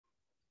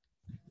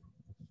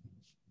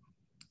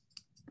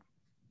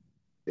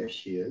There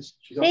she is.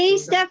 Hey,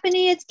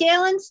 Stephanie, it's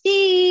Gail and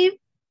Steve.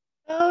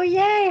 Oh,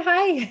 yay.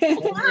 Hi. Hi,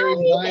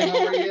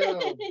 how are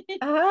you?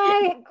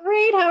 Hi,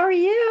 great. How are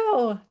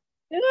you?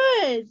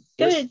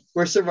 Good.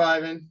 We're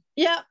surviving.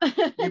 Yeah.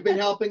 You've been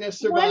helping us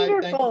survive.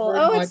 Wonderful. Thank you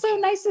very much. It's so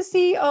nice to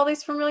see all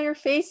these familiar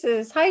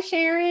faces. Hi,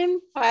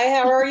 Sharon. Hi,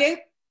 how are you?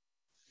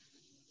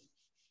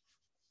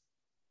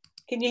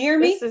 Can you hear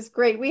me? This is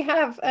great. We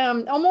have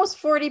almost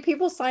 40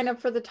 people sign up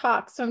for the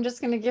talk, so I'm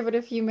just going to give it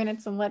a few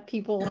minutes and let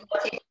people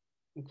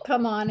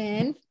come on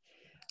in.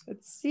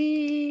 Let's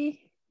see.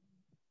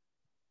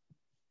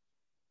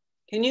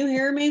 Can you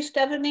hear me,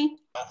 Stephanie?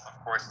 Of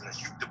course, and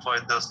he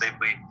deployed those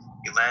safely.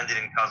 He landed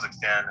in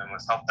Kazakhstan and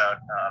was helped out of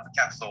the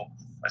capsule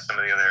by some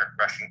of the other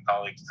Russian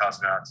colleagues,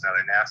 cosmonauts, and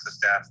other NASA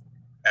staff.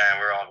 And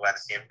we're all glad to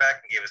see him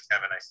back, and gave us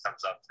kind of a nice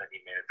thumbs up that he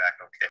made it back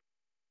okay.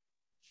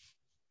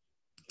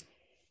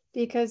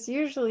 Because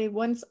usually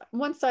once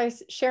I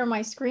share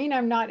my screen,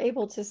 I'm not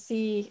able to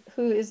see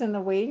who is in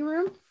the waiting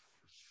room.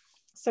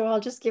 So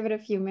I'll just give it a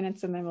few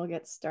minutes and then we'll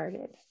get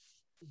started.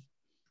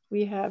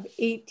 We have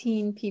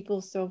 18 people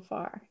so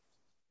far.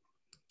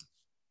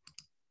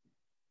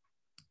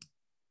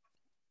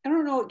 I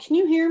don't know. Can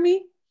you hear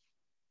me?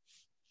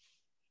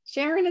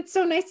 Sharon, it's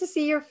so nice to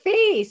see your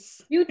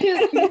face. You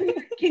too.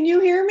 Can you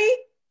hear me?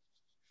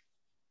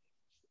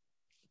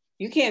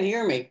 You can't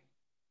hear me.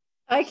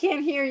 I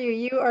can't hear you.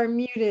 You are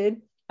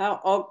muted.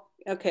 Oh,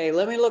 okay.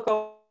 Let me look.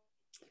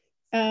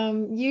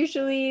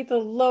 Usually the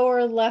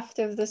lower left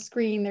of the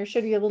screen, there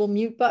should be a little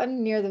mute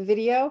button near the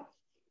video.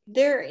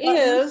 There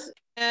is.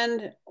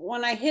 And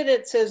when I hit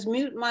it, it says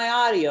mute my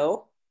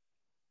audio.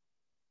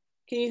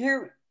 Can you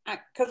hear me?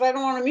 Because I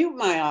don't want to mute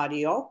my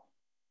audio.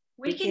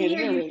 We can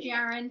hear you,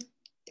 Sharon.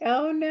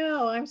 Oh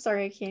no, I'm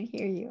sorry, I can't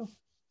hear you.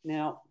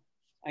 No,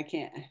 I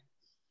can't.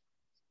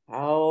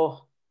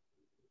 Oh,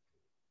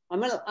 I'm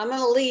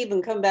gonna leave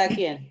and come back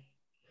in.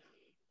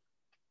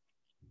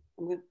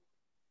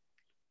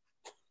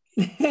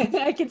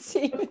 I can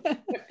see.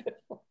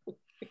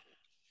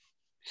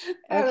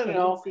 I don't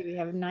know. Let's see, we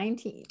have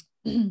 19.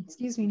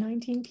 Excuse me,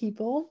 19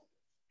 people.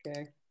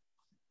 Okay.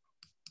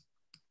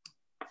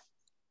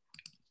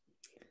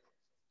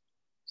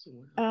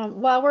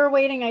 While we're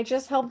waiting, I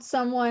just helped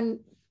someone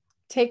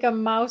take a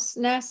mouse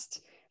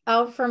nest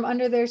out from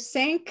under their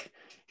sink,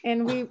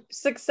 and we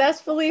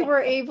successfully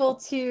were able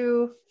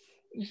to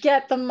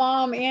get the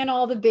mom and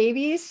all the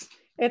babies.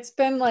 It's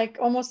been like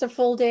almost a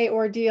full day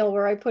ordeal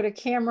where I put a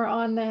camera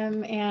on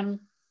them, and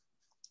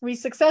we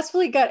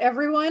successfully got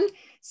everyone.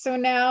 So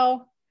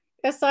now,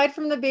 aside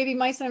from the baby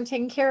mice that I'm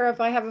taking care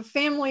of, I have a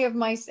family of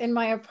mice in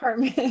my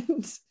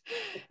apartment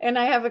and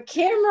I have a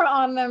camera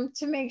on them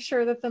to make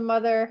sure that the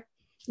mother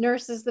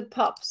nurses the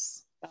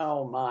pups.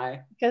 Oh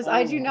my. Because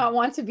I do not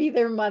want to be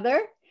their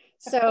mother.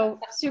 So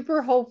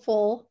super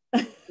hopeful.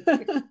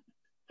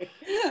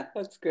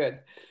 That's good.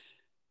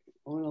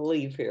 I'm going to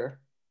leave here.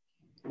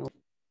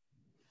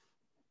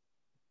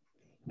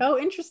 Oh,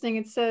 interesting.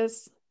 It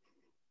says,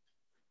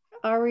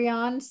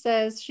 Ariane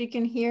says she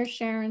can hear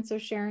Sharon, so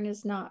Sharon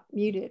is not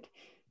muted.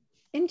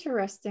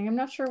 Interesting. I'm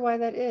not sure why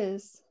that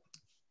is.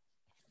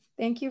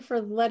 Thank you for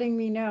letting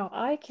me know.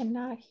 I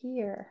cannot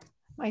hear.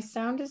 My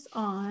sound is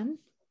on.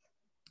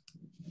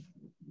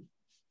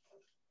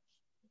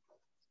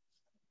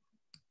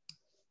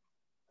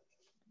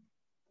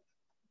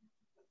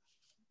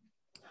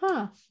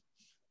 Huh.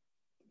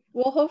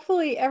 Well,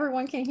 hopefully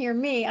everyone can hear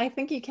me. I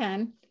think you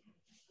can.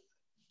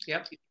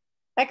 Yep.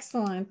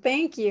 Excellent.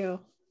 Thank you.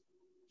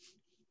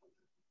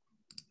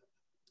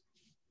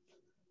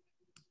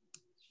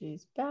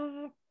 She's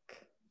back.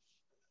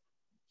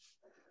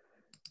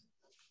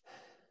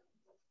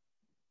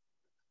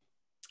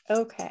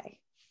 Okay.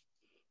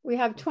 We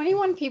have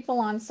 21 people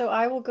on, so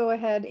I will go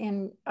ahead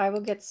and I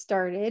will get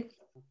started.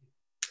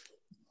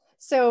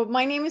 So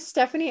my name is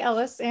Stephanie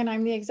Ellis, and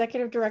I'm the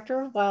Executive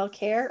Director of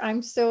Wildcare.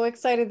 I'm so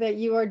excited that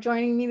you are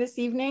joining me this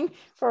evening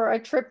for a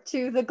trip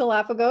to the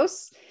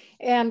Galapagos.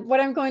 And what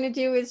I'm going to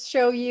do is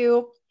show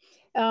you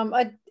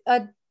a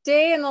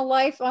day in the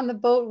life on the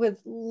boat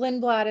with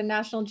Lindblad and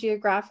National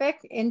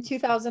Geographic in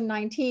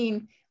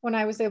 2019, when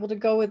I was able to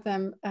go with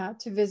them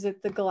to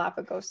visit the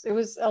Galapagos. It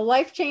was a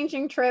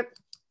life-changing trip,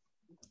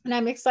 and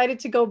I'm excited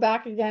to go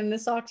back again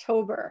this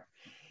October.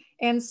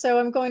 And so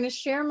I'm going to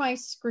share my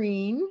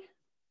screen.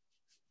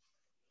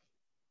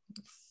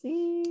 Let's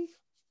see.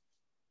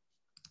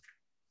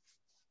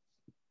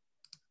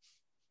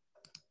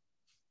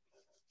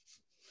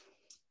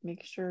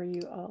 Make sure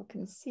you all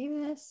can see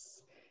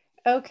this.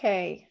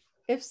 Okay,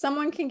 if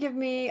someone can give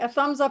me a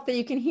thumbs up that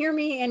you can hear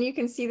me and you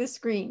can see the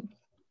screen.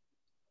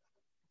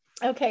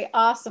 Okay,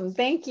 awesome,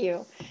 thank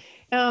you.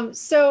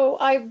 So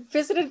I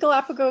visited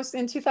Galapagos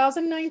in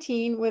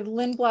 2019 with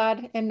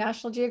Lindblad and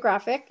National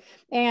Geographic,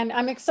 and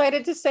I'm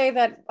excited to say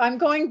that I'm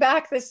going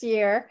back this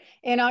year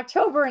in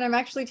October, and I'm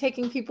actually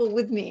taking people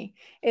with me.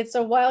 It's a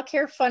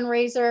Wildcare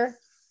fundraiser.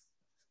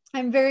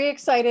 I'm very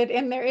excited,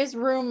 and there is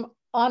room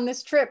on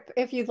this trip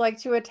if you'd like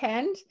to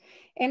attend.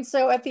 And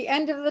so at the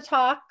end of the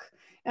talk,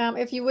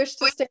 if you wish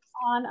to stay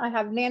on, I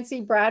have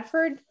Nancy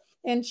Bradford,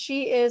 and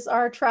she is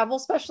our travel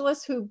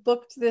specialist who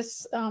booked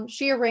this,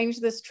 she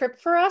arranged this trip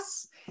for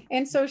us.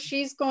 And so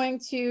she's going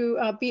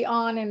to be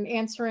on and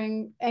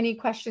answering any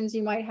questions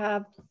you might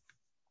have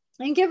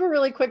and give a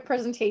really quick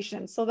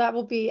presentation. So that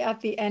will be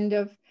at the end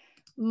of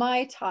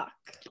my talk.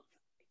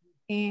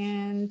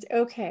 And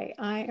okay,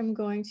 I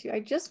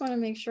just want to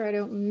make sure I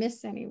don't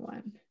miss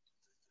anyone.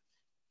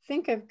 I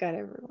think I've got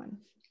everyone.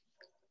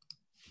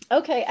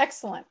 Okay,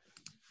 excellent.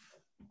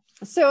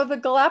 So the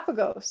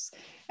Galapagos.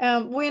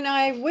 When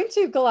I went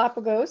to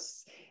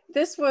Galapagos,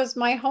 this was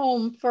my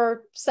home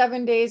for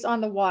 7 days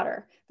on the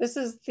water. This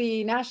is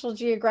the National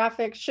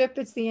Geographic ship.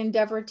 It's the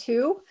Endeavour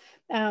II.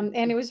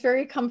 And it was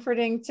very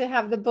comforting to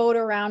have the boat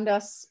around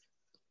us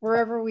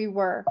wherever we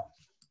were.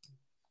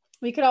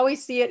 We could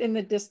always see it in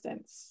the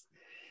distance.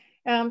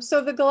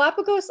 So the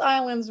Galapagos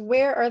Islands,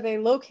 where are they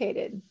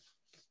located?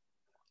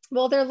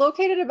 Well, they're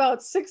located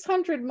about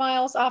 600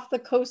 miles off the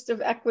coast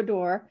of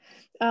Ecuador.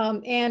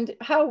 And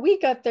how we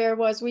got there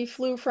was we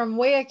flew from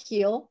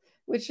Guayaquil,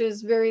 which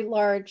is a very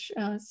large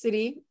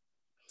city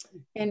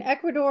in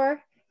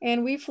Ecuador.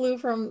 And we flew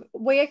from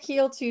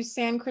Guayaquil to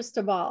San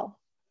Cristobal.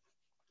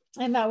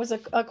 And that was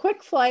a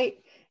quick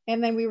flight.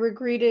 And then we were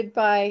greeted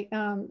by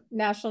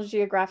National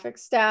Geographic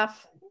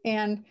staff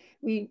and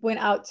we went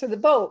out to the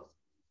boat.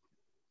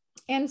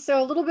 And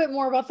so a little bit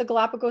more about the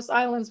Galapagos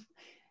Islands.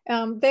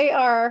 It's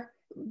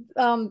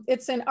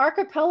an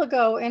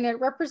archipelago and it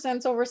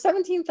represents over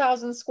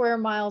 17,000 square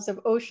miles of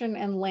ocean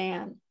and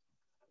land.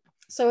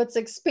 So it's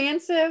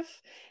expansive.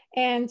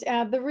 And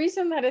the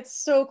reason that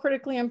it's so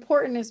critically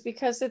important is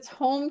because it's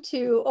home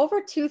to over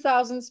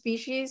 2,000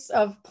 species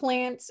of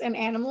plants and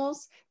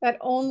animals that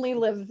only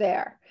live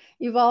there.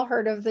 You've all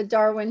heard of the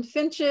Darwin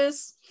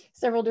finches,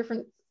 several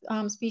different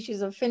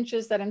species of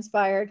finches that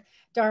inspired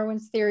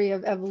Darwin's theory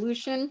of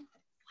evolution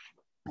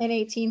in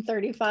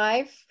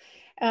 1835.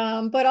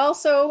 But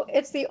also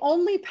it's the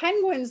only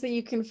penguins that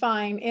you can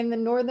find in the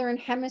Northern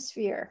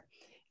Hemisphere.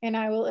 And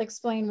I will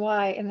explain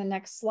why in the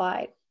next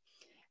slide.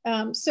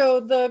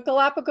 So the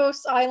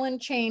Galapagos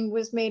Island chain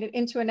was made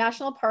into a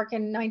national park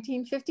in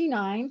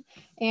 1959,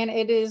 and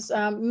it is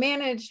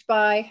managed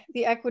by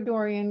the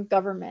Ecuadorian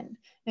government,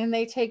 and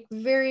they take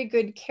very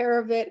good care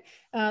of it.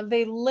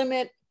 They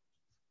limit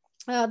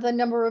the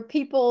number of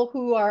people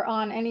who are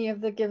on any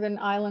of the given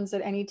islands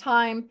at any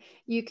time.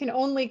 You can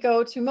only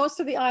go to most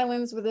of the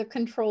islands with a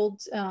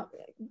controlled,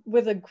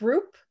 with a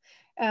group,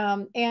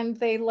 and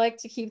they like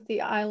to keep the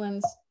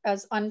islands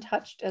as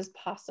untouched as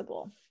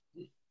possible.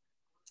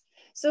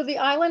 So the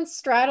islands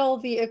straddle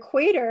the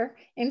equator,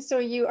 and so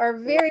you are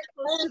very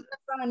close to the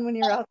sun when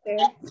you're out there.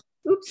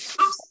 Oops,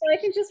 so I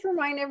can just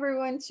remind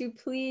everyone to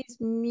please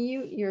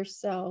mute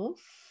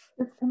yourself.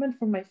 It's coming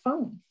from my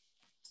phone.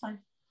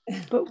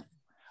 But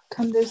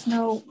there's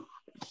no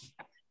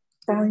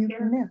volume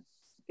in there.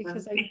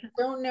 Because I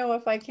don't know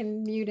if I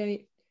can mute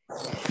any.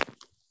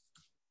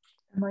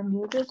 Am I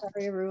muted?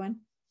 Sorry, everyone.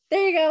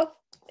 There you go.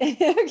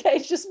 Okay,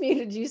 just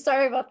muted you.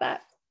 Sorry about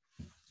that.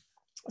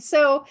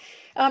 So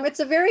it's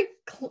a very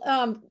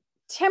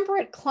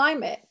temperate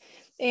climate.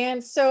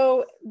 And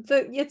so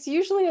it's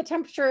usually a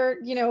temperature,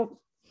 you know,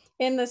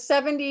 in the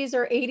 70s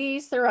or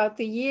 80s throughout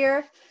the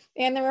year.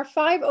 And there are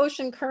 5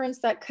 ocean currents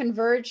that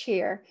converge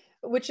here,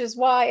 which is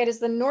why it is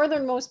the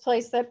northernmost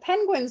place that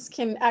penguins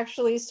can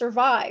actually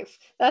survive.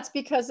 That's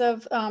because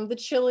of the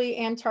chilly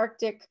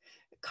Antarctic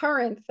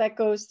current that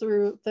goes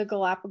through the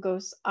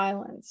Galapagos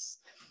Islands.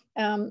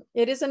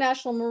 It is a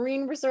national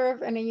marine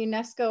reserve and a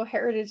UNESCO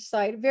heritage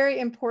site, very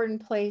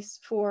important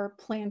place for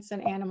plants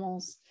and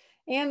animals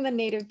and the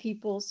native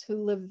peoples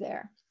who live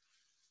there.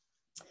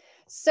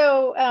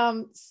 So,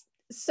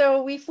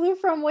 so we flew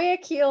from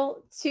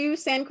Guayaquil to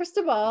San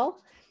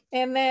Cristobal,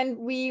 and then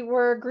we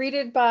were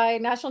greeted by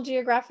National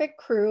Geographic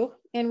crew,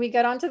 and we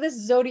got onto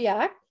this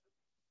Zodiac,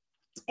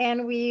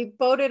 and we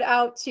boated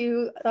out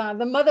to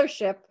the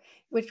mothership,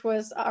 which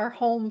was our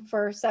home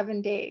for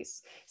 7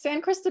 days.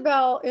 San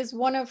Cristobal is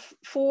one of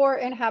 4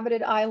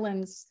 inhabited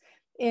islands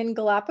in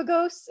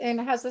Galapagos and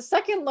has the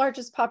second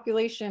largest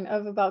population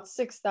of about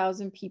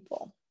 6,000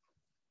 people.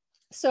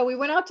 So we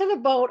went out to the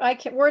boat.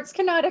 Words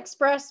cannot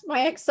express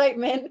my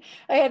excitement.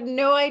 I had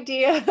no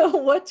idea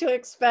what to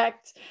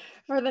expect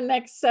for the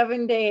next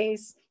 7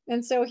 days.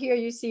 And so here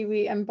you see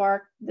we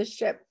embarked the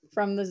ship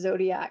from the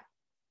Zodiac.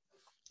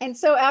 And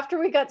so after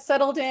we got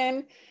settled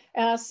in,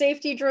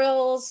 safety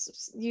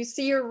drills, you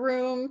see your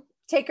room,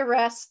 take a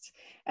rest.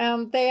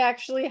 They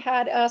actually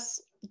had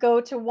us go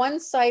to one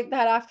site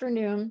that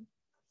afternoon.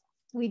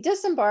 We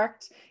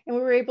disembarked and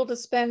we were able to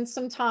spend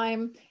some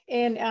time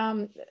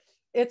in,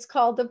 it's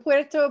called the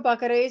Puerto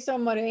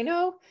Bacarezo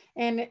Moreno,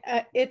 and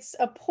it's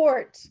a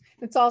port.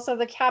 It's also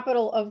the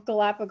capital of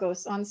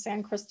Galapagos on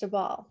San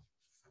Cristobal.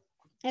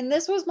 And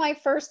this was my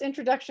first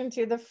introduction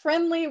to the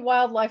friendly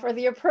wildlife, or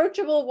the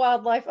approachable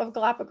wildlife of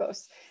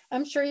Galapagos.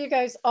 I'm sure you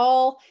guys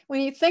all, when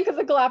you think of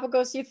the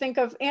Galapagos, you think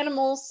of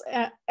animals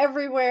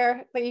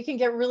everywhere that you can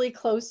get really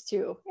close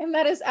to. And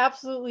that is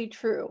absolutely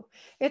true.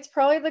 It's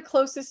probably the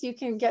closest you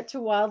can get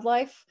to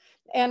wildlife,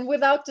 and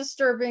without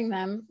disturbing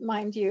them,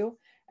 mind you.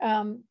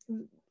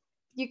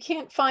 you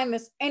can't find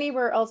this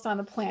anywhere else on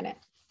the planet.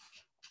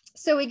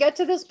 So we get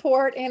to this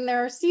port and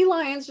there are sea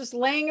lions just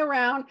laying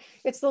around.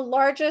 It's the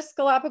largest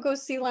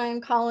Galapagos sea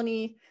lion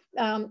colony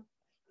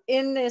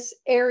in this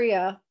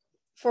area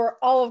for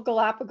all of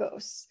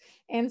Galapagos.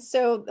 And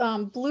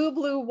so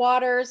blue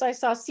waters, I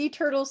saw sea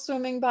turtles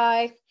swimming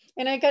by,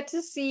 and I got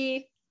to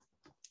see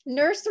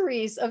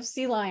nurseries of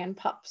sea lion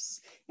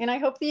pups. And I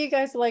hope that you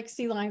guys like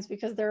sea lions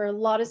because there are a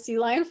lot of sea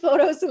lion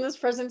photos in this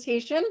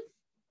presentation.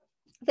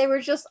 They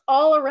were just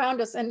all around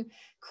us, and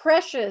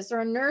creches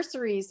or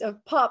nurseries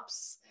of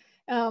pups.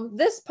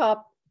 This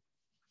pup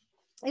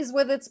is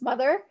with its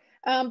mother,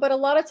 but a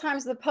lot of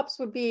times the pups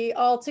would be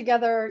all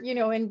together, you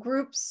know, in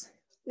groups,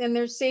 and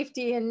there's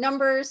safety in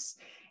numbers,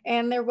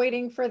 and they're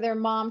waiting for their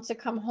mom to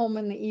come home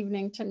in the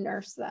evening to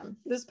nurse them.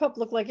 This pup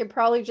looked like it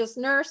probably just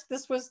nursed.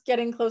 This was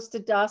getting close to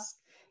dusk,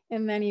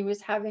 and then he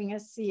was having a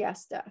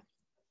siesta.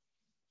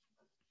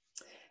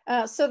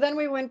 So then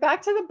we went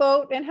back to the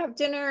boat and have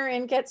dinner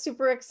and get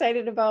super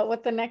excited about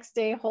what the next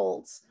day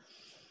holds.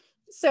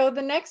 So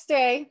the next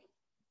day,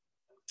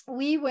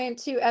 we went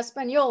to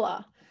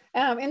Española.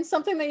 And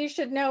something that you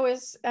should know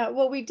is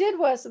what we did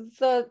was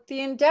the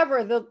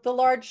Endeavor, the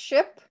large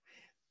ship,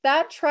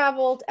 that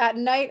traveled at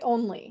night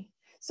only.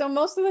 So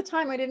most of the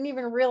time I didn't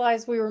even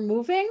realize we were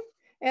moving.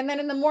 And then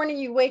in the morning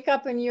you wake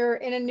up and you're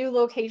in a new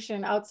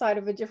location outside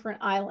of a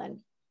different island.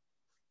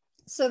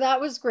 So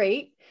that was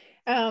great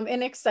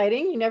and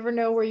exciting. You never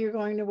know where you're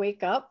going to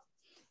wake up.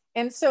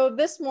 And so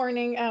this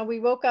morning we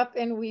woke up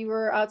and we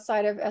were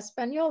outside of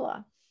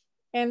Española.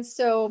 And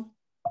so,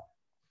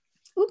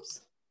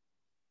 oops.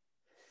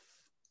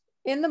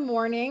 In the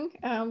morning,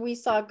 we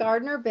saw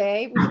Gardner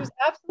Bay, which was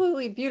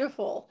absolutely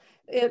beautiful.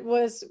 It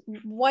was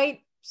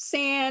white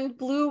sand,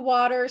 blue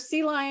water,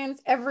 sea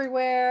lions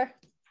everywhere.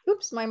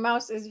 Oops, my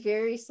mouse is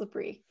very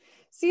slippery.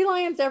 Sea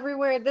lions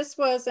everywhere. This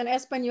was an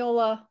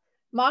Española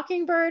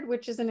mockingbird,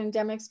 which is an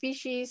endemic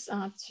species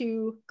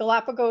to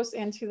Galapagos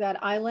and to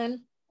that island.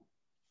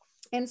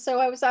 And so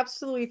I was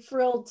absolutely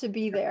thrilled to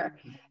be there.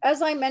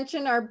 As I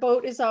mentioned, our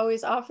boat is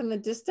always off in the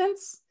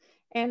distance.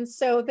 And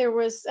so there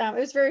was, it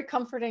was very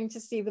comforting to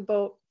see the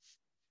boat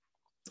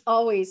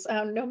always,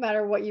 no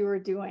matter what you were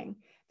doing.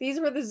 These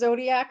were the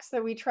zodiacs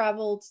that we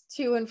traveled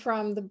to and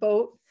from the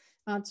boat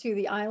to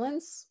the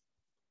islands.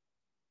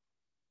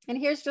 And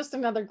here's just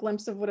another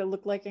glimpse of what it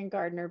looked like in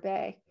Gardner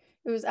Bay.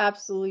 It was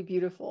absolutely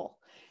beautiful.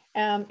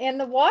 And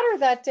the water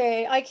that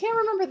day, I can't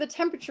remember the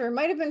temperature, it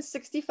might've been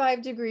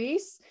 65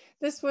 degrees.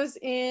 This was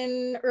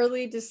in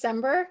early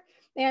December.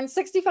 And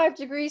 65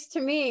 degrees to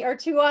me, or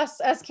to us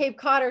as Cape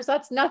Codders,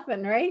 that's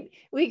nothing, right?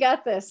 We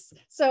got this.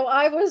 So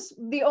I was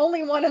the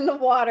only one in the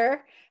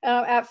water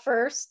at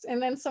first, and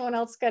then someone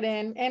else got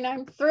in. And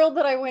I'm thrilled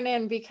that I went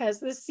in because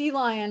this sea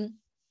lion,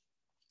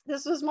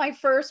 this was my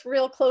first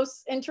real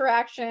close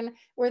interaction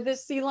where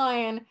this sea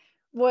lion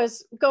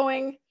was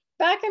going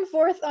back and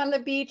forth on the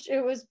beach.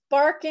 It was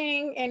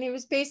barking, and he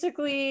was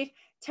basically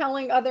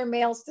telling other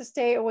males to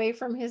stay away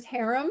from his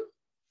harem.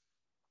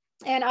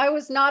 And I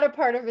was not a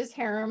part of his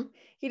harem.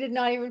 He did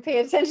not even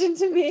pay attention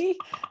to me,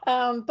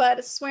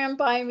 but swam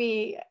by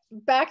me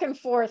back and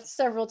forth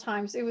several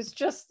times. It was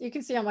just, you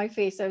can see on my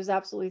face, I was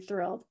absolutely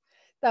thrilled.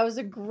 That was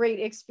a great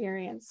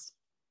experience.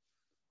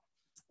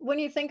 When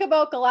you think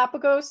about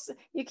Galapagos,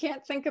 you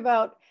can't think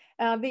about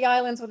the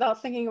islands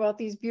without thinking about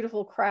these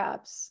beautiful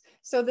crabs.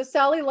 So the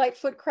Sally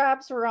Lightfoot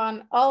crabs were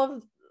on all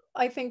of,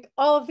 I think,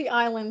 all of the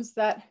islands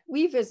that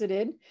we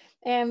visited,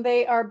 and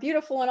they are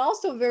beautiful and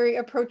also very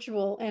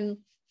approachable and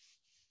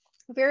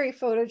very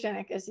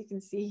photogenic, as you can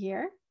see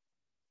here.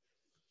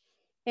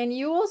 And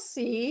you will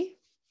see,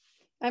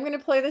 I'm going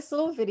to play this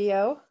little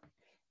video,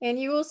 and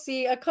you will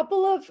see a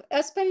couple of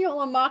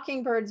Española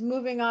mockingbirds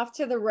moving off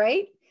to the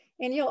right,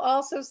 and you'll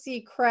also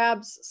see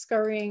crabs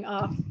scurrying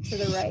off to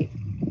the right.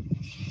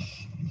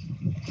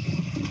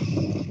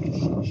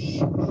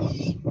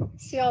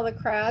 See all the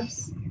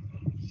crabs?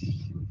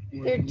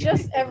 They're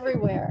just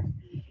everywhere.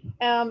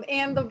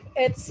 And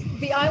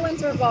the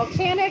islands are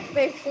volcanic.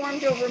 They've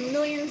formed over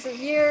millions of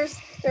years.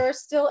 There are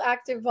still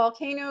active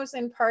volcanoes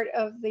in part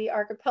of the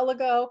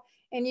archipelago.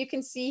 And you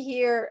can see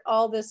here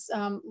all this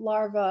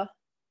lava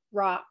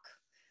rock.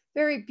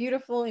 Very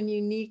beautiful and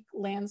unique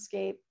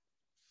landscape.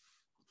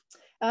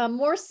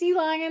 More sea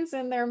lions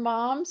and their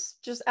moms,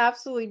 just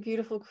absolutely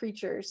beautiful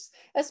creatures,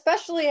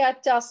 especially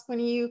at dusk when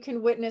you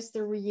can witness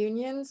the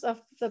reunions of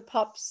the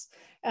pups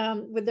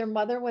with their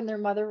mother when their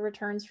mother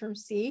returns from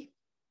sea.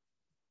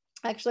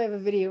 I actually have a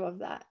video of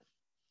that.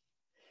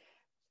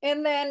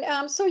 And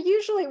then, so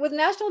usually with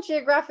National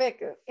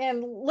Geographic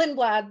and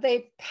Lindblad,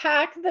 they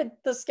pack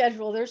the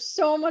schedule. There's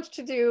so much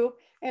to do.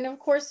 And of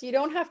course, you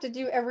don't have to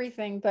do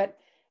everything, but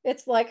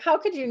it's like, how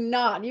could you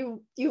not? You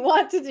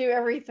want to do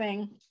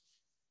everything.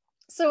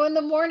 So in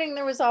the morning,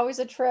 there was always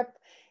a trip.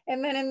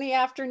 And then in the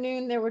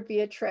afternoon, there would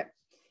be a trip.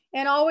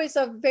 And always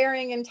of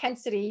varying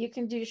intensity. You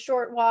can do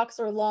short walks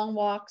or long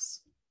walks.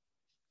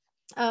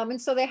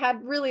 And so they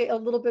had really a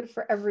little bit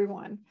for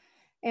everyone.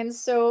 And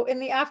so in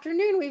the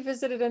afternoon, we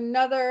visited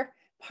another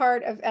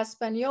part of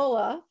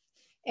Española,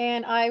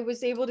 and I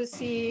was able to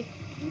see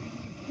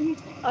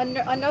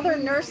another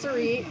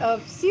nursery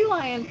of sea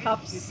lion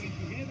pups.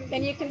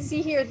 And you can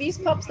see here, these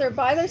pups, they're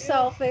by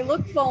themselves. They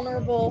look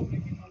vulnerable,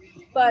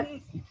 but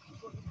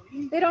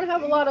they don't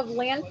have a lot of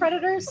land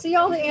predators. See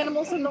all the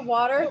animals in the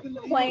water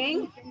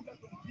playing?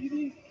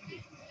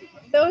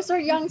 Those are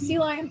young sea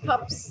lion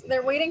pups.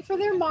 They're waiting for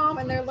their mom,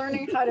 and they're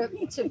learning how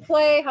to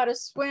play, how to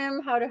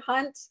swim, how to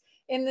hunt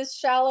in this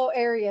shallow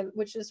area,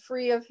 which is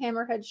free of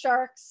hammerhead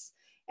sharks.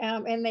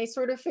 And they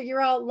sort of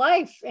figure out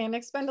life and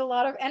expend a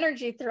lot of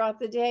energy throughout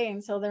the day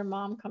until their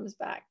mom comes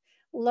back.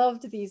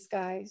 Loved these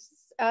guys.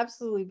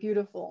 Absolutely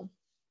beautiful.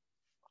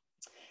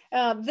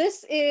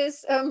 This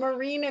is a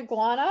marine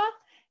iguana,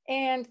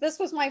 and this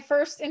was my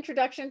first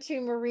introduction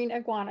to marine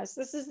iguanas.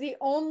 This is the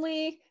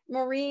only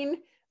marine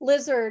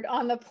lizard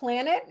on the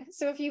planet.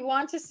 So if you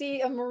want to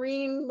see a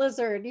marine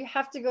lizard, you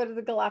have to go to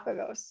the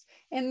Galapagos.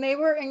 And they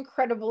were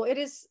incredible. It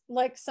is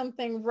like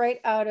something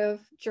right out of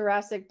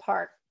Jurassic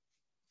Park.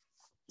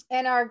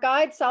 And our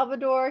guide,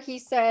 Salvador, he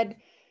said,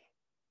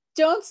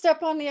 don't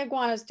step on the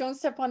iguanas, don't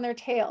step on their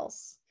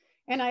tails.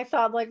 And I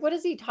thought, like, what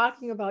is he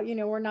talking about? You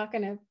know, we're not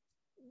gonna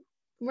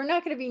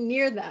be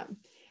near them.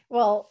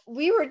 Well,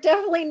 we were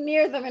definitely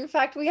near them. In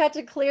fact, we had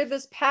to clear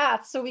this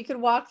path so we could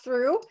walk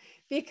through,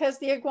 because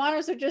the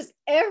iguanas are just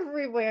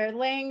everywhere,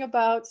 laying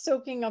about,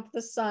 soaking up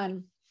the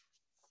sun.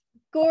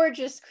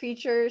 Gorgeous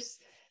creatures,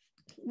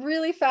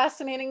 really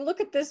fascinating. Look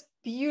at this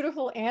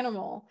beautiful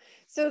animal.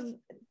 So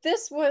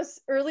this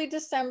was early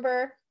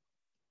December.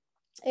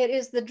 It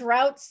is the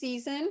drought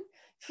season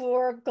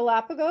for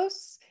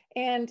Galapagos.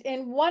 And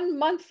in 1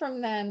 month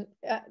from then,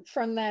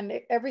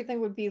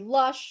 everything would be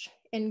lush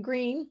and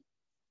green.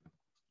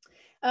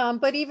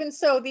 But even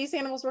so, these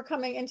animals were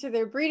coming into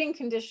their breeding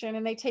condition,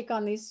 and they take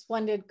on these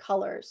splendid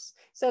colors.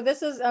 So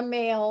this is a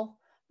male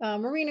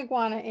marine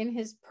iguana in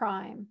his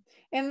prime.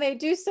 And they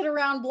do sit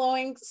around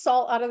blowing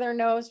salt out of their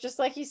nose, just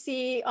like you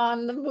see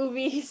on the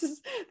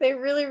movies. They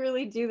really,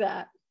 really do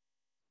that.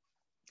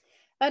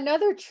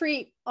 Another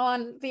treat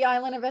on the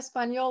island of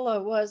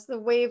Hispaniola was the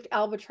waved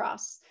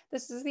albatross.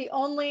 This is the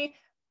only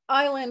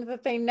island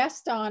that they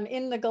nest on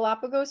in the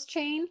Galapagos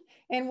chain.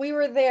 And we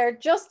were there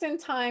just in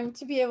time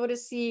to be able to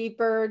see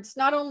birds,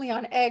 not only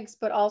on eggs,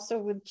 but also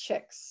with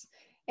chicks.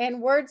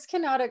 And words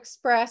cannot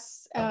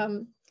express.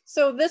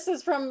 So this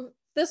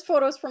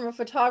photo is from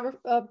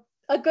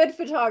a good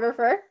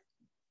photographer.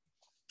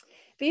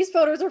 These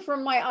photos are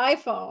from my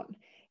iPhone,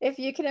 if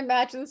you can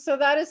imagine. So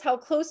that is how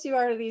close you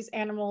are to these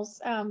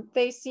animals.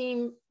 They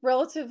seem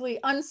relatively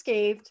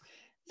unscathed.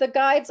 The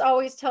guides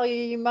always tell you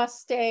you must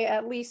stay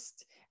at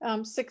least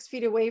 6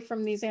 feet away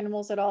from these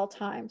animals at all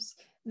times.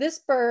 This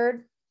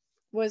bird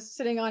was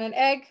sitting on an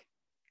egg,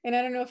 and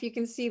I don't know if you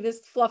can see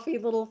this fluffy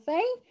little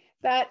thing.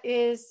 That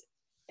is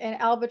an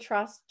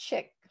albatross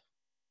chick.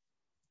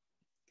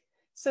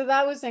 So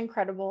that was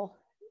incredible.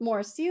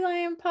 More sea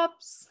lion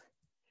pups.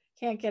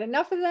 Can't get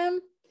enough of them.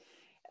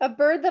 A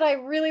bird that I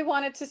really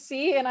wanted to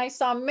see, and I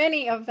saw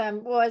many of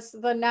them, was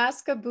the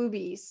Nazca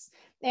boobies.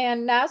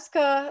 And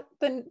Nazca,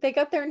 they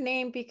got their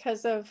name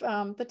because of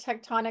the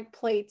tectonic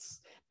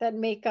plates that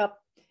make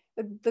up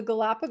the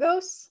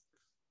Galapagos.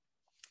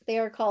 They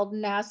are called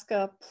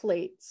Nazca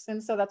plates.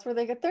 And so that's where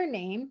they get their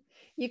name.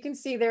 You can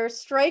see they're a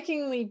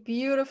strikingly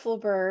beautiful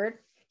bird.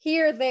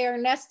 Here they are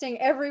nesting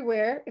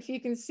everywhere, if you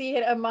can see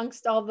it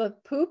amongst all the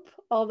poop,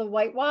 all the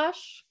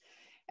whitewash.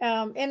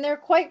 And they're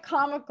quite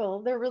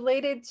comical. They're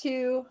related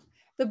to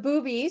the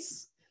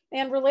boobies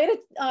and related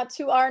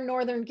to our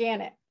northern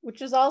gannet,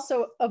 which is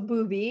also a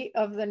booby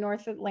of the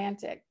North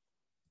Atlantic.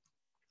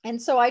 And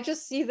so I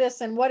just see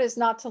this, and what is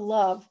not to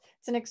love?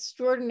 It's an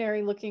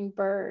extraordinary looking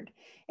bird.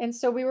 And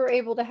so we were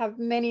able to have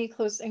many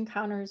close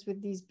encounters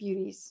with these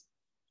beauties.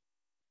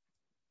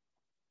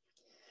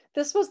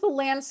 This was the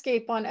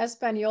landscape on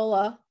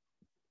Hispaniola.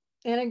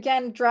 And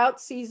again, drought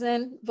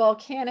season,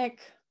 volcanic.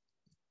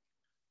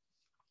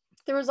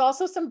 There was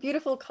also some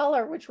beautiful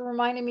color, which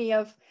reminded me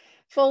of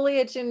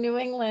foliage in New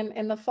England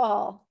in the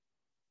fall.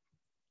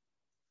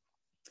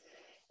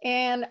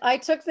 And I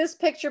took this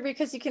picture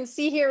because you can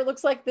see here, it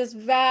looks like this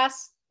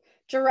vast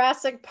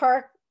Jurassic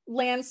Park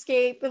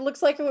landscape. It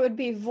looks like it would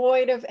be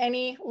void of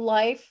any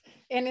life,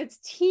 and it's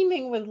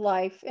teeming with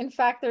life. In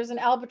fact, there's an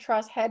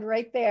albatross head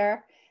right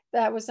there.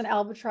 That was an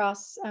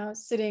albatross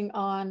sitting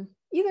on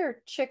either a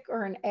chick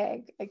or an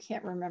egg. I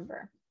can't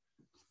remember.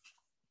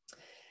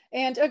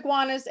 And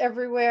iguanas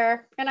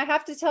everywhere. And I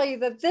have to tell you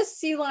that this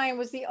sea lion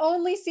was the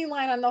only sea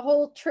lion on the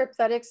whole trip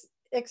that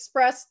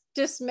expressed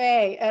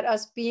dismay at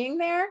us being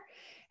there.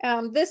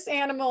 This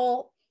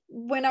animal,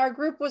 when our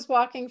group was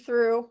walking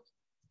through,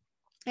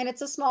 and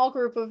it's a small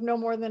group of no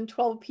more than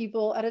 12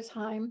 people at a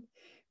time,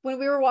 when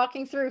we were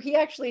walking through, he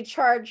actually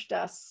charged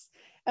us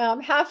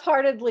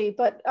half-heartedly,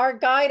 but our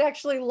guide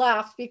actually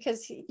laughed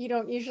because you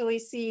don't usually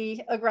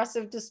see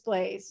aggressive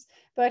displays,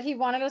 but he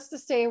wanted us to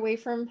stay away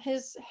from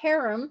his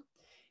harem.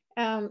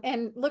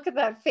 And look at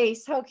that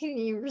face. How can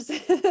you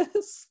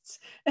resist?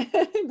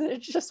 They're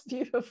just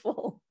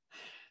beautiful,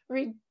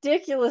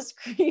 ridiculous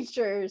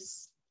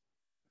creatures.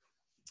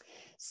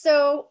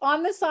 So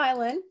on this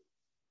island,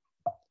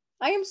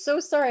 I am so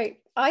sorry.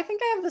 I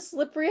think I have the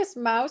slipperiest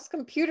mouse,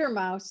 computer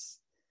mouse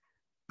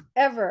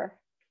ever.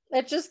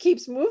 It just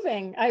keeps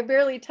moving. I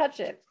barely touch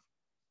it.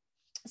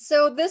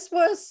 So this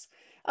was,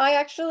 I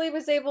actually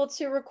was able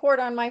to record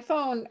on my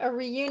phone a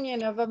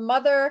reunion of a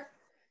mother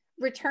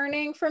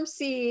returning from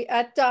sea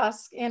at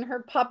dusk and her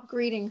pup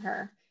greeting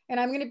her.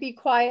 And I'm going to be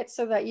quiet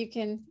so that you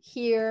can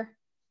hear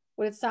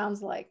what it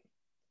sounds like.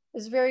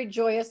 It's a very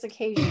joyous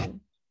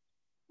occasion.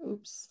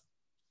 Oops.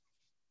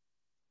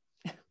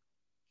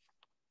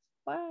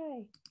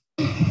 Why?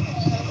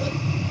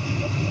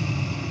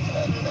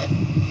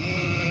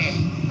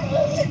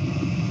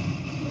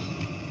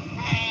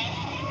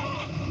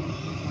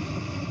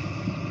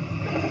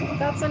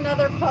 That's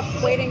another pup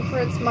waiting for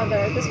its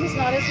mother. This was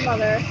not his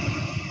mother.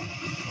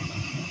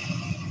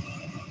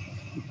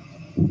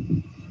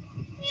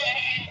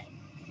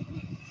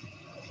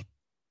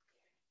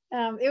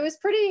 It was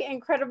pretty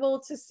incredible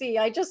to see.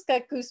 I just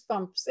got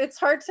goosebumps. It's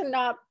hard to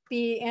not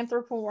be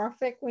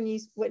anthropomorphic when you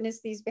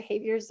witness these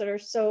behaviors that are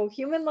so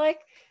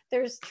human-like.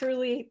 There's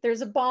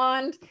a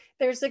bond,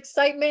 there's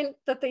excitement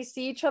that they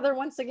see each other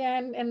once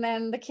again, and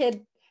then the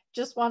kid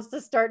just wants to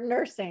start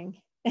nursing.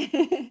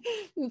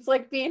 It's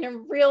like being a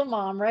real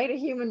mom, right? A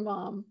human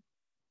mom.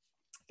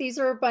 These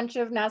are a bunch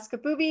of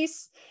Nazca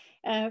boobies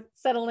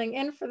settling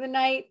in for the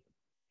night.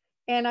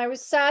 And I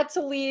was sad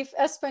to leave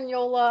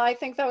Española. I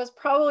think that was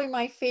probably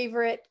my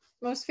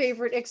most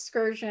favorite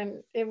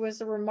excursion. It was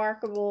a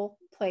remarkable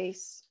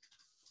place.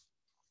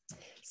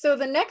 So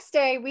the next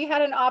day we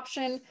had an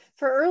option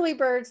for early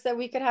birds that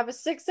we could have a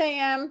 6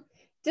 a.m.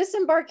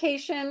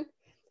 disembarkation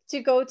to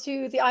go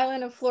to the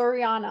island of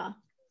Floriana.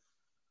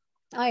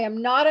 I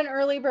am not an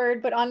early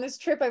bird, but on this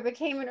trip I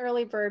became an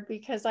early bird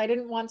because I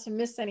didn't want to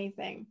miss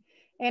anything.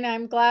 And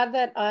I'm glad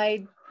that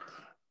I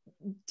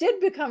did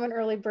become an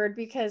early bird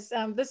because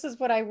this is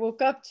what I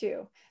woke up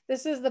to.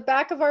 This is the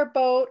back of our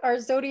boat. Our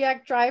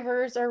Zodiac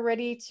drivers are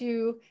ready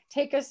to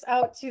take us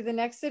out to the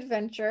next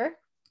adventure.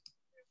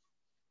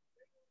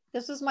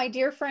 This was my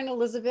dear friend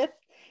Elizabeth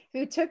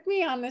who took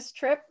me on this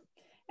trip,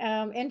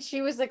 and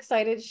she was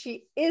excited.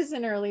 She is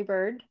an early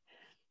bird.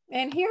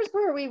 And here's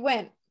where we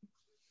went.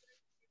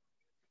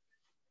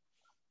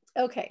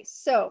 Okay,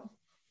 so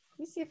let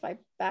me see if I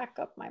back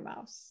up my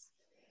mouse.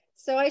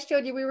 So I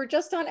showed you we were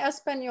just on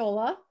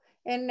Española,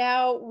 and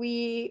now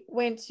we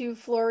went to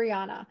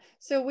Floriana.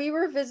 So we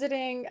were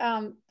visiting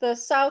the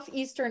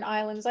southeastern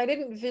islands. I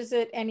didn't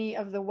visit any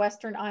of the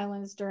western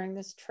islands during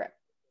this trip.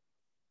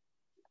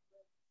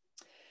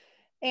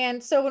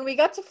 And so when we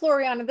got to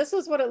Floriana, this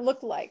is what it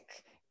looked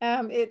like.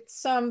 It's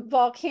some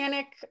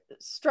volcanic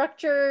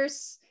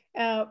structures,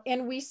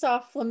 and we saw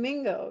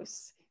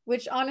flamingos,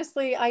 which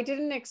honestly, I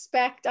didn't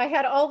expect. I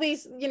had all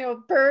these,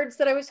 birds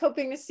that I was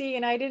hoping to see,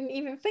 and I didn't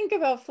even think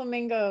about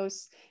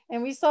flamingos.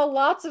 And we saw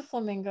lots of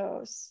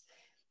flamingos.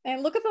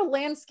 And look at the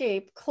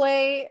landscape,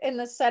 clay in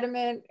the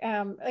sediment.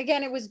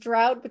 Again, it was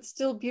drought, but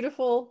still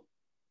beautiful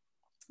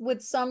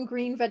with some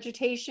green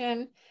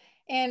vegetation.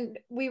 And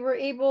we were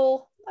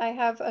able, I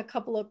have a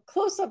couple of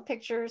close-up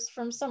pictures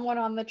from someone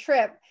on the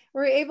trip.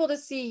 We were able to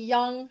see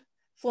young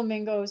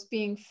flamingos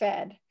being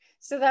fed.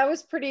 So that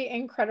was pretty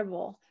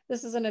incredible.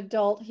 This is an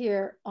adult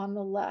here on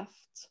the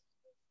left.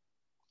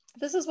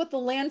 This is what the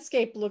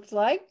landscape looked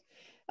like.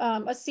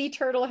 A sea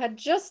turtle had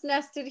just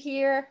nested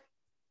here.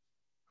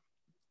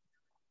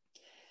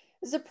 It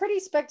was a pretty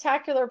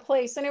spectacular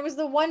place. And it was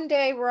the one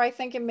day where I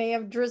think it may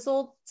have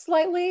drizzled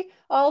slightly.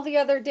 All the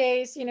other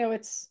days,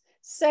 it's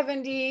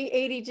 70,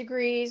 80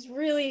 degrees,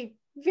 really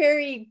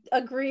very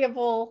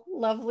agreeable,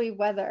 lovely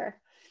weather.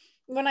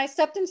 When I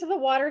stepped into the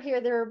water here,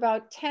 there were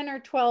about 10 or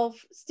 12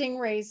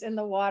 stingrays in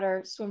the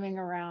water swimming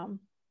around.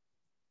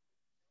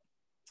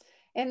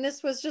 And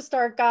this was just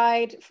our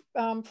guide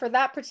for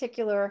that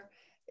particular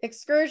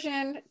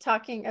excursion,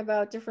 talking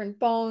about different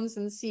bones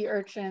and sea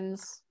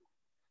urchins,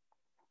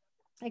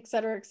 et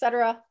cetera, et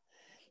cetera.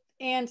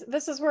 And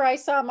this is where I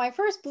saw my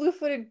first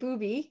blue-footed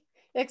booby,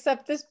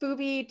 except this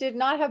booby did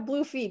not have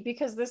blue feet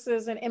because this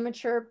is an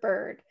immature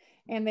bird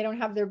and they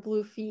don't have their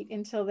blue feet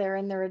until they're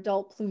in their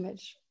adult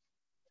plumage.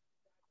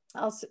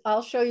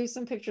 I'll show you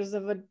some pictures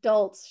of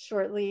adults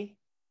shortly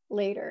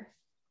later.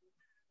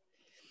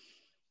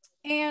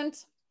 And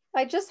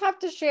I just have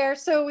to share,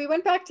 so we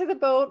went back to the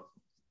boat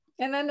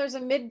and then there's a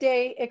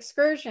midday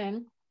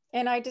excursion,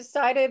 and I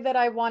decided that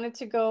I wanted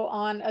to go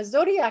on a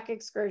Zodiac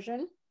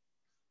excursion.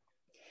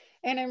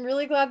 And I'm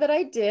really glad that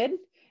I did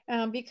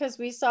because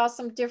we saw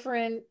some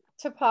different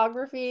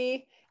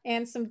topography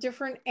and some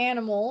different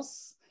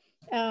animals,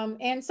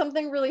 and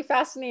something really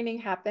fascinating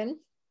happened.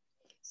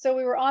 So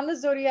we were on the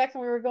Zodiac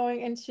and we were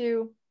going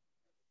into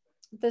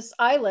this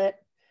islet,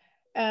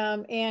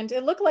 and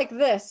it looked like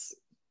this.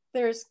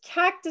 There's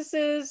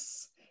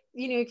cactuses,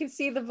 you can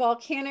see the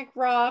volcanic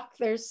rock,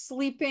 there's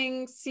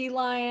sleeping sea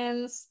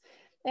lions.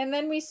 And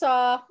then we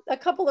saw a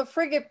couple of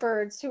frigate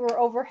birds who were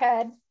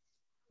overhead.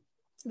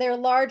 They're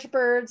large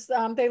birds.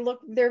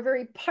 They're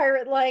very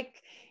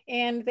pirate-like,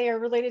 and they are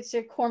related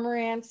to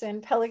cormorants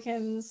and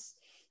pelicans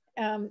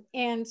and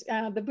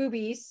the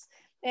boobies.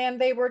 and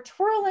they were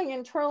twirling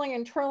and twirling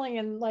and twirling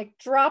and like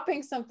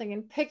dropping something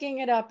and picking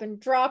it up and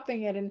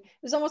dropping it. And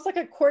it was almost like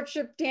a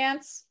courtship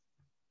dance.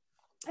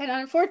 And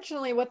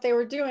unfortunately, what they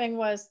were doing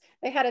was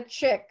they had a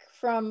chick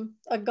from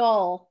a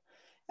gull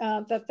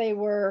that they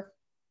were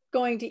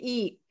going to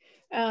eat.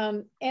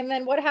 And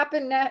then what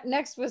happened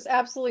next was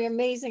absolutely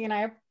amazing. And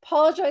I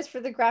apologize for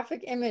the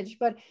graphic image,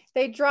 but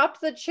they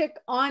dropped the chick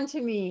onto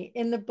me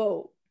in the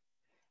boat.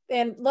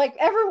 And like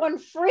everyone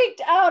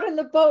freaked out in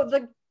the boat.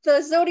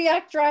 The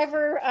Zodiac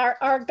driver,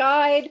 our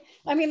guide,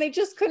 I mean, they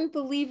just couldn't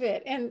believe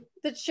it. And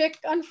the chick,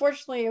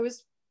 unfortunately,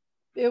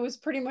 it was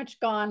pretty much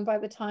gone by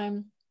the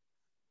time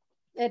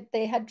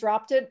they had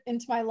dropped it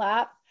into my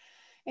lap.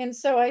 And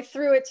so I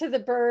threw it to the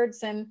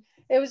birds, and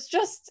it was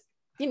just,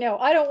 you know,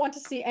 I don't want to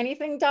see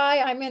anything die.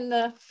 I'm in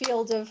the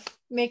field of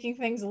making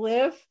things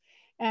live,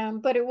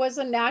 but it was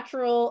a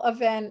natural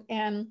event,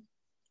 and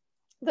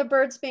the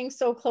birds being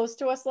so close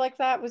to us like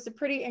that was a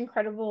pretty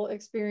incredible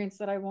experience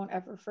that I won't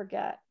ever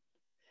forget.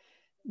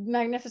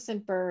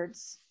 Magnificent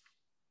birds.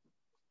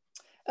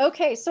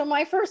 Okay, so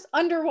my first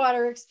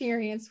underwater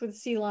experience with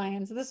sea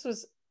lions, this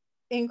was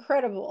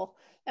incredible.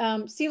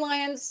 Sea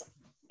lions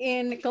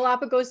in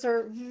Galapagos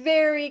are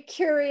very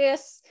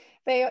curious.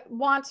 They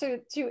want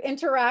to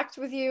interact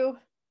with you.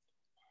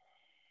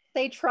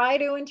 They try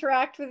to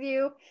interact with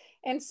you.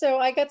 And so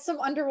I got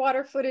some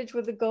underwater footage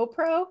with the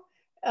GoPro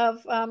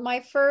of my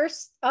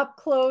first up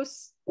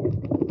close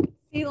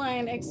sea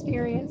lion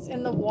experience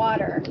in the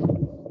water.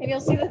 And you'll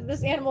see that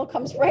this animal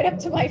comes right up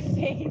to my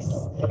face.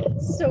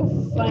 It's so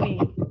funny.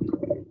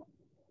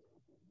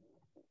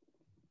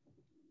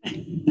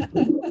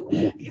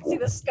 You can see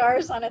the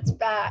scars on its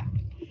back.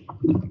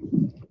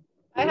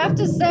 I have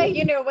to say,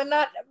 you know, when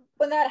that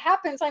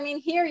happens, I mean,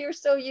 here you're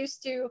so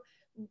used to,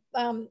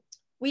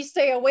 we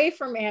stay away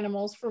from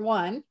animals for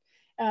one,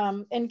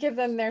 and give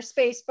them their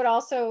space, but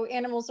also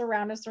animals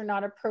around us are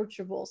not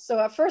approachable. So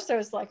at first I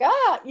was like,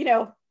 you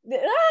know,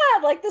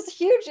 like this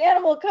huge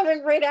animal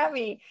coming right at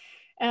me.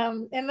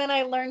 And then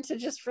I learned to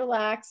just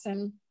relax,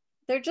 and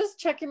they're just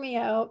checking me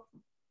out.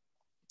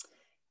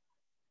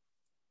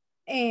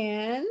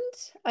 And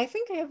I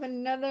think I have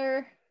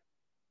another,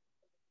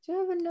 do I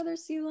have another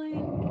sea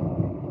lion?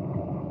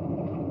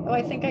 Oh,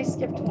 I think I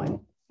skipped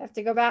one. I have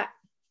to go back.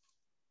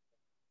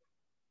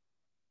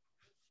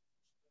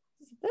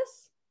 Is it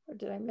this? Or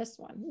did I miss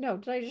one? No,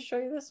 did I just show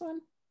you this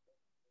one?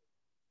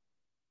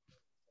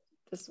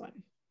 This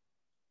one.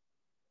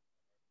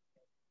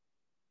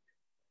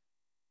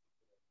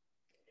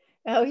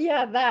 Oh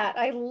yeah, that.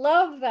 I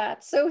love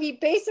that. So he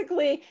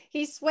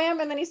swam,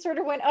 and then he sort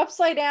of went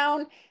upside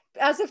down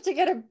as if to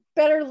get a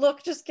better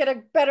look, just get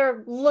a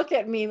better look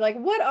at me. Like,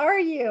 what are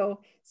you?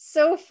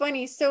 So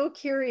funny, so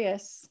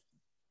curious.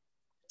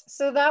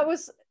 So that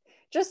was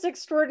just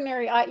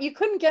extraordinary. You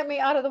couldn't get me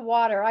out of the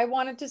water. I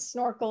wanted to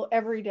snorkel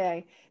every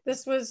day.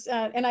 This was,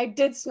 and I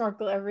did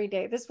snorkel every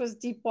day. This was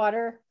deep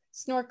water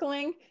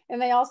snorkeling. And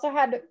they also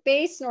had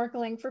bay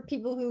snorkeling for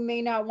people who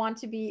may not want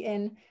to be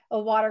in a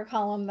water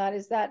column that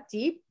is that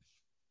deep.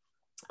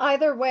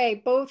 Either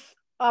way, both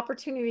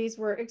opportunities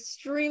were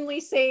extremely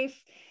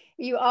safe.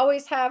 You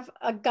always have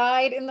a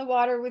guide in the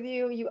water with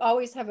you. You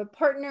always have a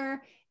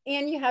partner,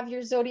 and you have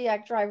your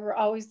Zodiac driver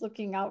always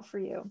looking out for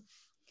you.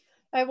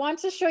 I want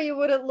to show you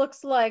what it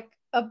looks like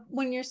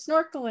when you're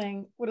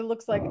snorkeling, what it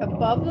looks like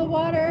above the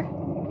water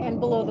and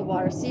below the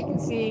water. So you can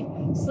see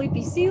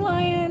sleepy sea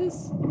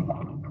lions.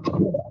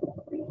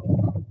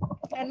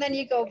 And then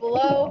you go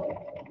below,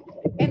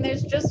 and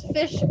there's just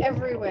fish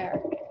everywhere.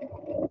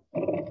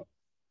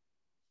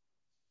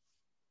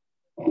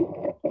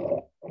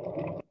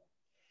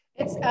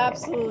 It's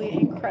absolutely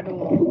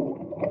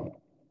incredible.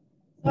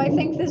 So I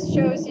think this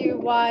shows you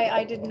why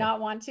I did not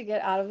want to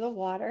get out of the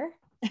water.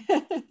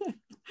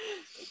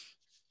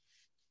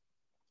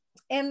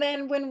 And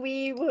then when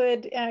we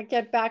would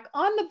get back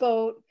on the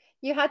boat,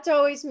 you had to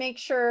always make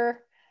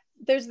sure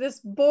there's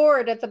this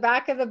board at the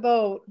back of the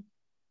boat,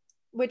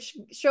 which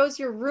shows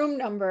your room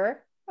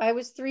number. I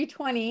was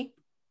 320.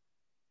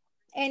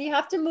 And you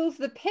have to move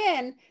the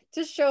pin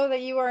to show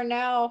that you are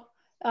now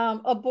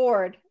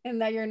aboard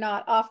and that you're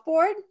not off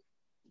board.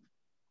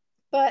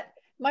 But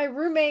my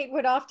roommate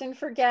would often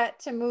forget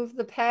to move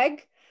the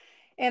peg.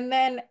 And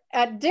then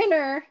at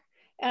dinner,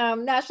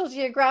 National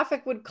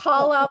Geographic would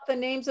call out the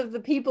names of the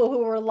people who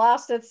were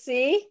lost at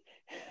sea.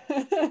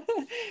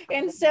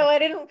 And so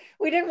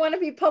we didn't want to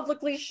be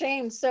publicly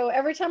shamed. So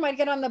every time I'd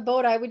get on the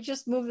boat, I would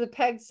just move the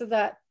peg so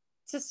that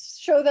to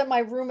show that my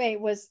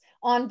roommate was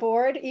on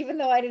board, even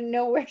though I didn't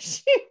know where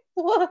she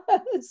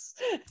was.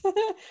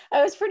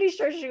 I was pretty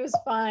sure she was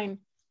fine.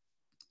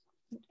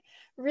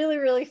 Really,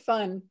 really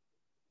fun.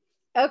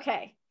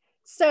 Okay,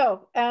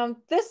 so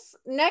this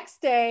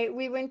next day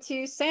we went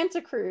to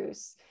Santa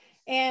Cruz,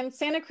 and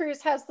Santa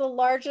Cruz has the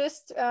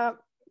largest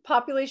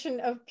population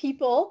of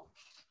people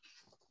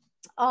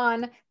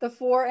on the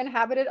 4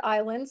 inhabited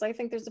islands. I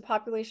think there's a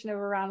population of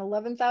around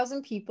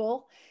 11,000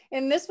 people.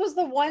 And this was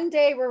the one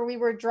day where we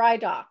were dry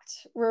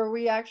docked, where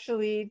we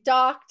actually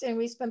docked and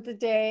we spent the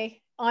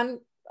day on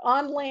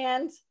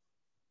land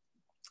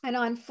and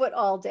on foot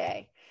all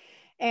day.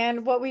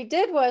 And what we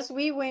did was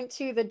we went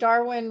to the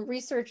Darwin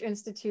Research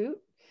Institute,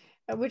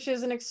 which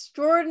is an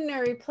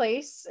extraordinary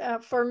place.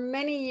 For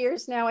many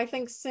years now, I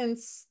think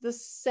since the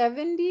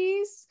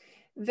 70s,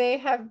 they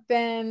have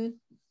been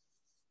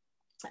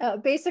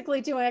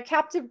basically doing a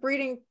captive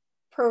breeding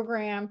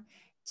program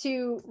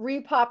to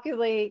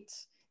repopulate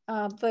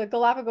the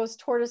Galapagos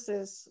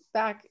tortoises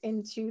back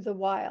into the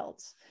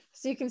wild.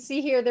 So you can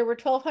see here, there were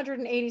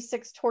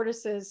 1,286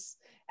 tortoises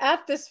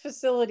at this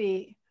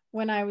facility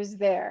when I was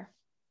there.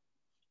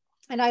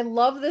 And I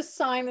love this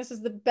sign. This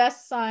is the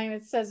best sign.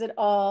 It says it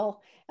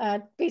all.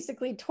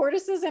 Basically,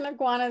 tortoises and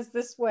iguanas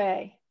this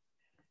way.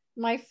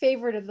 My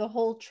favorite of the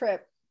whole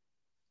trip.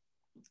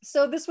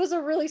 So this was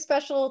a really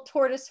special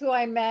tortoise who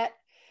I met,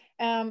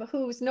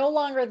 who's no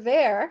longer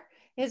there.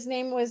 His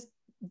name was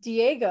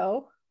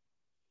Diego.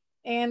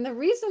 And the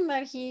reason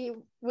that he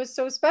was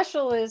so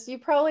special is, you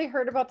probably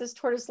heard about this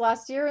tortoise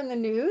last year in the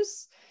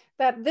news,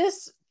 that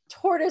this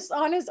tortoise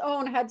on his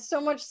own had so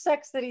much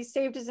sex that he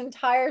saved his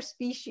entire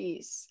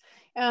species.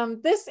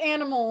 This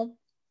animal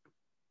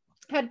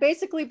had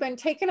basically been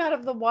taken out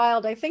of the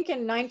wild, I think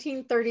in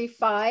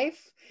 1935.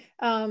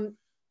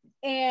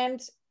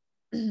 And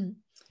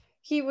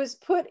he was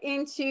put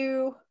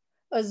into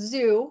a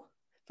zoo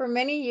for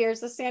many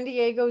years, the San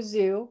Diego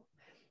Zoo.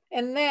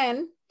 And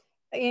then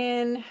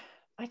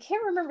I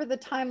can't remember the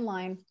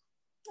timeline.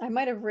 I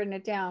might have written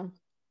it down.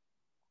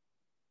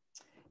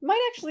 It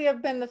might actually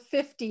have been the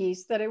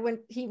 50s that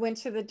he went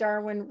to the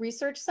Darwin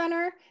Research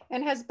Center,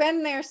 and has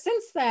been there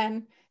since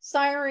then,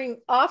 siring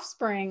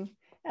offspring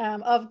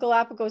of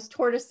Galapagos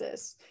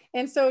tortoises.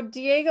 And so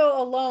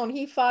Diego alone,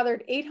 he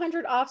fathered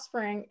 800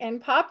 offspring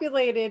and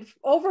populated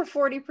over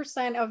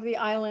 40% of the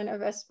island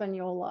of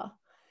Hispaniola.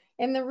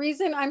 And the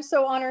reason I'm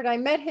so honored I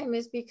met him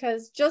is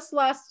because just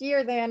last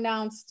year they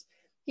announced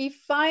he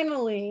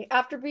finally,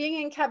 after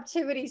being in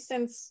captivity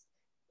since,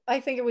 I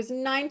think it was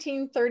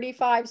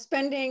 1935,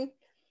 spending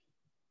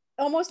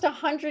almost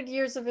 100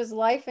 years of his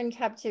life in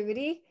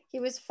captivity, he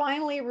was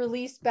finally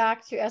released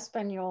back to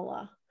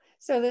Hispaniola.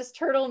 So this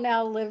turtle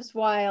now lives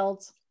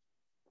wild.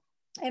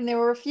 And there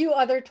were a few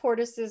other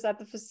tortoises at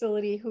the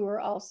facility who were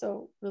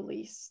also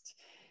released.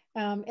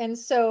 And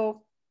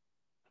so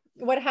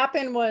what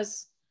happened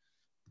was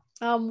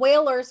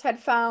whalers had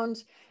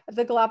found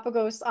the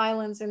Galapagos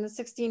Islands in the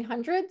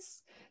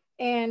 1600s.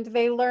 And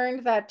they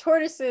learned that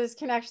tortoises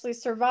can actually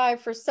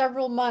survive for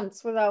several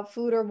months without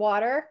food or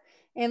water,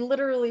 and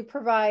literally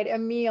provide a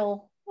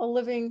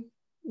living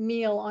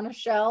meal on a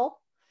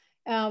shell.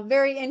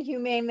 Very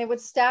inhumane. They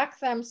would stack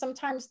them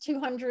sometimes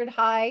 200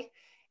 high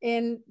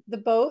in the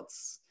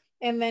boats,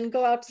 and then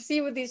go out to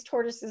sea with these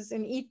tortoises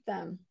and eat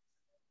them.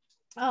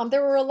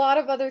 There were a lot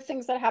of other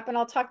things that happened.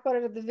 I'll talk about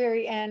it at the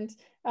very end.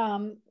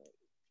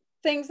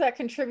 Things that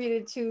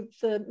contributed to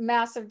the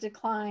massive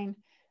decline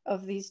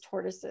of these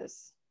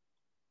tortoises.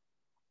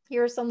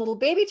 Here are some little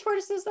baby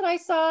tortoises that I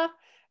saw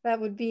that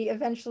would be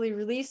eventually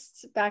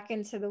released back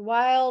into the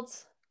wild.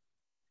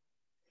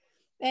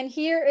 And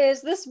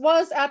this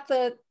was at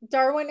the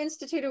Darwin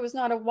Institute. It was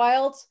not a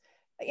wild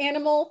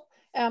animal.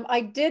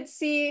 I did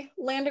see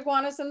land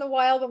iguanas in the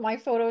wild, but my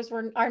photos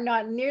are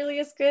not nearly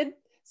as good.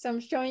 So I'm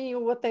showing you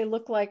what they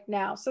look like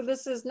now. So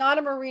this is not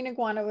a marine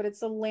iguana, but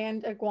it's a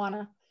land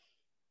iguana,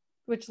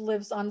 which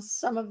lives on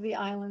some of the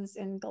islands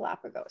in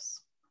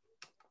Galapagos.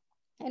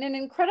 And an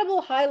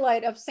incredible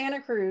highlight of Santa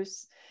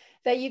Cruz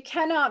that you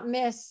cannot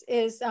miss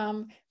is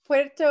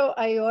Puerto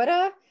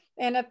Ayora.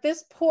 And at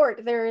this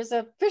port, there is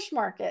a fish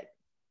market.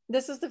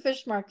 This is the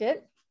fish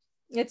market.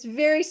 It's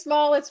very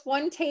small. It's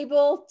one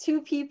table,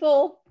 2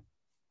 people.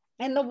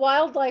 And the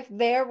wildlife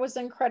there was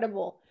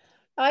incredible.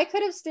 I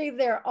could have stayed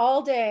there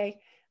all day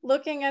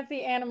looking at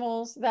the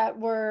animals that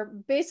were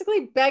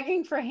basically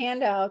begging for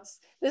handouts.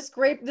 This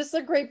is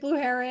a great blue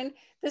heron.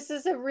 This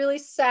is a really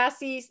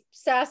sassy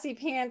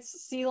pants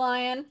sea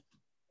lion.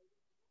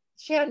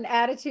 She had an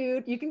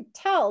attitude. You can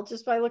tell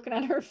just by looking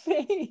at her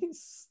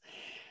face.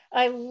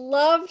 I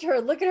loved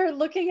her. Look at her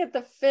looking at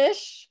the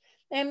fish.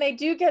 And they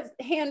do get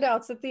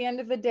handouts at the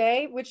end of the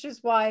day, which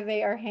is why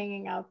they are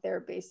hanging out there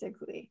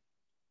basically.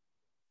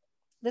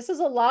 This is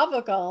a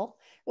lava gull.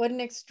 What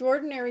an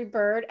extraordinary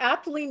bird,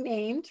 aptly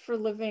named for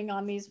living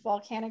on these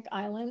volcanic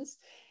islands,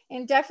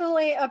 and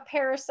definitely a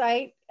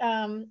parasite,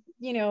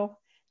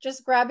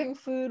 just grabbing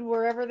food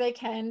wherever they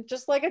can,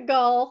 just like a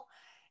gull.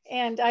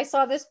 And I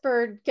saw this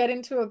bird get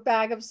into a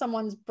bag of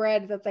someone's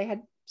bread that they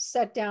had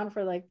set down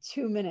for like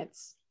 2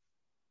 minutes,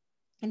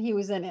 and he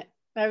was in it.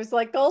 I was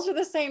like, gulls are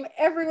the same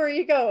everywhere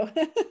you go.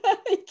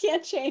 You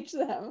can't change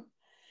them.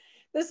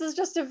 This is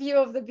just a view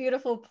of the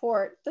beautiful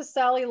port, the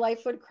Sally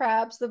Lightfoot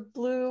crabs, the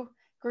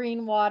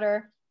blue-green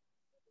water.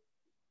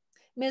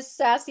 Miss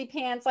Sassy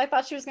Pants, I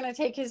thought she was going to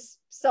take his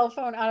cell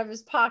phone out of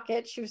his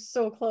pocket. She was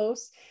so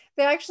close.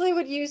 They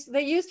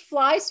used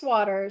fly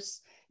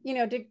swatters,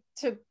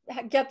 to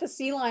get the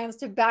sea lions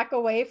to back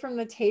away from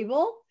the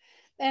table.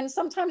 And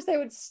sometimes they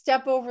would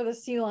step over the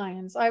sea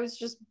lions. I was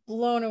just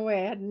blown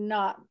away.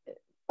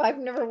 I've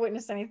never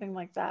witnessed anything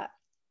like that.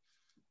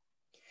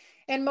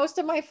 And most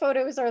of my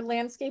photos are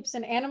landscapes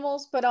and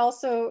animals, but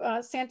also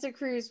Santa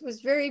Cruz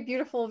was very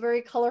beautiful,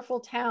 very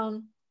colorful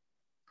town,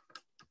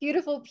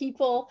 beautiful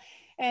people,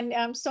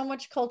 and so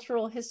much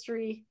cultural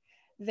history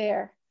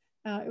there.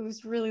 It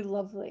was really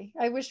lovely.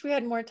 I wish we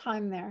had more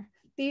time there.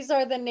 These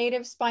are the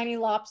native spiny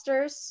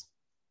lobsters.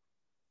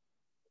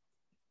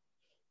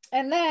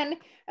 And then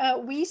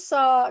we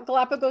saw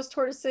Galapagos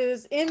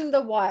tortoises in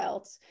the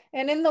wild.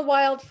 And in the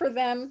wild for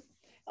them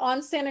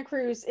on Santa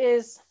Cruz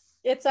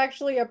it's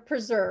actually a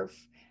preserve,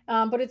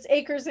 but it's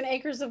acres and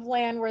acres of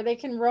land where they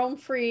can roam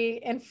free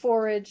and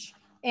forage,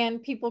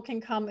 and people can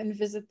come and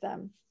visit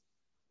them.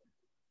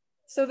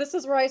 So this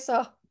is where I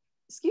saw,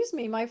 excuse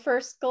me, my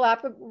first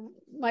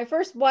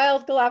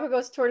wild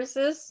Galapagos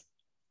tortoises.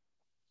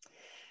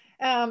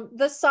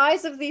 The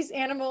size of these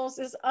animals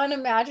is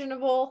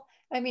unimaginable.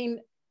 I mean,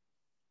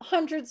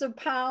 hundreds of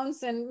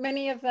pounds, and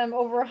many of them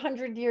over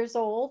 100 years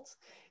old.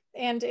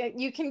 And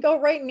you can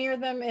go right near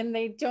them and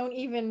they don't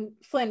even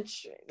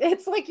flinch.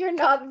 It's like you're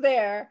not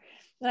there.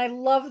 And I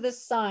love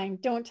this sign,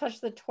 don't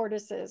touch the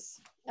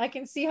tortoises. I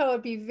can see how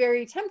it'd be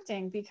very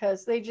tempting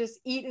because they just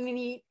eat and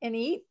eat and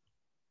eat.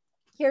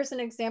 Here's an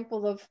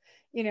example of,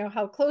 you know,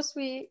 how close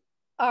we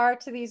are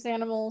to these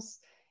animals,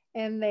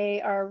 and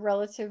they are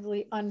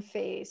relatively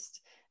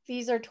unfazed.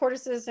 These are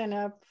tortoises in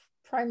a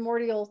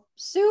primordial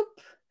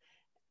soup,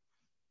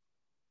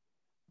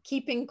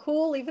 keeping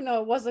cool, even though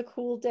it was a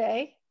cool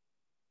day.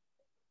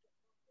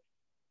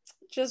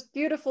 Just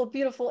beautiful,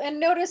 beautiful. And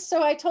notice,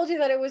 so I told you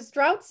that it was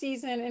drought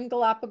season in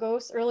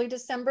Galapagos, early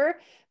December,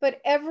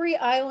 but every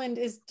island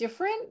is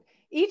different.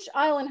 Each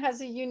island has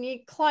a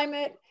unique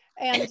climate,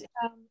 and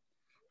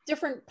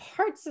different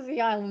parts of the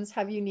islands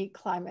have unique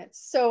climates.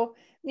 So,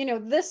 you know,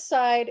 this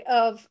side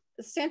of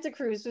Santa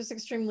Cruz was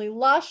extremely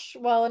lush,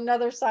 while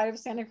another side of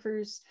Santa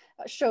Cruz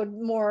showed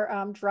more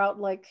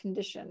drought-like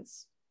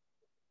conditions.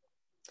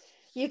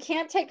 You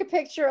can't take a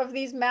picture of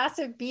these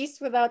massive beasts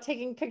without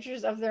taking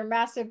pictures of their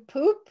massive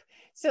poop.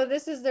 So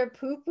this is their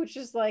poop, which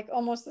is like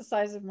almost the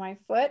size of my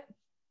foot.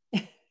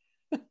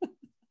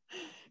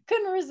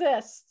 Couldn't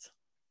resist.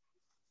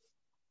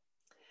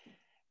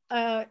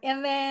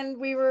 And then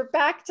we were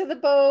back to the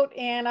boat,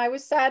 and I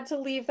was sad to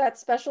leave that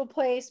special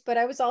place, but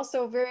I was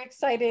also very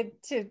excited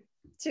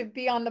to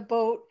be on the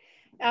boat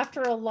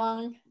after a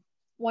long,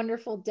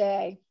 wonderful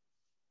day.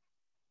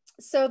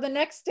 So the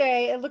next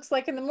day, it looks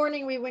like in the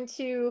morning, we went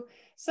to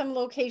some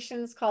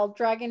locations called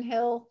Dragon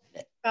Hill,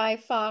 Guy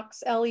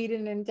Fawkes, El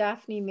Eden, and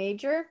Daphne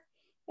Major.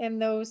 And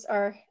those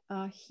are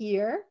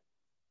here.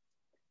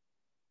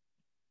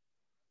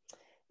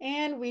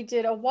 And we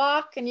did a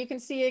walk, and you can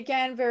see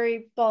again,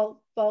 very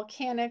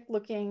volcanic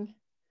looking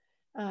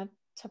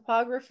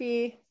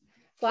topography.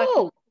 Black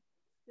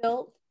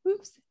silt.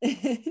 Oops.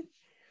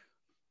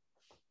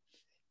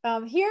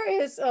 Here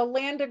is a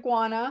land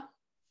iguana.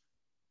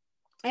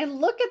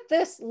 And look at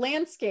this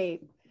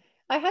landscape.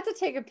 I had to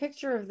take a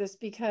picture of this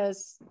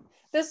because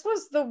this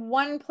was the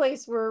one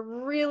place where it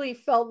really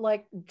felt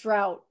like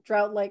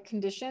drought-like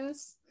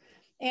conditions.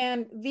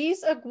 And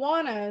these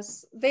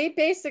iguanas, they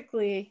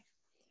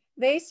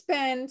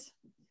spend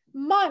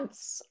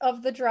months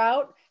of the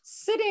drought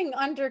sitting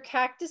under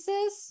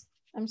cactuses.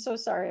 I'm so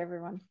sorry,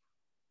 everyone.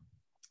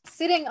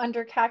 Sitting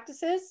under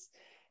cactuses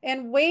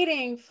and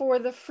waiting for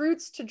the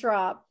fruits to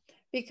drop,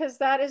 because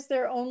that is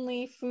their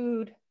only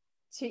food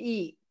to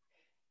eat.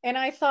 And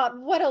I thought,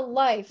 what a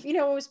life. You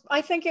know,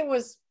 I think it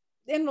was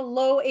in the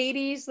low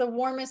 80s, the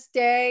warmest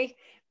day.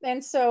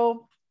 And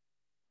so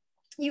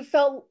you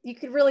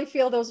could really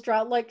feel those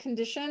drought-like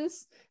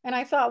conditions. And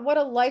I thought, what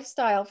a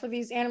lifestyle for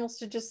these animals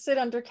to just sit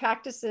under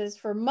cactuses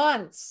for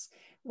months,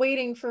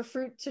 waiting for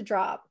fruit to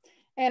drop.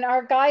 And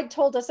our guide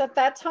told us at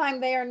that time,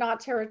 they are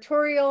not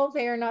territorial.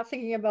 They are not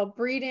thinking about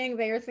breeding.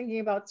 They are thinking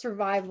about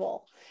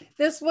survival.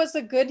 This was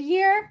a good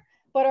year,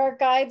 but our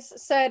guides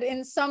said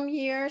in some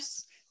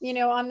years, you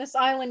know, on this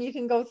island, you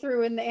can go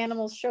through and the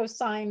animals show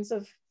signs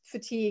of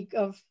fatigue,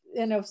 of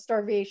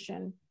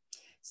starvation.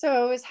 So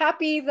I was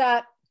happy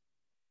that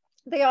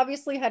they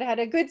obviously had had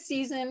a good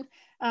season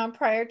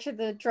prior to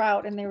the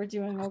drought, and they were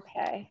doing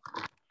okay.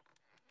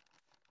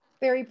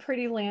 Very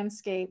pretty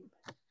landscape.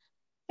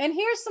 And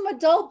here's some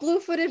adult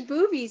blue-footed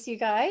boobies, you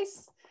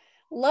guys.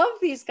 Love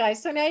these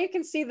guys. So now you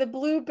can see the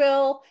blue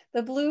bill,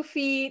 the blue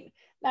feet,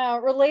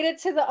 related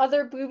to the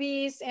other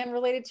boobies and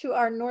related to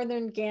our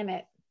northern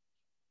gannet.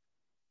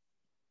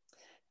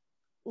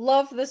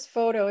 Love this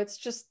photo. It's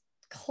just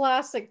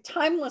classic,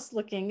 timeless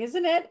looking,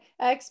 isn't it?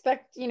 I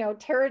expect, you know,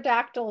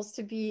 pterodactyls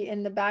to be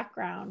in the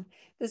background.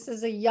 This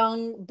is a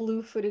young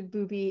blue-footed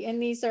booby,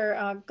 and these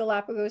are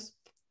Galapagos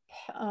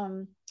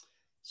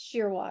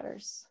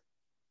shearwaters.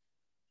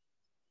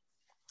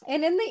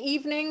 And in the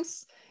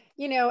evenings,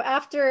 you know,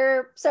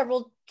 after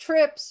several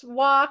trips,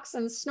 walks,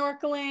 and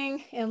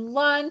snorkeling, and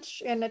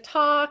lunch, and a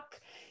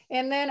talk,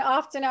 and then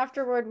often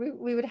afterward,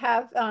 we would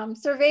have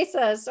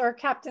cervezas or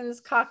captain's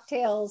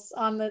cocktails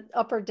on the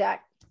upper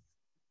deck.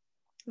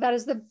 That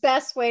is the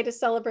best way to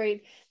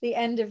celebrate the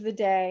end of the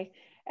day.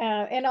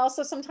 And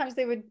also sometimes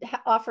they would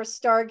offer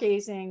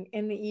stargazing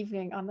in the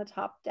evening on the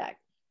top deck.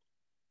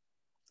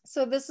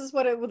 So this is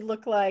what it would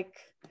look like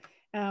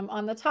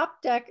on the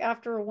top deck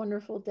after a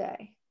wonderful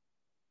day.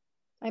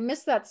 I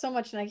miss that so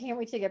much and I can't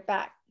wait to get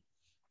back.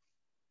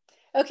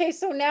 Okay,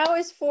 so now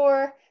is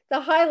for the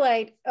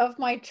highlight of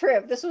my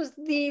trip. This was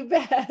the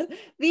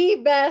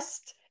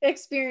best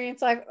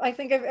experience I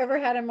think I've ever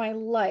had in my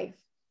life.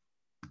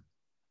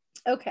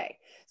 Okay,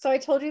 so I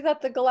told you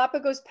that the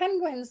Galapagos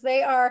penguins,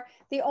 they are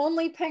the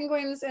only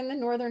penguins in the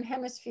Northern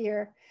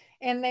Hemisphere,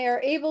 and they are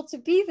able to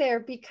be there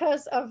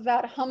because of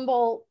that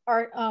humble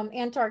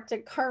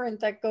Antarctic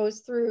current that goes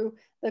through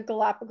the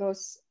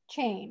Galapagos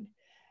chain.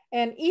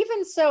 And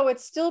even so,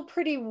 it's still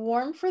pretty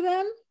warm for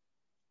them,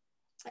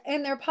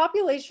 and their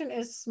population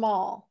is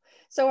small.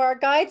 So our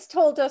guides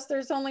told us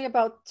there's only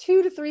about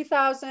 2,000 to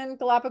 3,000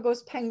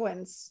 Galapagos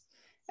penguins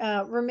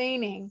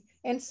remaining.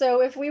 And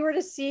so if we were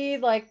to see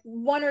like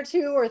 1 or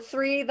 2 or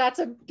 3, that's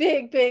a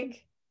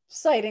big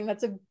sighting.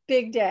 That's a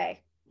big day.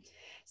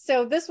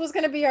 So this was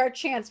going to be our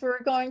chance. We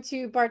were going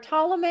to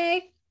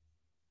Bartolome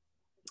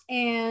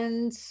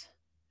and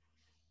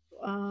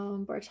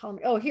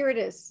Bartolome. Oh, here it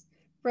is,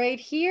 right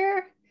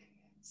here.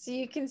 So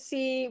you can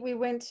see we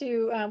went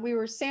to, we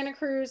were Santa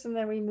Cruz and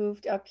then we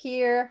moved up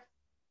here.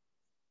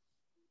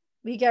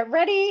 We get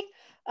ready.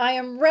 I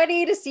am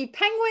ready to see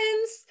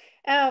penguins.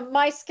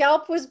 My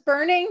scalp was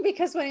burning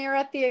because when you're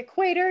at the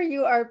equator,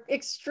 you are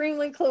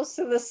extremely close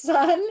to the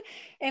sun.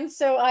 And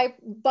so I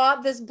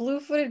bought this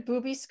blue-footed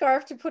booby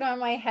scarf to put on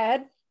my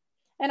head.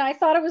 And I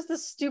thought it was the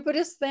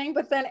stupidest thing,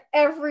 but then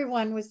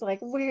everyone was like,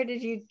 where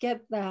did you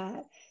get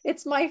that?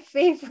 It's my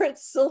favorite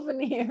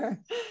souvenir.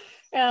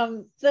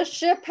 The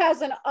ship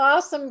has an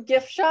awesome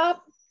gift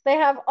shop. They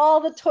have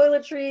all the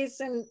toiletries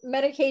and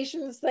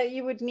medications that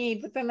you would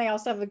need, but then they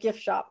also have a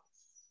gift shop.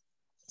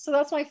 So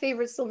that's my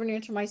favorite souvenir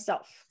to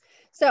myself.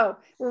 So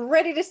we're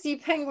ready to see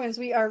penguins.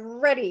 We are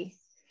ready.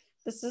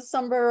 This is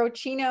sombrero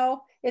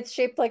chino. It's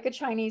shaped like a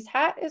Chinese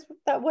hat, is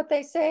that what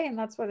they say? And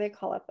that's why they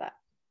call it that.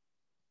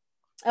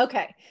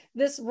 Okay,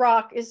 this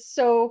rock is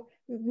so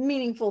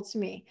meaningful to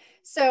me.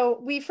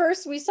 So we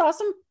saw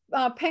some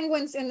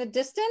penguins in the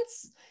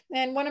distance,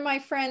 and one of my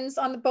friends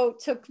on the boat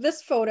took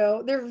this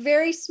photo. They're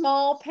very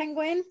small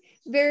penguin,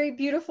 very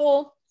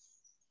beautiful.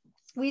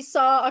 We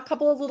saw a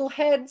couple of little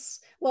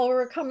heads while we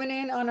were coming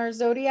in on our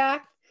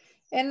Zodiac.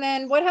 And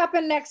then what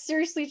happened next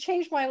seriously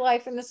changed my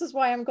life, and this is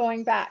why I'm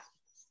going back.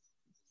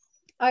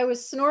 I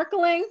was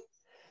snorkeling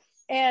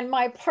and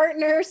my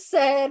partner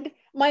said,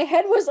 my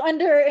head was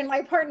under and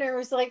my partner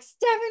was like,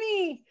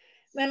 Stephanie.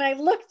 Then I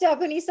looked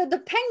up and he said, the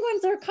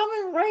penguins are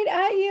coming right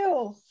at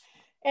you.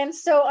 And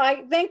so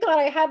thank God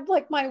I had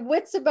like my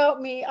wits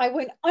about me. I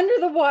went under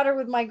the water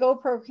with my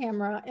GoPro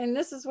camera and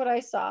this is what I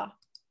saw.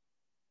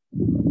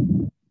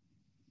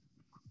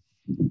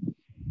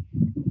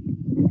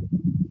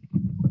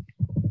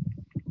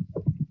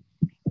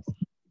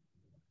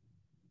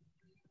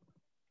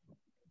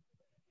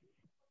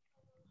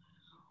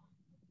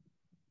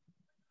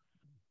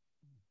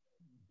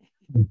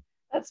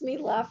 That's me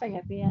laughing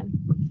at the end.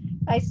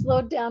 I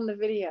slowed down the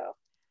video.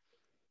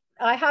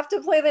 I have to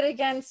play that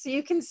again so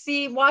you can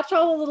see, watch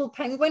all the little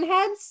penguin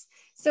heads.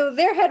 So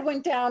their head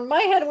went down,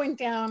 my head went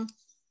down,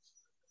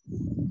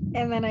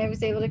 and then I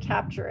was able to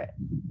capture it.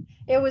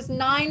 It was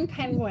 9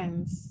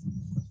 penguins.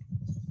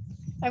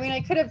 I mean,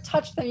 I could have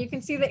touched them. You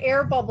can see the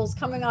air bubbles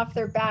coming off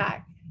their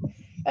back.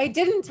 I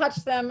didn't touch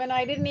them and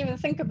I didn't even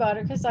think about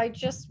it because I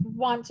just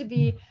want to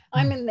be,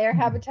 I'm in their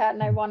habitat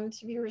and I wanted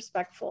to be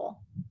respectful.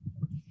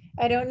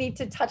 I don't need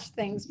to touch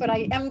things, but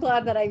I am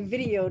glad that I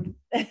videoed,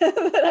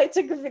 that I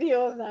took a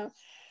video of them.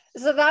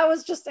 So that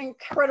was just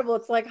incredible.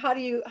 It's like, how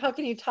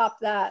can you top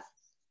that?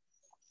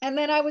 And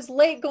then I was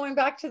late going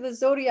back to the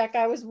Zodiac.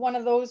 I was one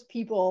of those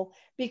people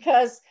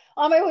because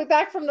on my way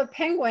back from the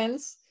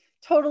penguins,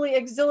 totally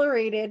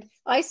exhilarated,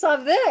 I saw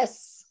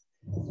this.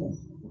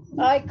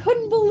 I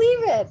couldn't believe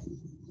it.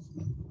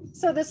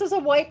 So this is a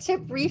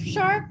white-tip reef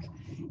shark.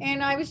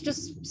 And I was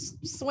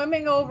just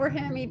swimming over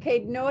him. He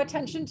paid no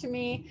attention to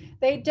me.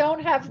 They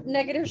don't have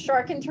negative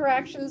shark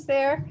interactions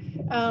there.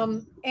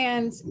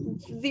 And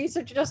these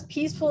are just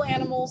peaceful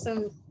animals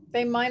and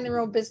they mind their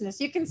own business.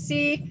 You can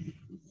see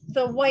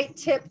the white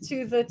tip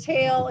to the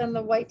tail and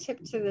the white tip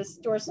to this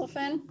dorsal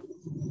fin.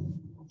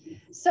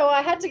 So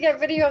I had to get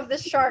video of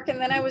this shark and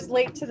then I was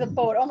late to the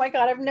boat. Oh my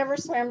God, I've never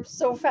swam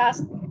so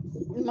fast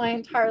in my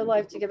entire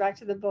life to get back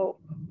to the boat.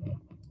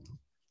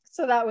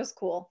 So that was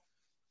cool.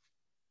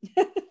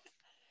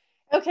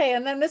 Okay,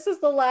 and then this is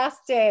the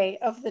last day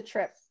of the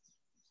trip.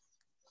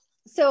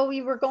 So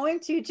we were going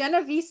to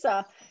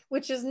Genovesa,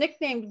 which is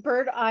nicknamed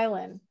Bird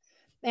Island,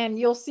 and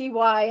you'll see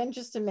why in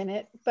just a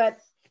minute. But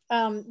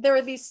there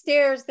are these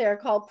stairs there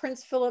called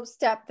Prince Philip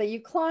Step that you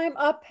climb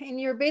up, and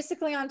you're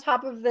basically on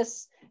top of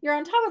this. You're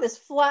on top of this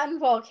flattened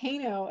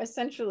volcano,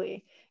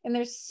 essentially, and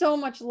there's so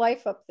much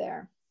life up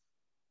there.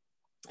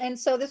 And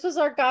so this was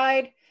our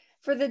guide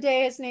for the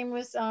day. His name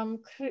was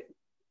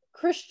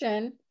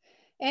Christian.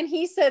 And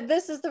he said,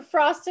 this is the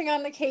frosting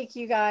on the cake,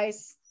 you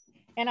guys.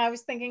 And I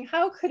was thinking,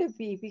 how could it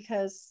be?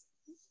 Because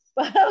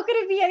how could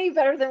it be any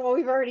better than what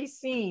we've already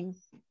seen?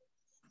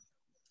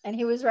 And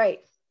he was right.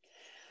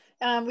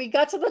 We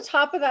got to the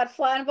top of that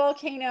flattened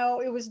volcano.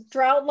 It was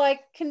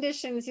drought-like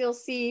conditions, you'll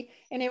see,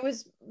 and it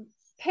was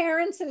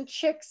parents and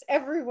chicks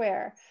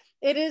everywhere.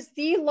 It is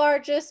the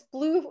largest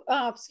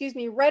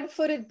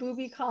red-footed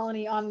booby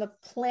colony on the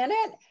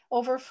planet.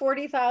 Over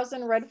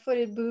 40,000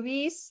 red-footed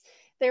boobies.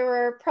 There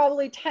were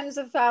probably tens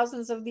of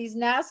thousands of these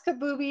Nazca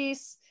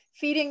boobies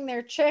feeding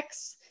their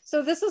chicks.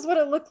 So this is what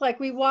it looked like.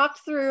 We walked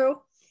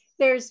through.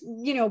 There's,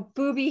 you know,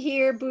 booby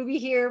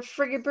here,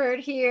 frigate bird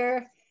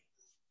here,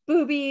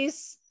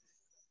 boobies,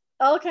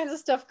 all kinds of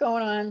stuff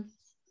going on.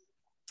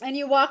 And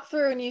you walk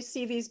through and you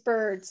see these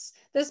birds.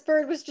 This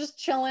bird was just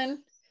chilling,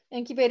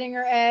 incubating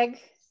her egg.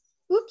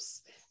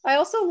 Oops. I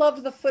also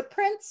loved the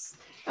footprints.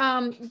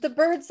 The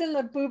birds in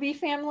the booby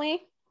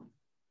family,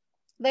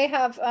 they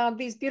have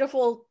these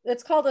beautiful,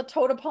 it's called a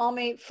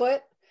totopalmate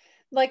foot.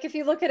 Like if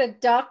you look at a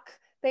duck,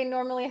 they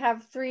normally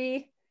have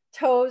 3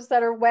 toes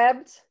that are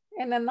webbed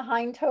and then the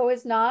hind toe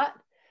is not.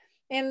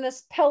 In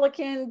this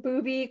pelican,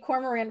 booby,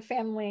 cormorant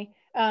family,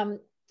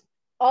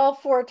 all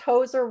 4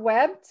 toes are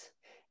webbed.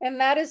 And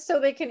that is so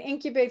they can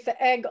incubate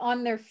the egg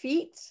on their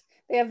feet.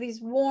 They have these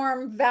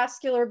warm,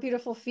 vascular,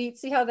 beautiful feet.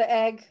 See how the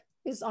egg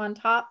is on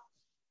top?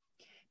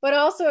 But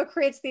also it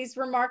creates these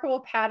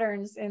remarkable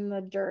patterns in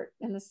the dirt,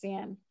 in the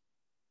sand.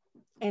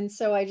 And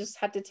so I just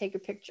had to take a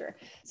picture.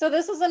 So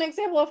this is an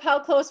example of how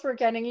close we're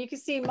getting. You can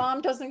see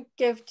mom doesn't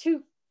give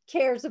 2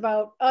 cares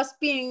about us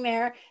being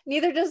there.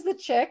 Neither does the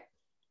chick.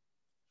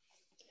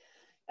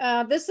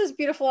 This is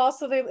beautiful.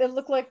 Also, it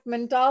look like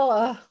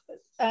mandala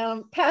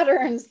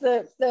patterns,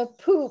 the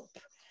poop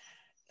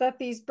that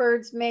these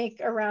birds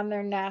make around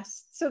their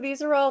nests. So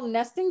these are all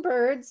nesting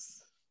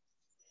birds.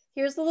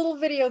 Here's a little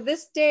video.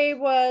 This day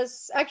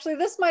was, actually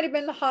this might've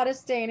been the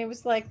hottest day, and it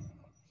was like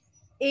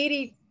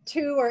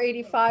 82 or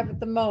 85 at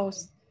the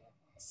most.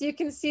 So you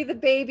can see the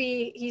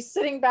baby, he's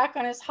sitting back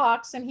on his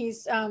hocks and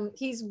he's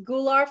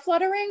gular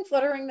fluttering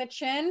the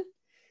chin.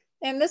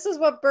 And this is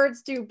what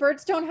birds do.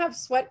 Birds don't have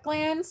sweat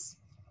glands.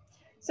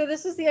 So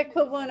this is the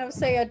equivalent of,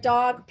 say, a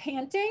dog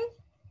panting.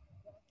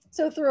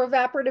 So through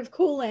evaporative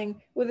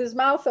cooling with his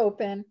mouth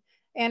open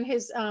and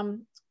his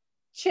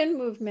chin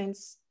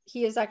movements,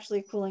 he is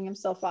actually cooling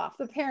himself off.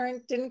 The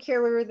parent didn't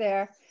care we were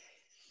there.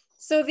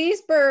 So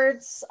these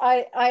birds,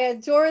 I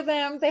adore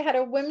them. They had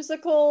a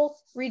whimsical,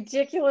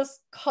 ridiculous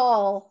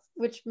call,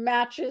 which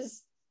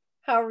matches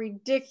how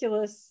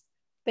ridiculous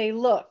they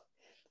look.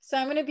 So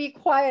I'm going to be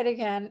quiet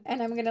again,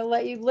 and I'm going to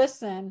let you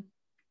listen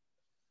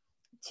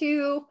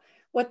to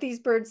what these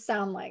birds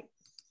sound like.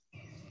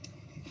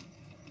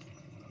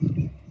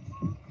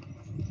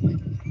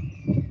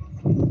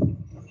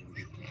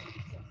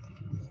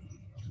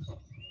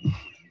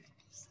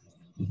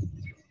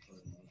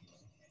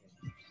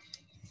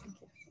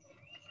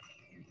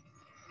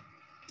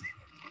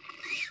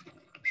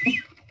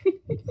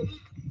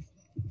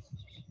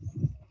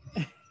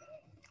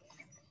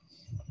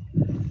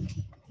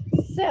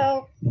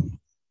 So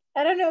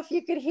I don't know if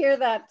you could hear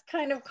that,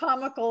 kind of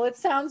comical. It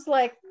sounds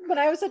like when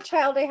I was a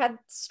child, I had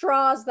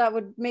straws that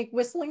would make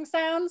whistling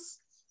sounds.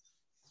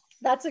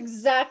 That's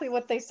exactly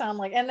what they sound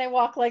like. And they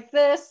walk like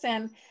this,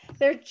 and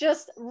they're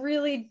just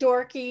really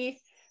dorky,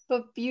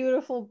 but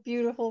beautiful,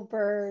 beautiful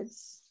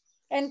birds.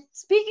 And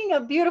speaking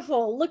of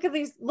beautiful, look at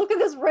these, look at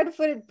this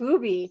red-footed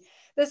booby.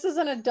 This is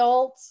an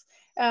adult.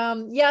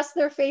 Yes,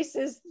 their face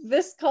is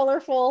this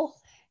colorful.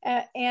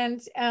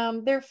 And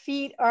their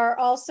feet are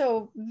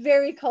also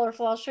very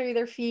colorful. I'll show you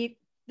their feet.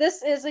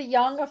 This is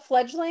a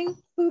fledgling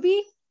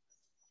booby.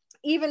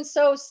 Even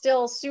so,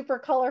 still super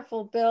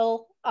colorful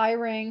bill, eye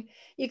ring.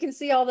 You can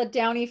see all the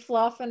downy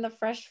fluff and the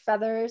fresh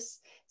feathers.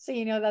 So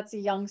you know that's a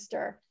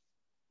youngster.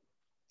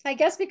 I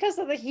guess because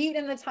of the heat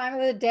and the time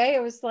of the day,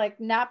 it was like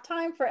nap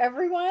time for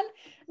everyone.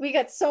 We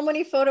got so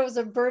many photos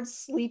of birds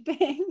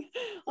sleeping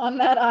on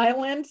that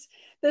island.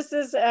 This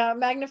is a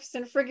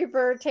magnificent frigate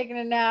bird taking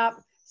a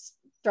nap.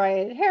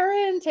 Striated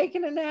heron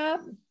taking a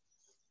nap.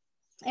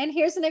 And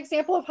here's an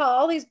example of how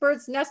all these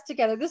birds nest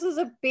together. This is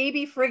a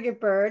baby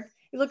frigate bird.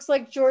 It looks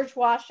like George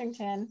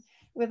Washington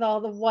with all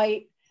the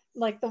white,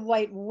 like the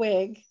white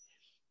wig.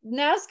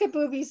 Nazca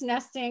boobies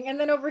nesting. And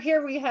then over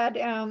here we had,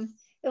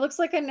 it looks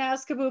like a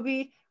Nazca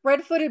booby,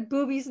 red-footed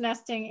boobies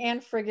nesting,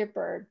 and frigate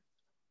bird.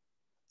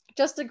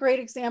 Just a great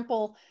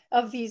example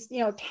of these, you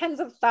know, tens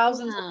of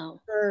thousands of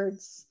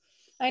birds.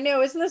 I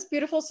know, isn't this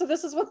beautiful? So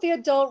this is what the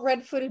adult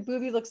red-footed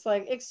booby looks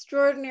like.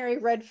 Extraordinary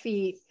red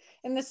feet.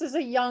 And this is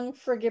a young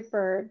frigate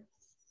bird.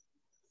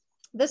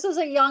 This is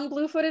a young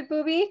blue-footed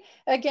booby.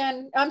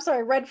 Again, I'm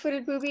sorry,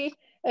 red-footed booby.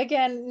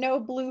 Again, no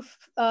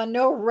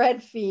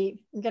red feet.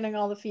 I'm getting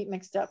all the feet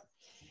mixed up.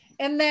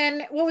 And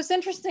then what was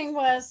interesting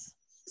was,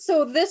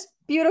 so this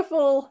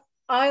beautiful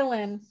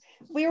island,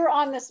 we're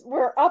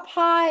up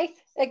high,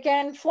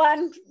 again,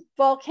 flattened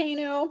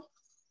volcano,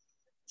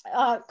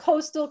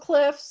 coastal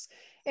cliffs.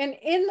 And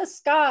in the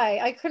sky,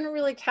 I couldn't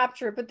really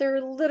capture it, but there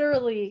were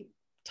literally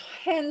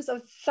tens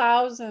of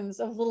thousands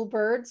of little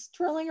birds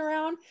twirling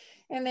around,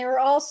 and they were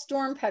all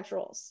storm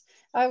petrels.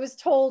 I was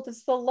told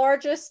it's the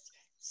largest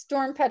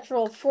storm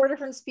petrel, 4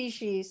 different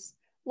species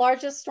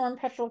largest storm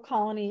petrel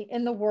colony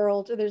in the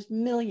world. There's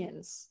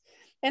millions.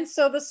 And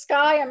so the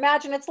sky,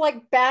 imagine it's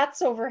like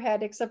bats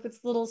overhead, except it's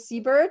little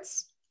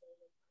seabirds.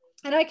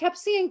 And I kept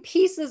seeing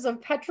pieces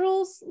of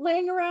petrels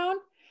laying around,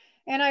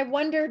 and I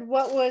wondered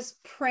what was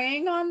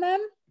preying on them.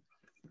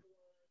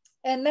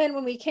 And then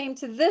when we came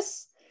to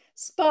this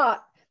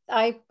spot,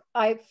 I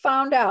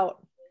found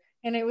out,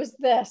 and it was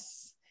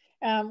this.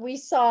 We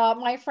saw,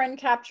 my friend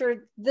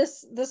captured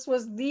this. This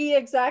was the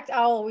exact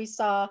owl we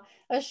saw,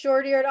 a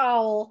short-eared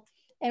owl.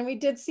 And we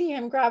did see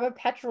him grab a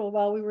petrel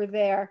while we were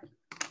there.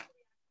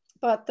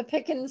 But the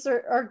pickings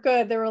are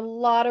good. There are a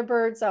lot of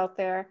birds out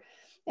there.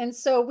 And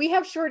so we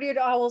have short-eared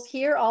owls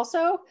here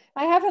also.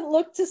 I haven't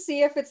looked to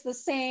see if it's the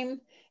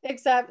same,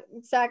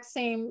 exact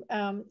same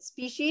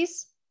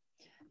species,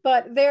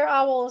 but their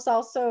owl is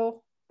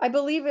also, I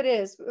believe it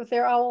is, but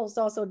their owl is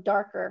also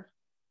darker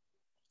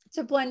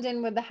to blend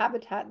in with the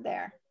habitat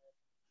there.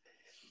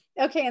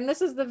 Okay, and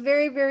this is the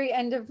very, very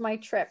end of my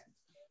trip.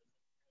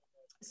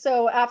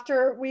 So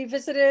after we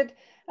visited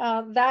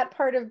that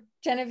part of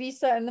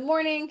Genovesa in the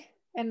morning,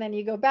 and then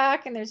you go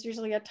back and there's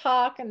usually a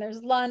talk and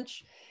there's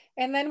lunch.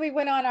 And then we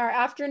went on our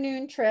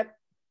afternoon trip,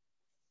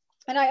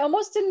 and I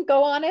almost didn't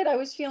go on it. I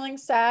was feeling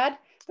sad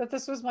that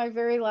this was my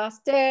very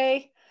last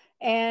day,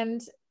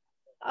 and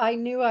I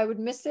knew I would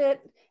miss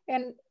it.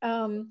 And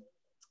I'm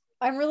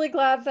really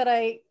glad that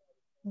I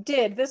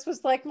did. This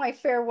was like my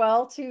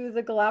farewell to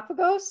the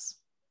Galapagos,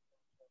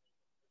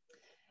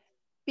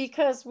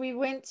 because we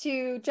went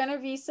to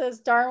Genovesa's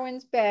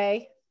Darwin's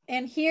Bay,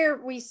 and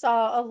here we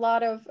saw a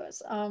lot of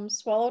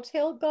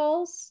swallowtail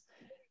gulls.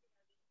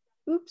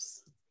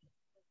 Oops.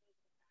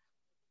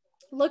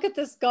 Look at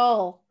this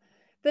gull.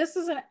 This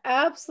is an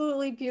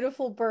absolutely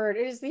beautiful bird.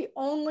 It is the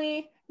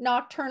only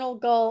nocturnal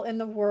gull in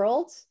the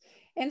world.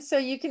 And so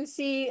you can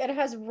see it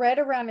has red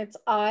around its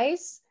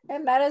eyes,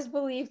 and that is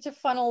believed to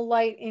funnel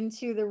light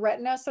into the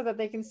retina so that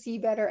they can see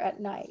better at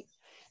night.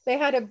 They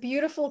had a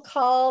beautiful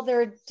call.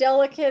 They're a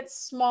delicate,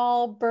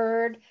 small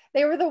bird.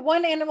 They were the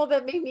one animal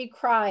that made me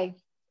cry.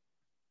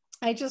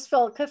 I just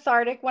felt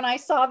cathartic. When I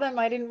saw them,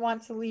 I didn't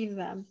want to leave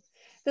them.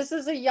 This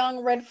is a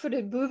young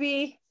red-footed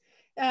booby.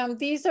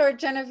 These are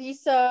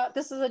Genovesa.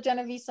 This is a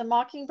Genovesa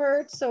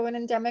mockingbird, so an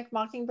endemic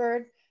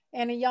mockingbird,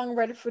 and a young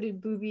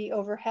red-footed booby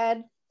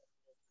overhead.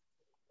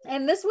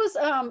 And this was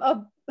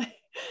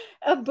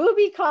a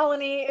booby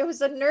colony. It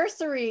was a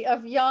nursery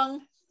of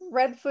young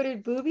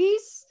red-footed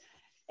boobies,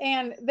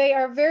 and they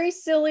are very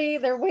silly.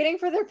 They're waiting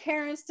for their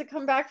parents to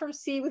come back from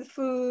sea with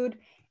food,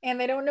 and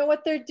they don't know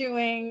what they're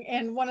doing.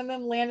 And one of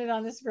them landed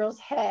on this girl's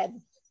head.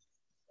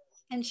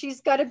 And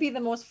she's got to be the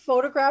most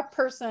photographed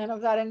person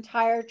of that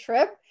entire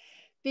trip,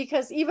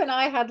 because even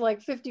I had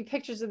like 50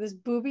 pictures of this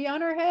booby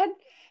on her head.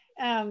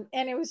 And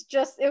it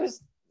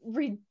was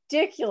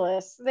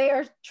ridiculous. They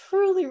are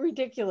truly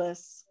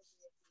ridiculous.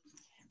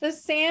 The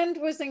sand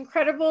was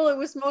incredible. It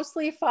was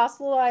mostly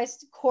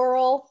fossilized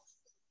coral.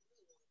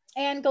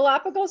 And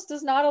Galapagos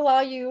does not allow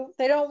you,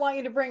 they don't want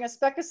you to bring a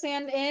speck of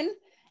sand in,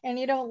 and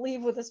you don't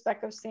leave with a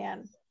speck of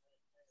sand.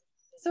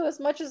 So as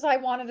much as I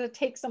wanted to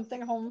take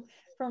something home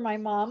for my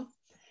mom,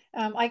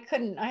 I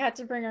couldn't. I had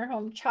to bring her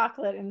home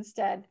chocolate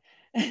instead.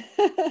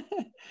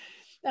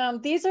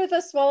 These are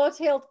the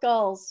swallow-tailed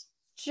gulls.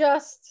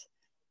 Just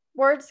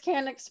words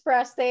can't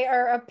express. They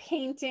are a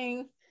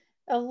painting,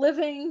 a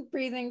living,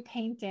 breathing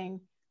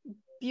painting.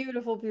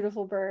 Beautiful,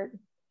 beautiful bird.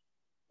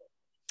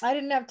 I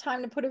didn't have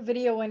time to put a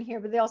video in here,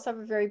 but they also have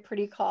a very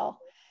pretty call.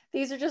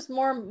 These are just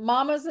more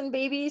mamas and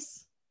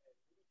babies.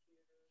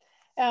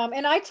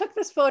 And I took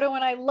this photo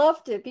and I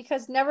loved it,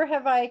 because never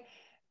have I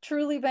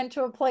truly been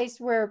to a place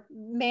where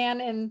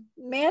man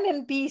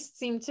and beast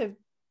seem to,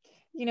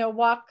 you know,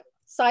 walk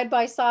side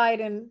by side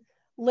and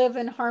live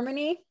in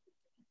harmony.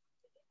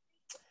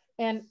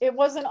 And it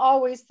wasn't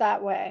always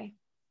that way.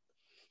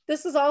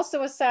 This is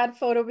also a sad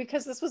photo,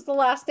 because this was the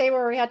last day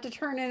where we had to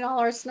turn in all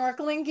our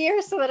snorkeling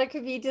gear so that it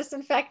could be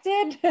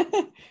disinfected.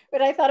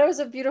 But I thought it was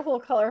a beautiful,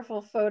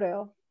 colorful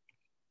photo.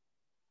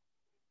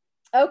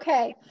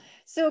 Okay,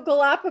 so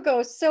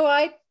Galapagos. So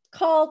I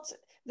called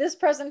this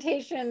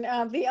presentation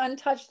the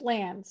Untouched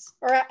Lands,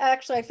 or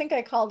actually I think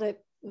I called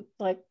it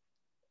like,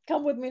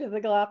 come with me to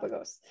the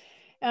Galapagos.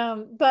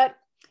 But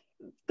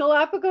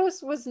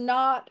Galapagos was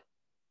not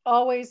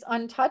always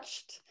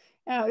untouched.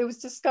 It was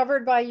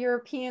discovered by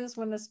Europeans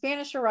when the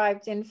Spanish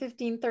arrived in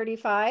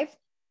 1535.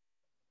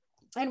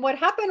 And what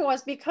happened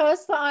was,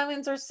 because the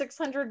islands are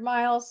 600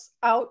 miles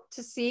out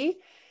to sea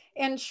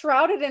and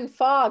shrouded in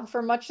fog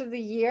for much of the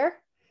year,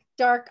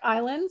 dark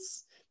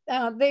islands,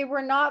 they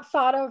were not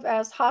thought of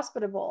as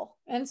hospitable.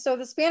 And so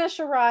the Spanish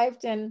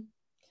arrived and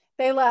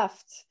they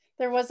left.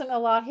 There wasn't a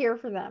lot here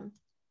for them.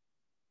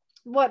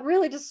 What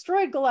really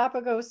destroyed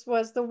Galapagos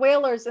was the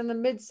whalers in the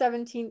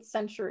mid-17th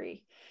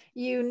century.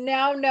 You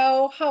now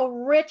know how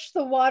rich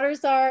the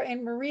waters are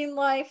in marine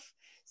life.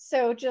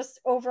 So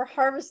just over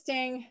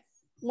harvesting,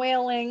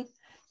 whaling,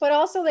 but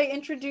also they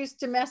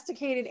introduced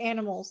domesticated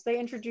animals. They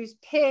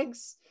introduced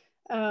pigs,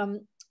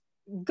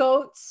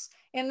 goats,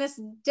 and this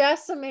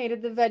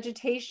decimated the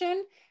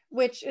vegetation,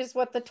 which is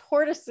what the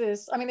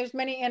tortoises, I mean, there's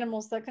many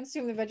animals that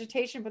consume the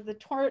vegetation, but the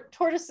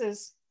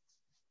tortoises,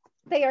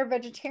 they are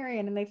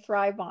vegetarian and they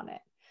thrive on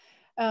it.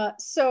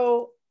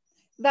 So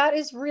that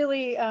is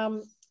really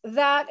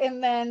that,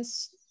 and then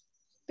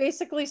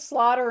basically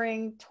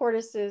slaughtering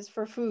tortoises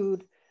for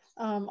food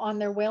on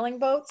their whaling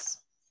boats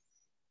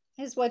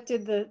is what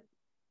did the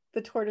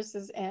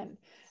tortoises in.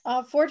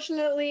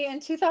 Fortunately, in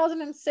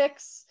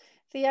 2006,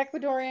 the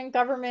Ecuadorian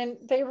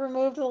government, they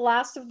removed the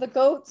last of the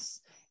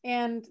goats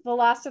and the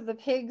last of the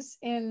pigs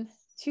in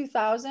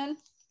 2000.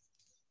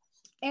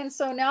 And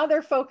so now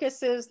their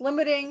focus is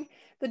limiting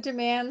the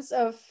demands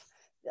of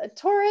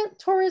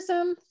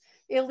tourism,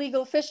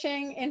 illegal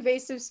fishing,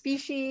 invasive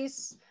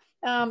species.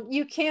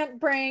 You can't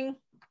bring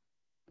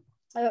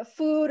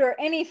food or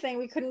anything.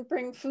 We couldn't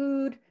bring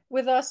food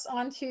with us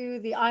onto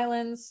the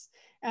islands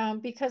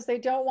because they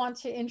don't want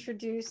to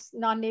introduce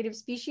non-native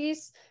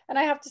species. And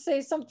I have to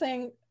say,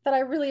 something that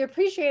I really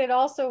appreciated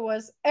also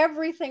was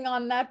everything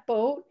on that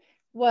boat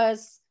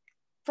was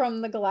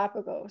from the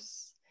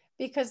Galapagos,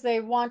 because they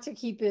want to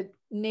keep it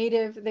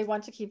native, they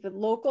want to keep it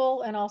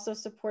local, and also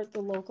support the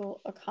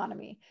local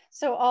economy.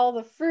 So all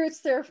the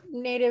fruits, they're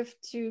native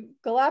to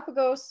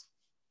Galapagos.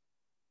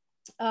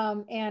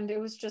 And it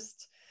was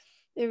just,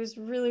 it was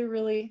really,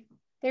 really,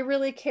 they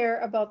really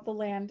care about the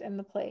land and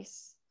the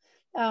place.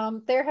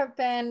 There have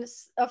been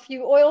a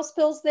few oil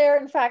spills there.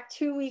 In fact,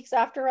 2 weeks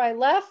after I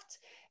left,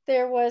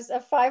 there was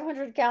a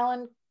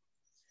 500-gallon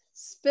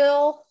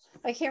spill.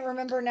 I can't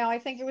remember now. I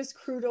think it was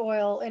crude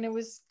oil, and it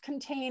was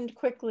contained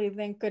quickly,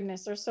 thank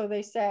goodness, or so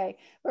they say.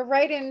 But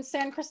right in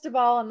San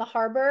Cristobal in the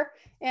harbor,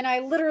 and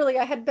I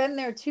had been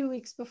there 2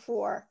 weeks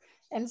before.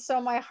 And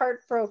so my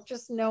heart broke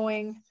just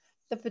knowing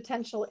the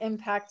potential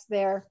impact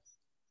there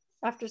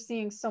after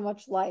seeing so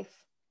much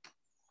life.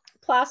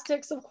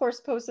 Plastics, of course,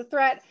 pose a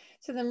threat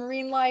to the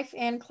marine life,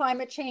 and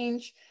climate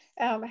change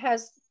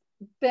has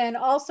been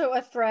also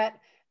a threat.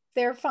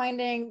 They're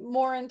finding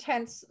more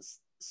intense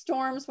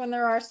storms when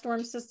there are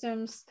storm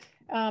systems,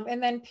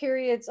 and then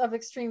periods of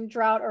extreme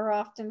drought are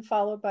often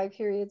followed by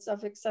periods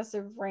of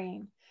excessive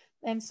rain.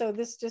 And so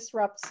this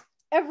disrupts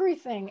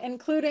everything,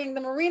 including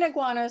the marine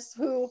iguanas,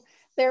 who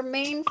their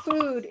main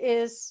food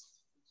is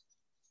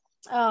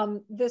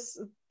this,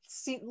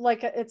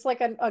 it's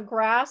like a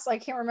grass. I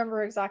can't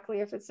remember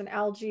exactly if it's an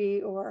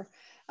algae or,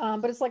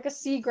 but it's like a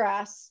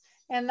seagrass,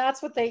 and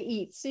that's what they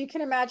eat. So you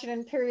can imagine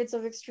in periods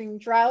of extreme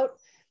drought,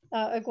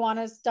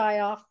 iguanas die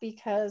off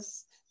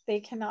because they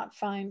cannot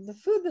find the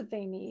food that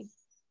they need.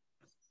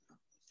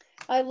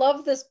 I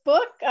love this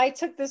book. I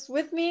took this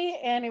with me,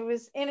 and it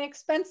was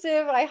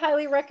inexpensive. I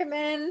highly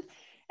recommend,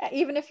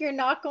 even if you're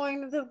not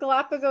going to the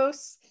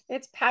Galapagos,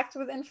 it's packed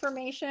with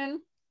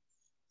information.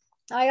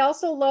 I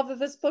also love that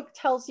this book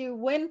tells you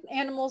when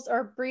animals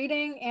are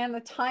breeding and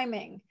the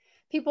timing.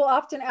 People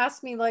often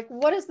ask me, like,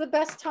 what is the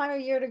best time of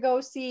year to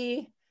go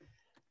see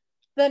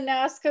the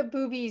Nazca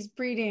boobies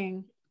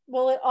breeding?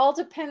 Well, it all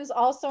depends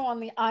also on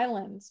the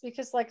islands,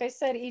 because like I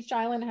said, each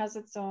island has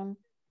its own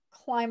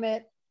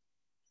climate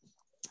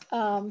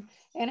and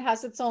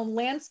has its own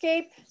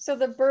landscape. So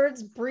the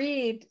birds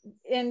breed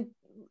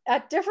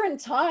at different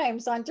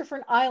times on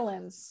different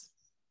islands.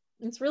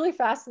 It's really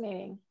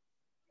fascinating.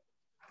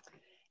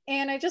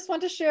 And I just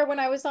want to share, when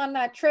I was on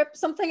that trip,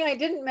 something I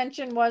didn't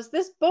mention was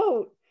this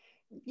boat.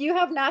 You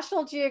have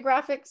National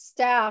Geographic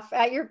staff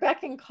at your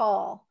beck and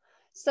call.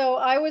 So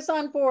I was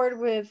on board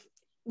with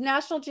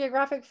National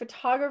Geographic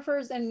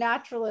photographers and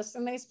naturalists,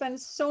 and they spend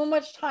so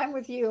much time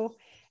with you,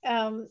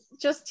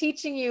 just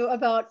teaching you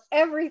about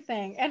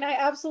everything. And I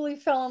absolutely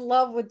fell in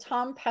love with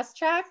Tom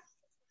Peschak.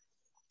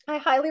 I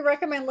highly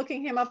recommend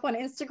looking him up on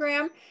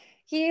Instagram.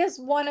 He is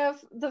one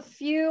of the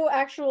few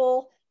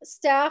actual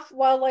staff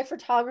wildlife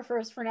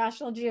photographers for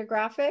National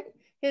Geographic.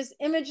 His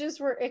images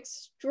were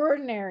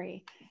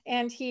extraordinary,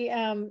 and he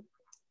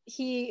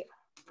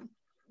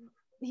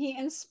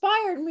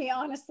inspired me,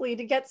 honestly,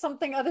 to get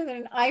something other than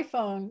an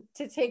iPhone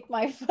to take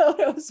my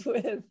photos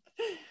with.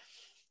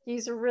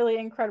 He's a really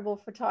incredible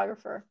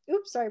photographer.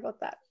 Oops, sorry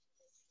about that.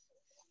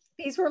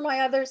 These were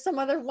some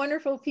other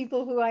wonderful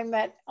people who I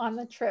met on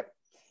the trip,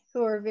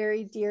 who are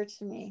very dear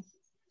to me.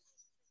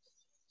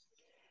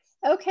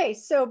 Okay,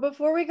 so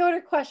before we go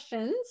to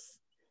questions,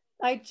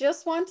 I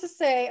just want to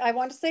say,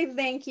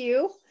 thank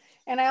you.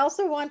 And I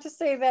also want to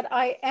say that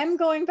I am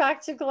going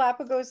back to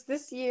Galapagos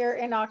this year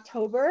in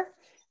October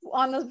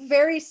on the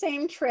very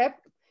same trip.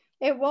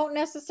 It won't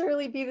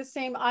necessarily be the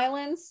same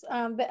islands.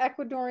 The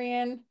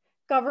Ecuadorian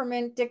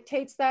government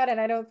dictates that, and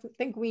I don't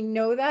think we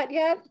know that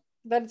yet,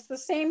 but it's the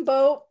same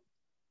boat.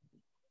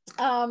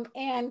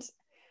 And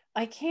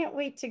I can't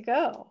wait to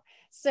go.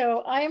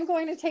 So I am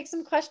going to take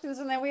some questions,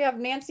 and then we have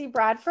Nancy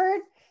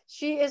Bradford.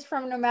 She is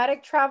from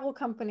Nomadic Travel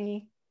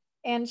Company,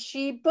 and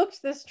she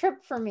booked this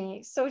trip for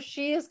me. So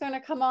she is going to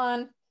come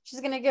on.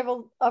 She's going to give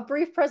a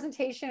brief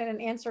presentation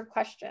and answer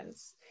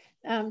questions.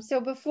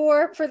 So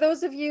for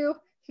those of you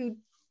who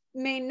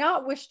may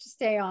not wish to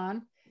stay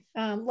on,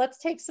 let's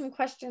take some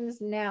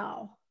questions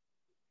now.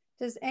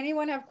 Does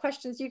anyone have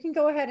questions? You can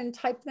go ahead and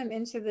type them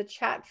into the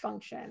chat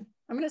function.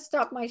 I'm going to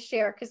stop my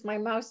share because my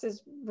mouse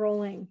is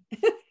rolling.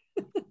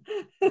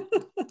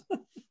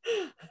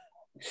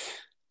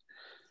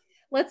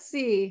 Let's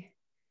see.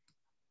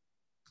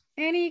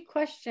 Any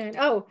question?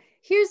 Oh,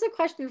 here's a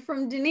question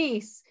from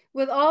Denise.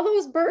 With all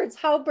those birds,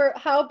 how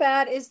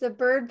bad is the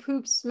bird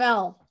poop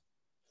smell?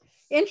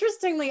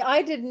 Interestingly,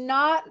 I do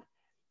not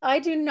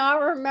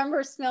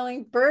remember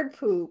smelling bird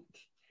poop.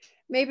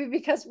 Maybe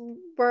because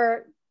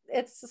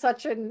it's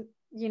such an,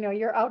 you know,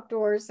 you're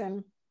outdoors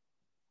and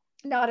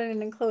not in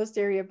an enclosed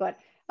area, but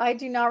I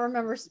do not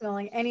remember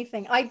smelling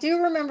anything. I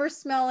do remember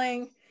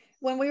smelling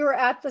when we were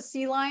at the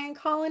sea lion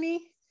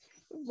colony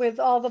with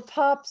all the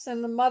pups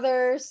and the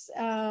mothers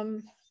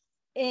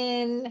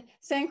in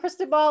San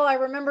Cristobal. I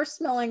remember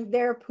smelling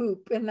their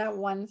poop in that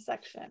one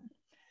section.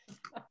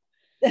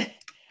 The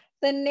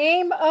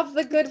name of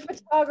the good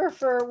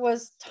photographer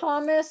was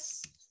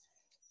Thomas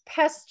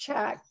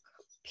Peschak,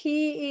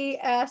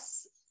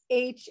 P-E-S-H-A-K.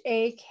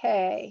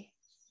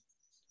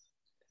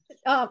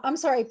 I'm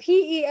sorry,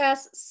 P-E-S-C-H-A-K.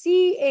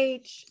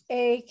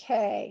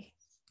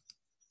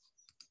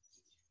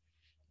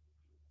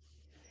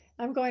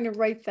 I'm going to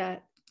write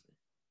that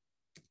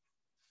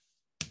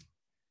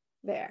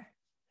there.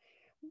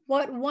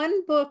 What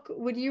one book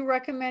would you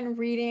recommend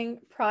reading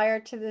prior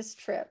to this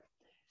trip?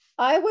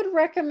 I would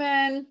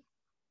recommend,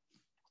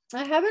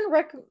 I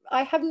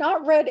have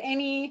not read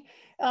any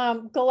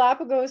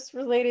Galapagos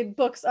related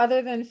books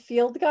other than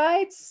field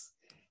guides.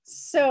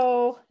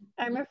 So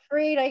I'm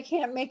afraid I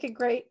can't make a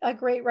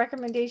great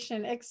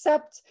recommendation,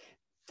 except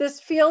this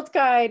field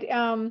guide,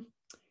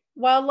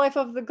 Wildlife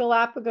of the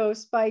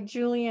Galapagos by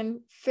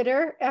Julian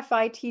Fitter,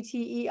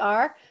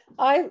 F-I-T-T-E-R.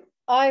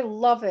 I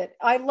love it.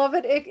 I love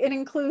it. It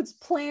includes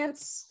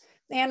plants,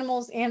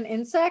 animals, and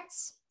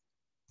insects.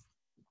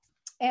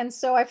 And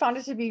so I found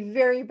it to be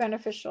very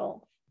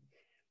beneficial.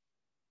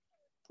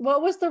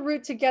 What was the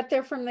route to get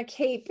there from the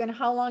Cape, and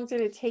how long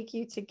did it take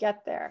you to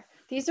get there?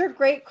 These are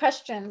great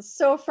questions.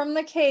 So from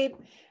the Cape,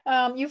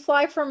 you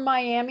fly from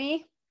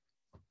Miami,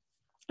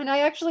 and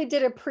I actually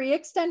did a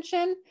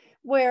pre-extension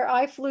where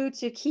I flew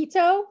to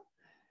Quito,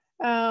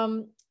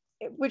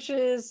 which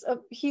is a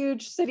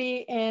huge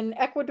city in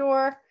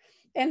Ecuador.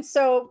 And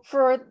so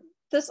for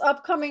this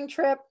upcoming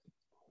trip,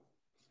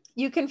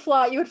 you would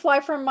fly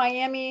from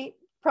Miami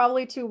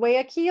probably to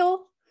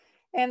Guayaquil,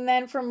 and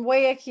then from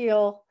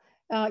Guayaquil,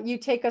 you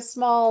take a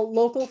small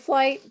local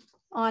flight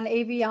on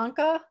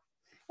Avianca.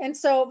 And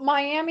so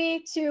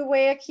Miami to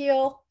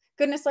Guayaquil,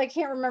 goodness, I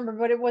can't remember,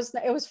 but it was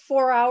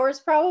 4 hours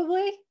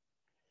probably.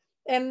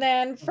 And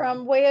then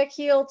from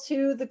Guayaquil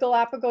to the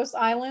Galapagos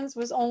Islands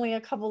was only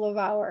a couple of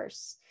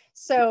hours.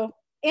 So,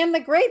 and the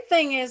great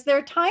thing is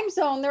their time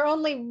zone, they're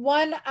only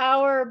 1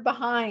 hour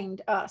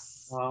behind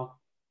us. Wow.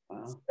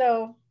 Wow.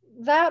 So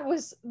that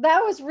was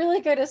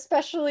really good,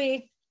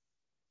 especially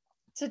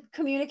to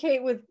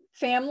communicate with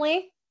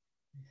family.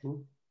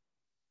 Mm-hmm.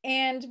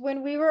 And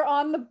when we were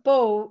on the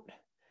boat,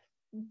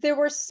 there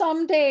were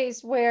some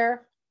days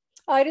where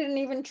I didn't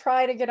even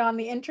try to get on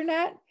the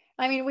internet.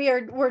 I mean,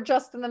 we're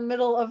just in the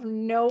middle of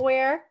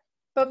nowhere,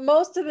 but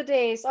most of the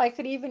days I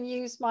could even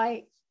use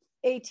my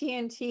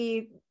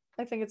AT&T,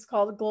 I think it's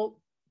called Global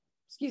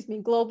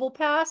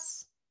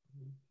Pass,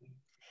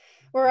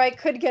 where I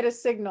could get a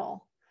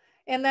signal.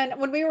 And then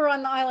when we were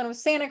on the island of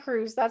Santa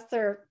Cruz, that's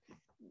their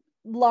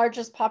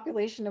largest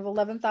population of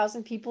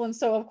 11,000 people. And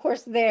so of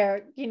course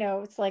there, you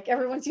know, it's like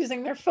everyone's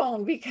using their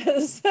phone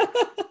because,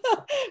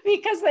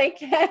 because they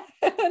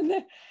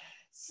can.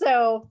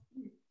 So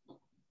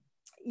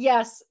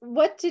yes,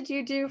 what did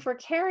you do for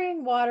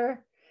carrying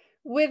water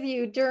with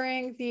you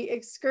during the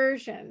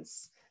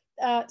excursions?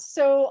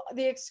 So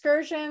the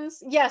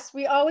excursions, yes,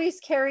 we always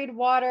carried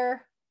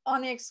water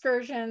on the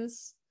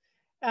excursions.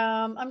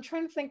 I'm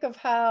trying to think of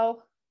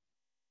how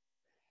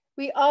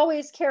we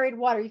always carried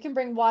water. You can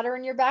bring water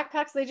in your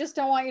backpacks. They just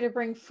don't want you to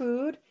bring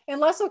food,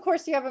 unless of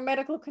course you have a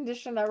medical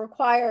condition that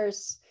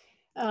requires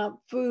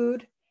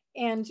food,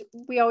 and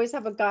we always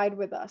have a guide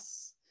with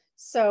us.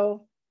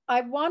 So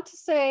I want to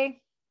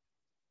say,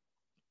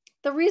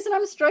 the reason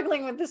I'm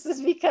struggling with this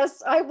is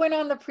because I went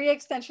on the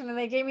pre-extension and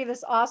they gave me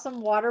this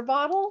awesome water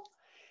bottle.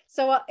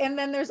 So, and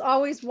then there's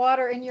always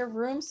water in your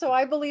room. So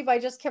I believe I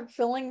just kept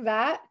filling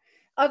that.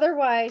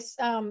 Otherwise,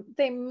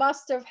 they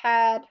must have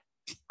had,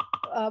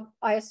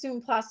 I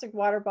assume, plastic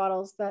water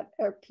bottles that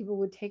people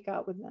would take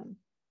out with them,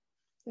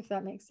 if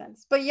that makes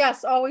sense. But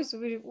yes, always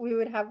we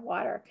would have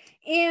water.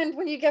 And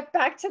when you get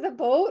back to the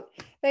boat,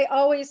 they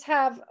always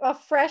have a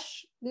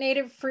fresh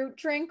native fruit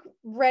drink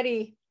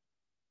ready.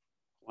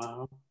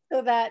 Wow.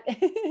 So that,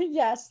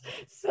 yes,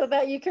 so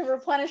that you can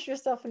replenish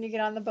yourself when you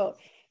get on the boat.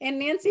 And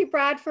Nancy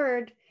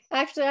Bradford,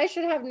 actually, I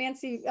should have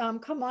Nancy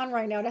come on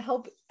right now to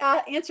help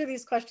answer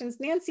these questions.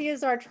 Nancy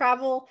is our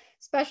travel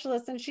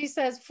specialist, and she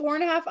says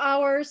 4.5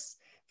 hours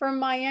from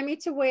Miami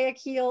to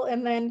Guayaquil,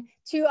 and then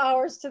 2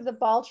 hours to the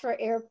Baltra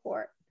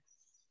airport.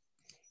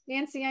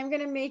 Nancy, I'm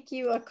going to make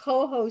you a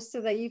co-host so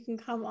that you can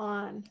come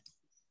on.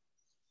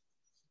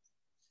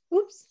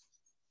 Oops.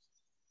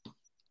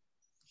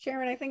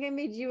 Sharon, I think I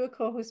made you a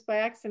co-host by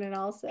accident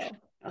also.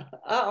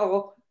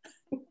 Uh-oh.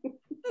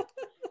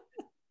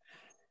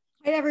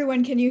 Hi,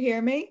 everyone. Can you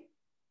hear me?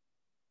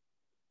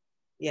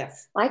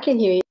 Yes. I can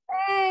hear you.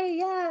 Hey,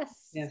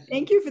 yes. Yes.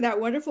 Thank you for that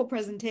wonderful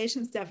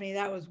presentation, Stephanie.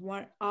 That was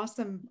one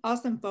awesome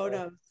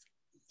photos.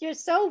 You're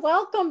so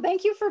welcome.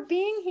 Thank you for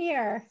being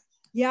here.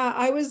 Yeah,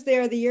 I was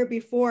there the year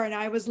before and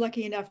I was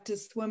lucky enough to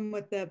swim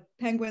with the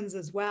penguins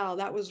as well.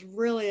 That was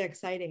really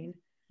exciting.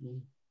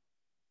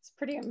 It's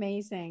pretty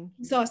amazing.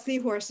 Saw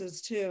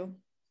seahorses too.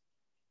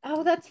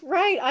 Oh, that's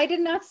right. I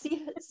did not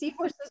see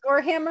seahorses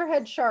or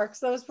hammerhead sharks.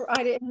 Those were,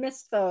 I didn't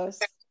miss those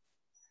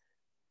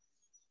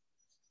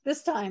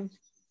this time.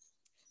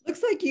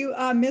 Looks like you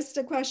missed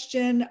a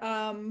question.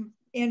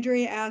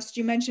 Andrea asked,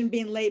 you mentioned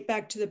being late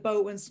back to the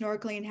boat when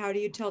snorkeling. How do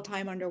you tell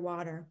time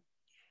underwater?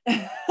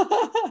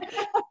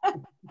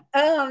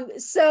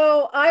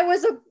 So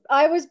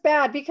I was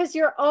bad because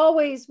you're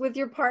always with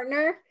your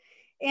partner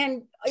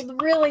and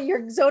really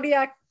your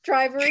Zodiac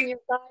driver and your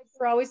guides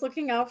are always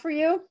looking out for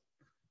you.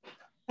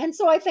 And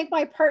so I think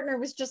my partner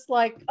was just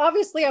like,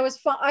 obviously I was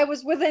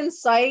within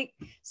sight,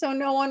 so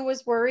no one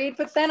was worried.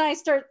 But then I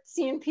start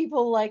seeing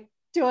people like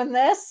doing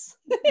this,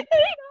 like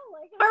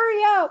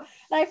hurry up.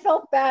 And I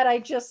felt bad. I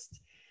just,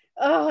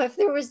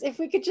 if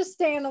we could just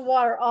stay in the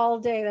water all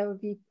day, that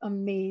would be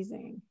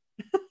amazing.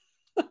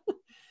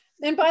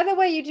 And by the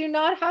way, you do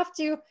not have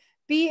to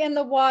be in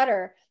the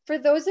water. For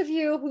those of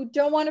you who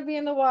don't want to be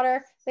in the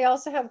water, they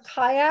also have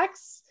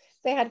kayaks.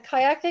 They had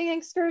kayaking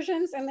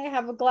excursions and they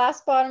have a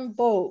glass bottom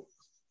boat.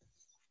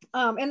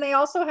 And they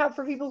also have,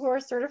 for people who are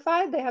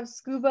certified, they have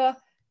scuba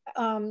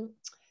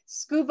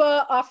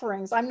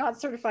offerings. I'm not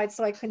certified,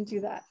 so I couldn't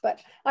do that.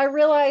 But I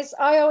realize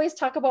I always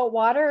talk about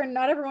water and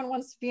not everyone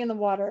wants to be in the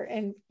water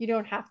and you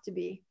don't have to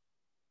be.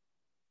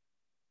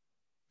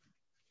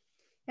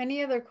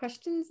 Any other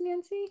questions,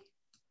 Nancy?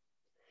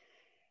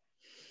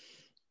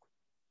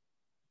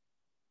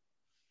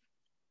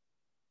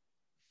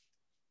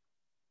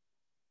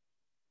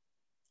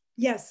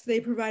 Yes, they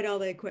provide all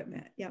the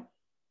equipment. Yep.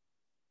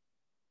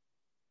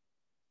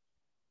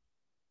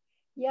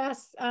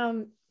 Yes,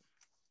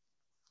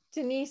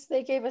 Denise,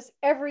 they gave us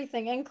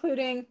everything,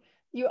 including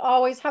you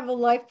always have a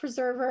life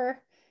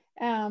preserver,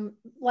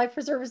 life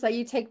preservers that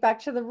you take back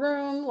to the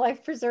room,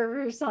 life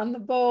preservers on the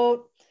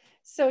boat.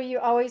 So you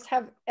always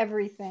have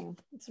everything.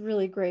 It's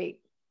really great.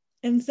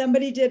 And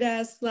somebody did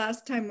ask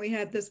last time we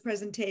had this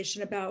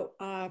presentation about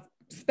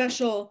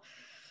special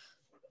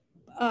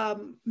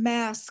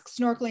masks,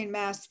 snorkeling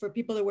masks for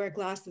people that wear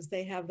glasses.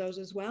 They have those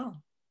as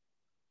well.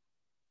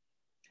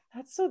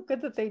 That's so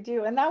good that they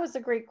do. And that was a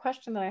great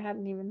question that I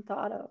hadn't even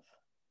thought of.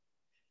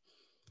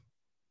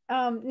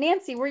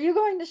 Nancy, were you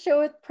going to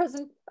show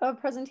a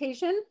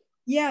presentation?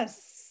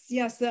 Yes,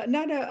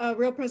 not a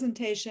real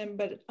presentation,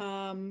 but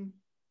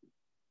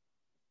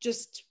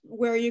just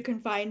where you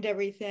can find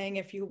everything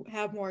if you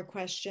have more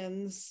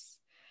questions.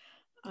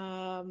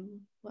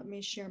 Let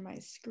me share my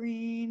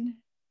screen.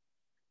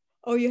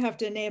 Oh, you have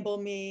to enable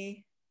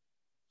me.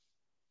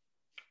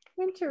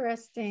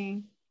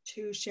 Interesting.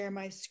 To share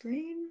my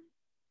screen.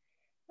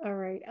 All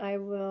right, I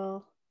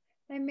will.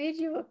 I made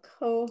you a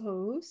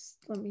co-host.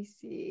 Let me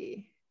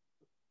see.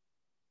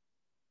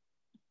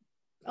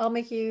 I'll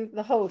make you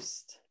the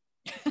host.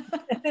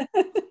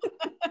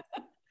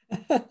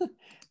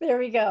 There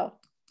we go.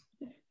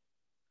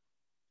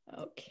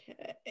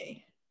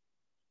 Okay.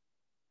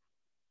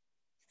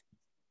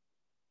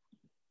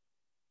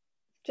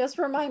 Just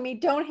remind me,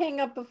 don't hang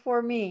up before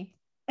me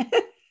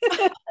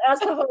as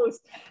the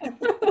host.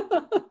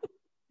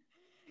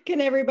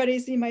 Can everybody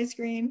see my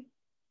screen?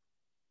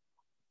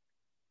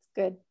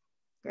 Good.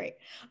 Great.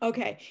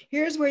 Okay,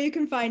 here's where you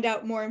can find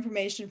out more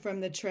information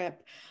from the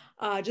trip.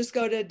 Just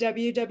go to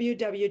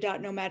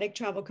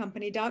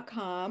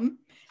www.nomadictravelcompany.com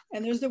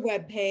and there's a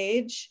web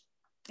page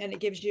and it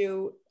gives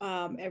you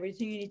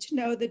everything you need to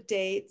know, the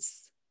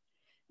dates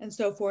and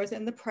so forth,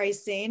 and the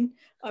pricing.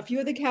 A few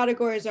of the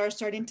categories are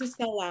starting to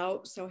sell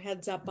out, so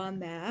heads up on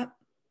that.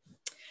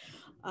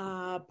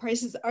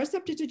 Prices are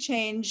subject to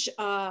change.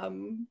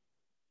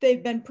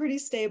 They've been pretty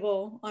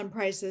stable on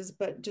prices,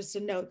 but just a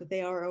note that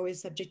they are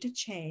always subject to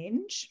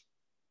change.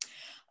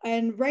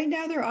 And right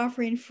now they're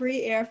offering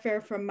free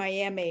airfare from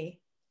Miami.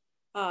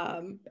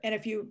 And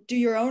if you do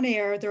your own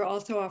air, they're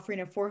also offering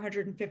a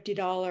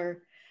 $450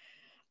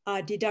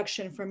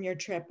 deduction from your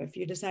trip if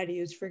you decide to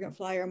use frequent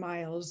flyer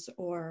miles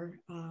or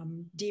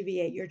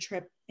deviate your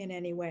trip in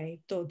any way.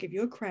 They'll give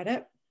you a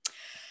credit.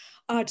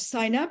 To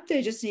sign up,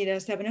 they just need a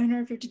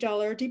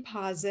 $750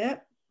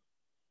 deposit.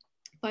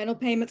 Final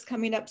payments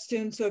coming up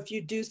soon. So if you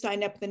do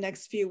sign up the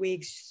next few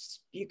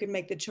weeks, you can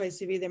make the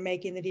choice of either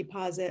making the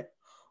deposit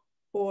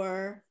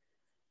or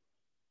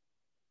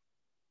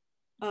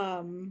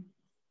I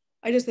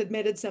just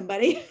admitted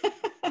somebody.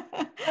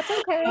 That's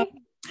okay.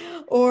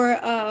 Or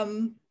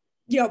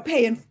you know,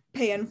 pay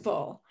in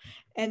full.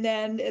 And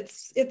then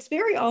it's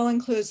very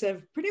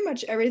all-inclusive. Pretty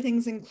much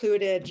everything's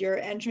included. Your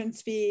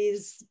entrance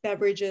fees,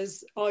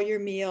 beverages, all your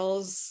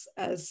meals,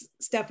 as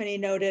Stephanie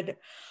noted,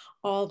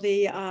 all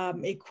the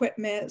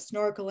equipment,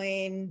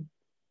 snorkeling,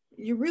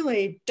 you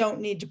really don't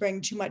need to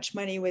bring too much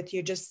money with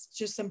you, just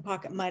some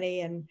pocket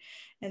money and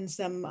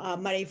some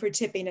money for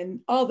tipping, and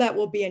all that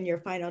will be in your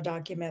final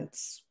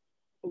documents.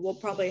 We'll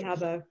probably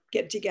have a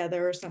get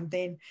together or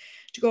something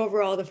to go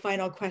over all the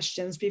final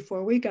questions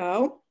before we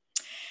go.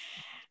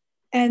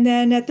 And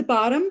then at the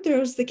bottom,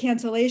 there's the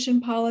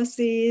cancellation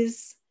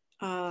policies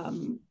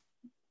and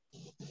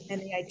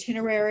the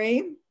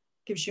itinerary.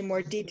 Gives you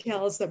more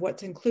details of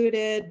what's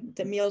included,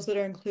 the meals that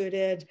are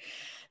included.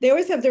 They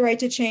always have the right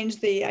to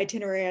change the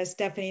itinerary, as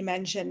Stephanie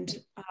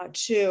mentioned,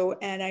 too.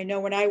 And I know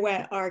when I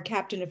went, our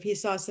captain, if he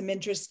saw some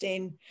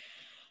interesting,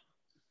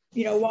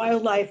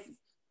 wildlife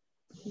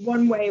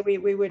one way,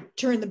 we would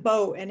turn the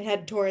boat and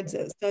head towards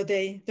it. So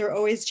they're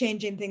always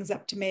changing things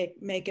up to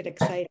make it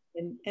exciting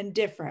and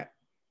different.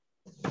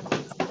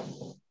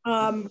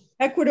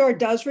 Ecuador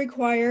does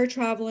require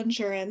travel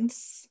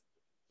insurance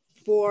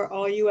for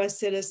all US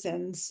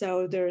citizens.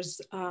 So there's,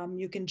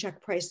 you can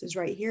check prices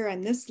right here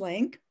on this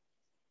link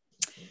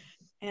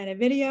and a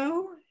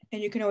video,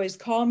 and you can always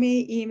call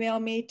me, email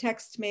me,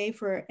 text me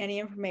for any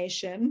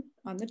information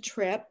on the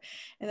trip.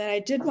 And then I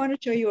did want to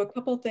show you a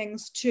couple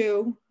things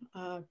too.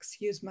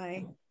 Excuse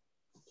my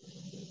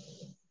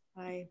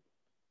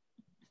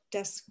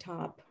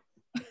desktop.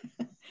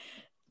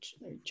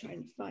 I'm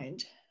trying to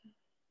find,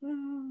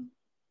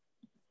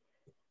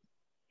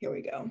 here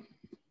we go.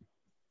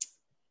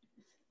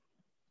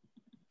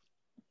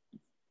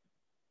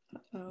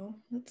 Oh,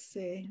 let's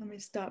see. Let me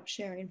stop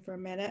sharing for a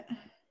minute.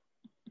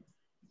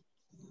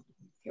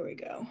 Here we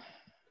go.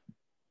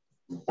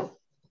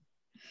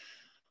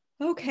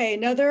 Okay,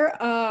 another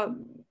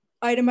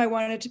item I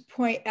wanted to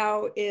point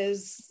out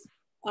is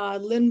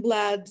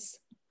Lindblad's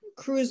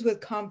Cruise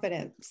with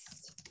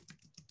Confidence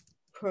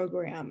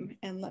program.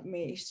 And let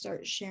me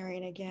start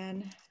sharing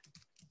again.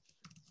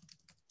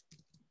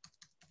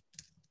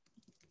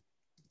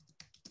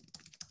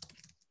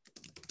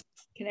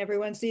 Can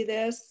everyone see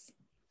this?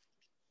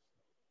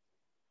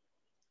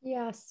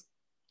 Yes.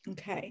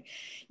 Okay.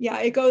 Yeah,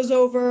 it goes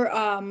over,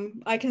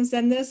 I can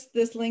send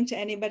this link to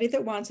anybody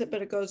that wants it,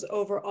 but it goes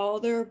over all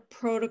their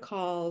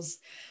protocols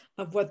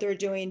of what they're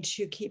doing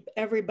to keep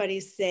everybody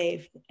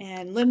safe.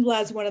 And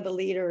Lindblad's one of the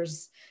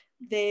leaders.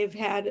 They've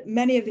had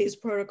many of these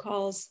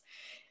protocols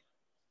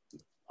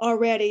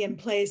already in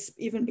place,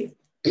 even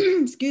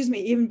excuse me,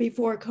 even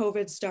before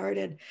COVID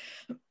started.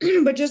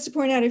 But just to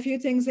point out a few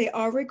things, they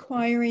are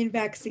requiring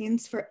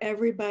vaccines for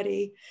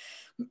everybody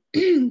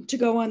to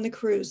go on the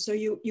cruise. So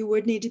you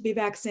would need to be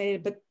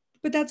vaccinated, but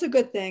that's a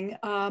good thing.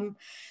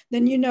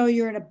 Then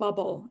you're in a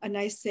bubble, a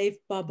nice safe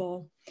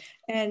bubble.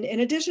 And in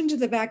addition to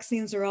the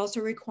vaccines, they're also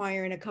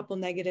requiring a couple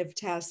negative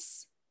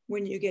tests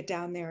when you get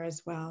down there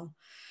as well.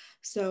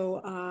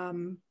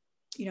 So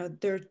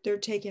they're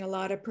taking a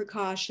lot of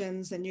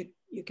precautions, and you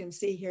can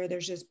see here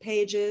there's just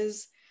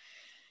pages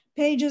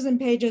and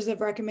pages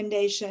of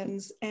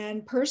recommendations.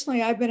 And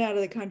personally, I've been out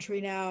of the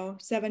country now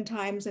 7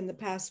 times in the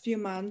past few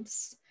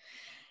months.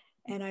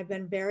 And I've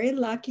been very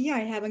lucky. I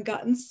haven't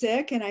gotten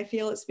sick, and I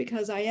feel it's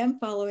because I am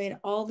following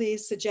all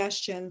these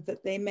suggestions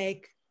that they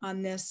make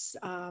on this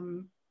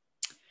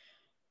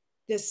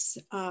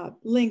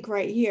link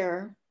right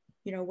here.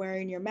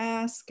 Wearing your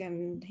mask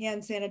and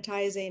hand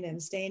sanitizing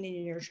and staying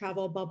in your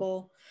travel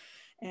bubble,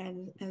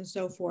 and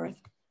so forth.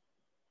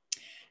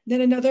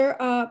 Then another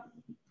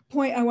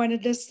point I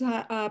wanted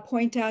to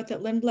point out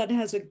that Lindblad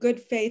has a good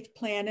faith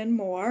plan and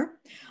more,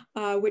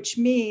 which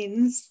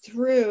means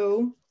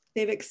through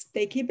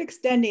they keep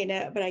extending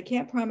it, but I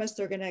can't promise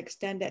they're going to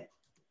extend it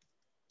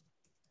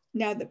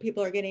now that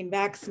people are getting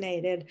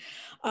vaccinated.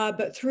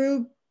 But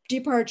through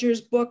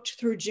departures booked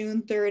through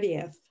June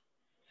 30th.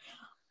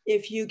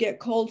 If you get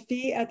cold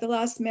feet at the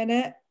last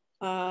minute, as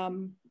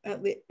long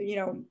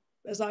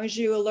as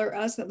you alert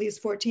us at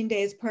least 14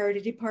 days prior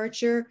to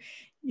departure,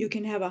 you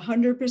can have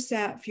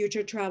 100%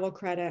 future travel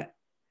credit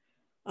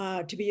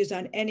to be used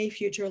on any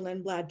future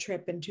Lindblad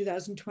trip in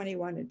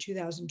 2021 and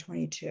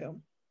 2022.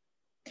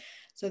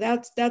 So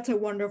that's a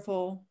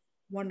wonderful,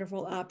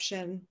 wonderful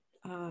option.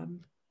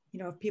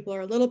 If people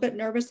are a little bit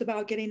nervous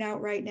about getting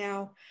out right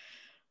now,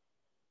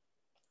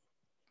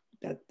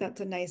 that's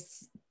a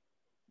nice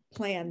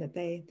plan that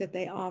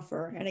they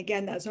offer. And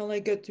again, that's only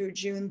good through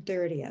June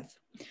 30th.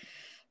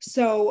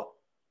 So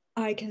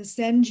I can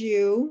send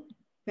you,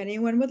 if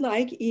anyone would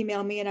like,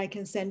 email me and I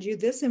can send you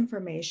this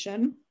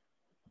information.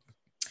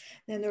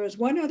 Then there was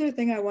one other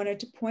thing I wanted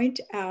to point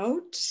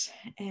out.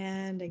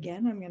 And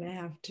again, I'm going to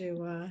have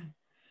to,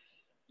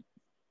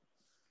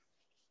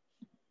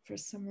 for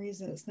some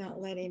reason, it's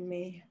not letting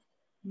me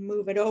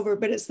move it over,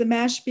 but it's the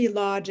Mashpee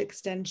Lodge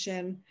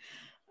extension.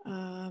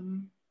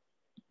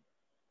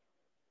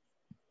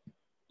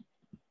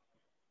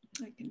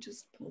 I can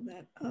just pull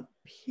that up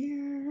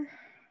here.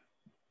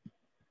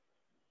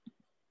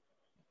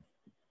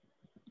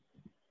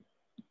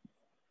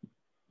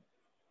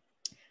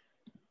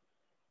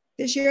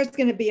 This year it's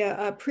going to be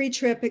a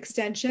pre-trip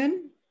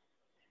extension.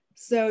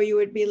 So you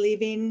would be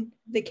leaving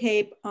the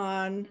Cape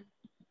on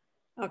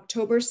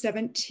October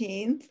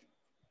 17th.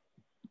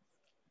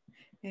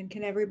 And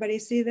can everybody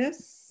see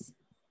this?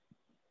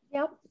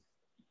 Yep.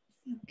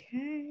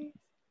 Okay.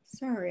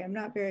 Sorry, I'm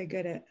not very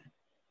good at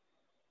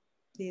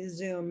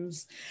these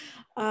Zooms.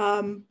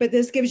 But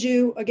this gives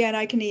you, again,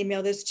 I can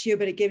email this to you,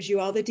 but it gives you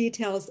all the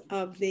details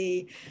of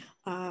the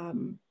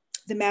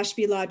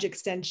Mashpee Lodge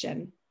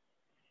extension.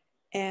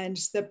 And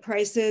the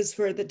prices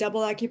for the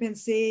double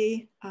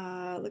occupancy,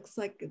 looks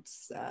like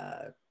it's,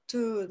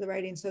 the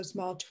writing's so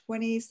small,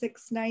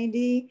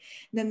 $26.90.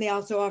 Then they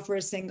also offer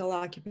a single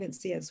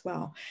occupancy as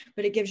well.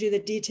 But it gives you the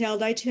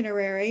detailed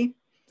itinerary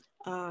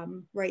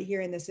right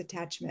here in this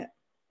attachment.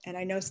 And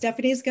I know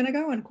Stephanie's gonna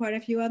go and quite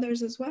a few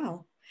others as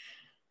well.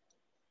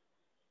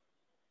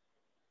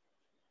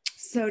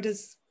 So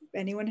does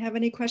anyone have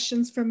any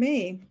questions for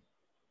me?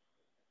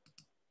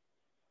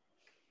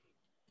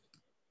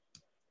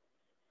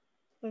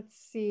 Let's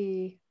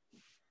see.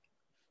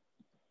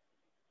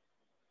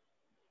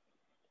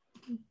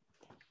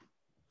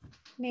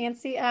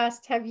 Nancy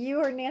asked, have you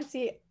or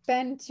Nancy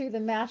been to the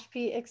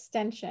Mashpee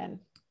extension?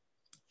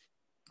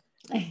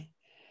 And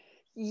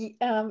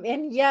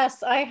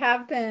yes, I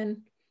have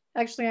been.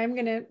 Actually, I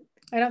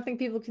don't think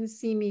people can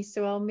see me,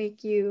 so I'll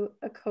make you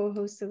a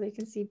co-host so they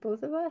can see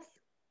both of us.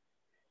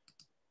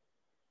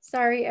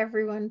 Sorry,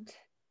 everyone,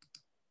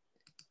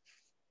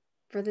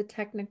 for the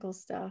technical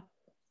stuff.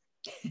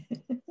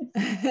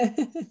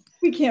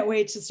 We can't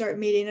wait to start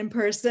meeting in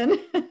person.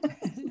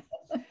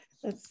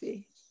 Let's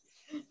see.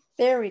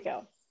 There we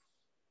go.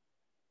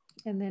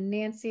 And then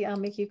Nancy, I'll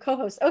make you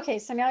co-host. Okay,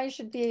 so now you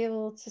should be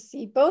able to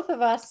see both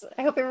of us.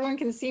 I hope everyone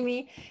can see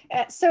me.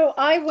 So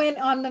I went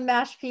on the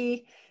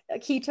Mashpee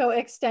Keto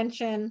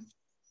extension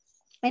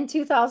in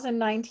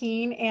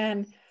 2019,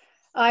 and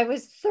I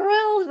was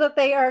thrilled that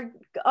they are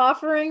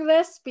offering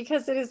this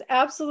because it is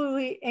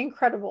absolutely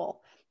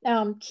incredible.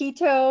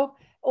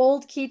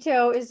 Old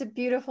Quito is a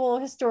beautiful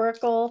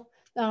historical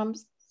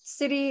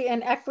city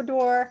in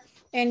Ecuador,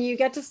 and you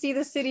get to see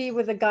the city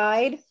with a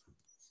guide.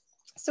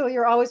 So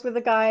you're always with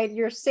a guide,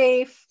 you're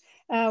safe.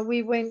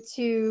 We went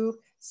to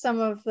some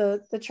of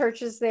the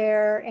churches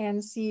there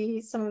and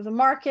see some of the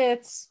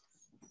markets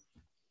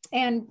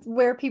and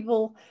where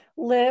people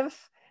live.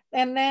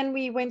 And then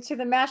we went to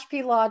the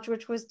Mashpee Lodge,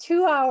 which was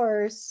 2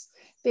 hours,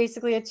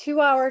 basically a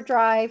 2-hour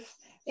drive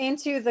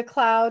into the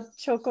Cloud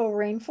Choco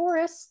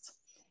rainforest.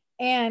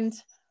 And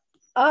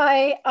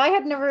I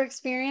had never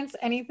experienced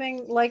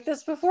anything like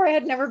this before. I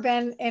had never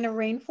been in a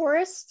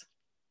rainforest.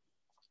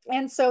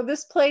 And so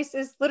this place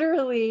is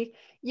literally,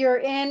 you're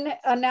in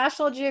a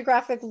National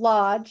Geographic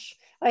lodge.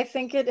 I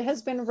think it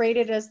has been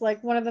rated as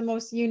like one of the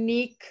most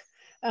unique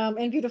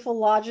and beautiful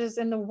lodges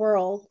in the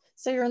world.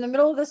 So you're in the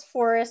middle of this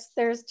forest.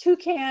 There's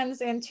toucans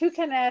and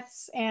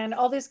toucanettes and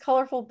all these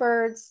colorful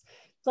birds,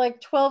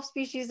 like 12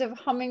 species of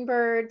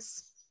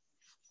hummingbirds.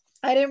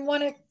 I didn't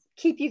want to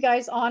keep you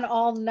guys on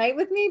all night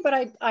with me, but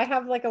I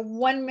have like a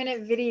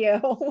 1-minute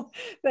video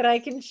that I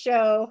can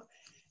show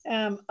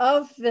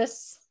of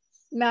this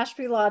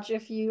Mashpee Lodge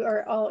if you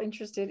are all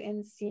interested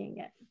in seeing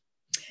it.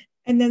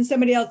 And then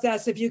somebody else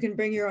asked if you can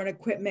bring your own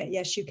equipment.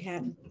 Yes, you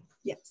can.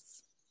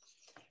 Yes.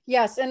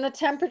 Yes, and the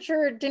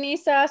temperature,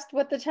 Denise asked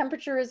what the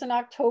temperature is in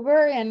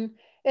October, and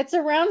it's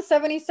around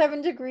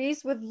 77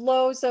 degrees with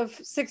lows of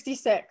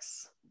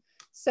 66.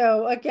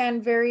 So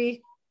again,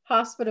 very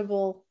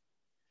hospitable,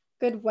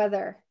 good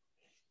weather.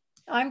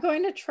 I'm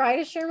going to try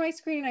to share my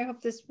screen. I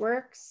hope this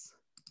works.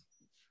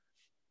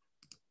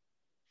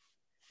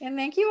 And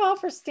thank you all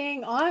for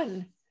staying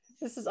on.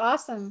 This is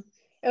awesome.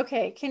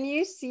 Okay, can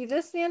you see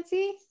this,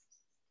 Nancy?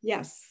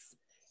 Yes.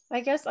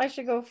 I guess I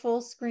should go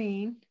full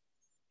screen.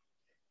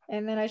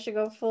 And then I should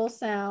go full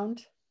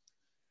sound.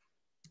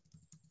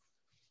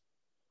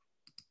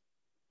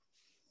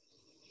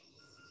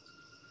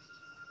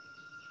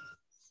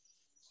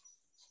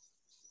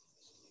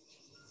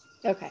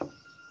 Okay.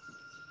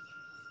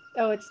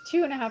 Oh, it's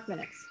 2.5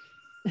 minutes.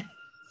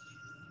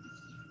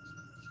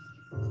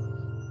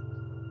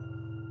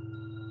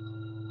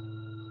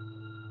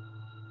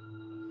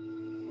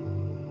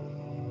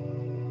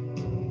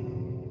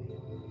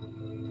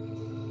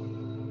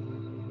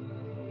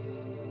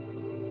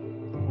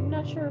 I'm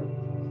not sure.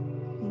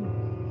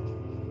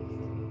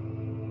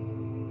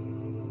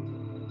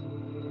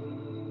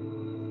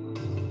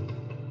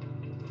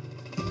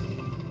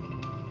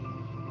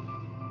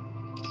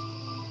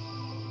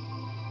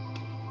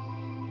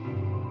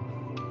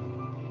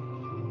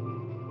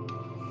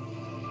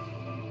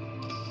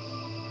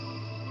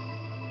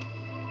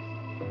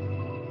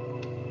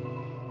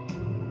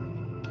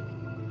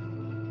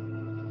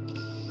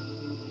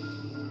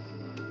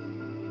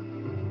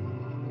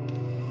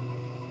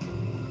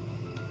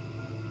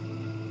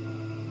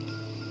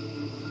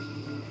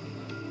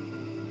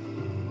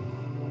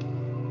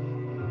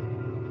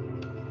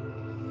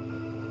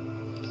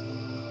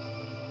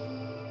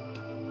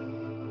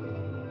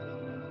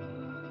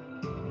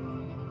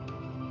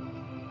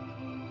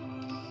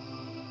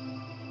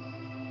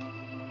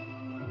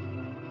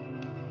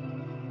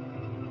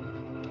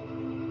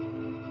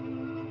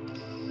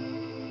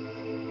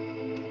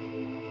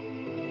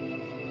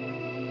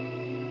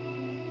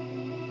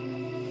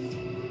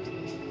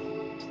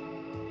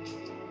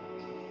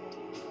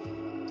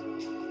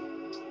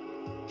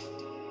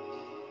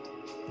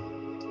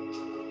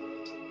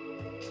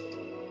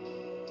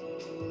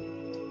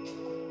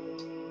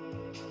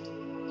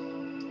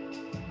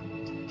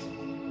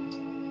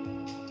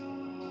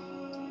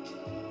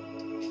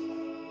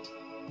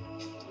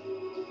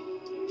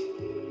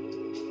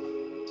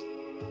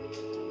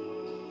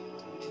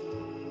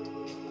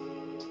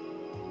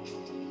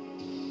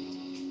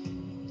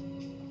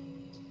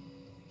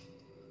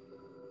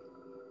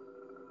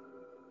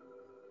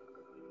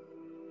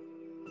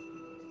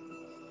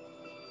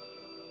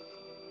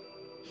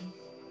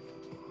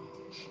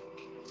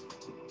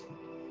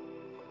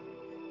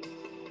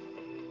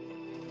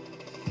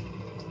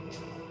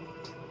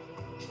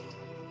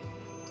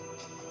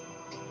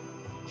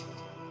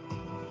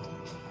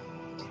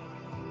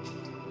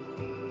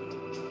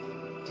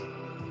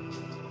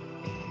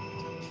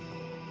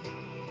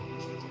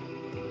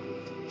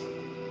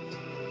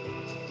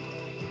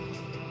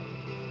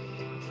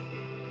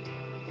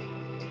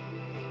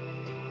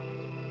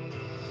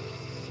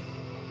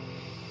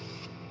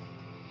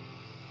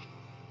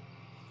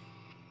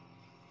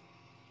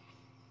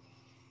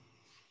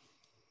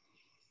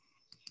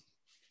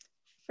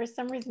 For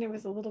some reason, it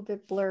was a little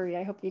bit blurry.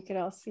 I hope you could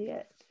all see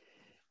it.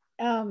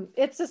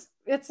 It's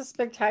a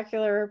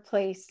spectacular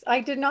place.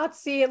 I did not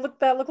see it.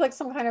 That looked like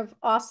some kind of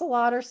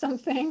ocelot or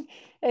something.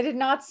 I did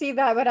not see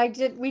that,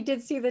 but we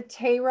did see the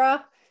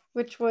Tera,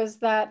 which was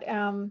that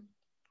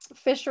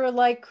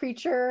fisher-like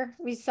creature.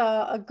 We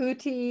saw a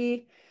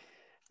guti.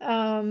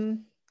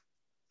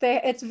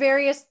 It's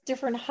various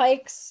different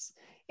hikes.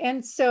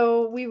 And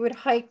so we would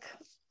hike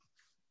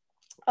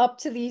up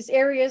to these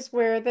areas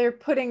where they're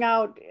putting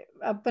out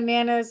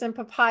bananas and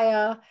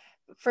papaya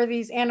for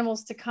these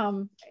animals to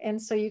come.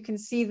 And so you can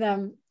see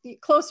them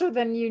closer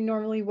than you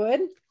normally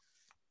would.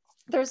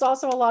 There's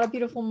also a lot of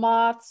beautiful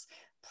moths,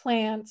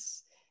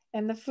 plants,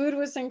 and the food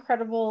was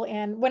incredible.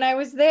 And when I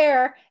was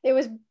there, it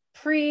was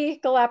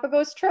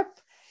pre-Galapagos trip.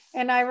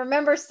 And I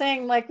remember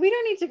saying, like, we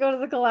don't need to go to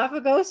the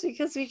Galapagos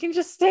because we can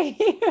just stay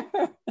here.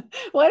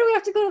 Why do we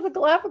have to go to the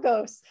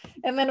Galapagos?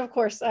 And then, of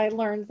course, I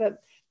learned that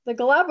the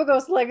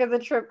Galapagos leg of the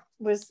trip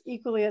was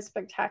equally as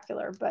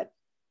spectacular, but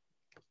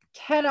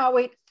cannot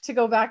wait to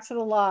go back to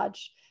the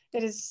lodge.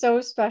 It is so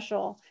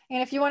special.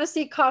 And if you want to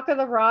see cock of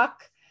the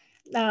rock,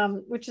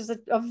 which is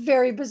a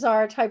very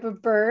bizarre type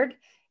of bird,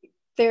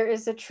 there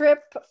is a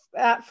trip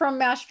from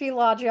Mashpee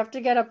Lodge. You have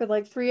to get up at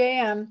like 3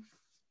 a.m.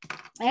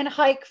 and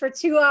hike for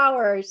 2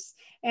 hours,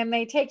 and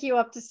they take you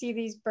up to see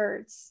these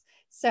birds.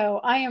 So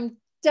I am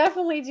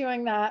definitely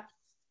doing that.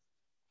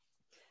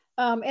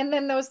 And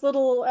then those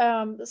little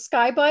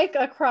sky bike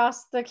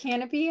across the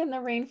canopy in the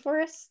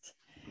rainforest.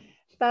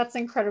 That's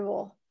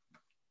incredible.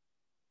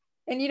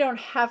 And you don't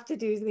have to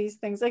do these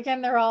things.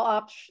 Again, they're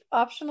all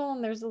optional,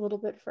 and there's a little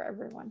bit for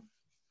everyone.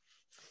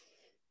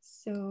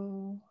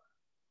 So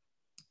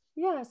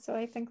yeah, so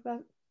I think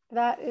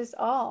that is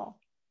all.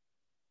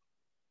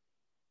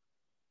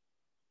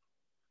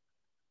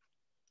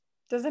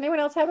 Does anyone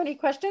else have any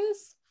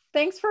questions?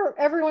 Thanks for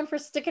everyone for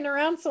sticking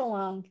around so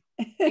long.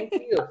 Thank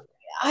you.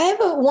 I have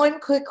one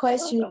quick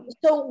question.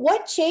 So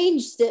what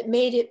changed that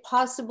made it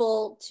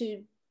possible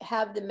to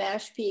have the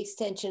Mashpee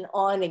extension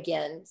on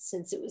again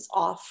since it was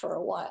off for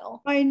a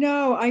while? I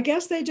know. I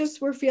guess they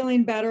just were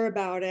feeling better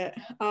about it.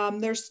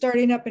 They're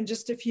starting up in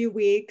just a few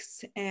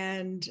weeks,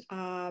 and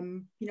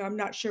I'm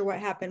not sure what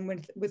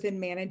happened within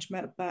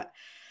management, but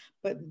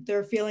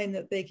they're feeling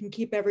that they can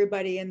keep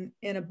everybody in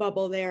a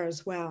bubble there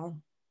as well.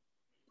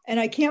 And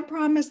I can't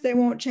promise they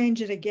won't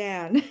change it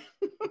again,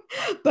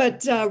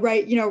 but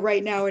right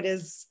now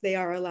they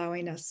are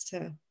allowing us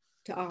to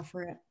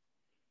offer it.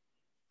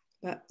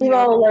 But we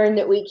all learned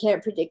that we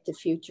can't predict the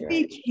future.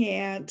 We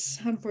can't,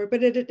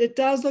 but it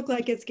does look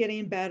like it's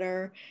getting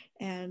better.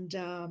 And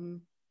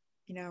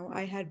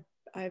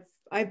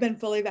I've been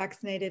fully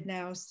vaccinated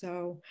now,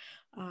 so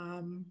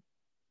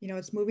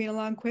it's moving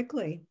along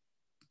quickly.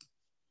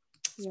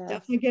 It's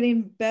definitely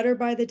getting better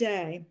by the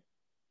day.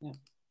 Yeah.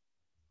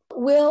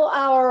 Will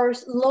our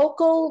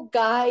local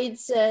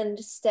guides and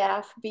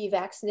staff be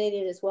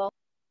vaccinated as well?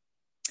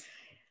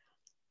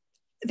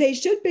 They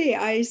should be.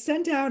 I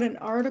sent out an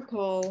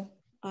article.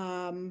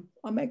 I'll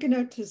make a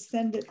note to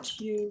send it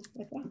to you.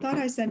 I thought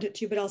I sent it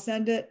to you, but I'll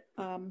send it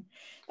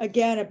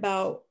again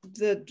about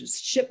the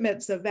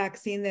shipments of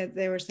vaccine that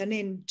they were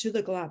sending to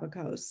the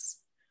Galapagos.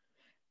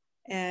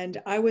 And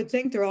I would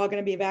think they're all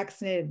going to be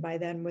vaccinated by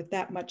then with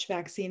that much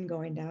vaccine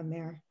going down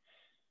there.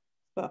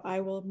 But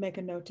I will make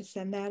a note to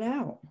send that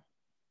out.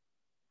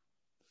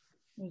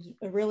 It was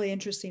a really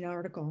interesting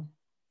article.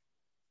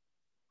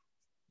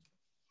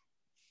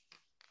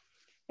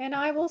 And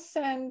I will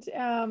send,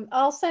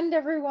 I'll send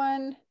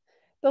everyone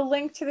the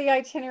link to the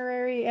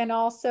itinerary, and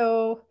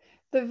also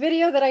the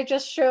video that I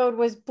just showed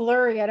was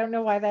blurry. I don't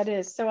know why that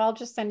is. So I'll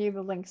just send you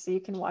the link so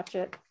you can watch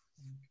it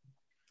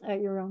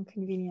at your own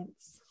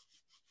convenience.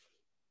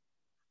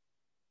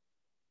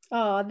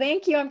 Oh,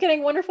 thank you. I'm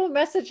getting wonderful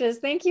messages.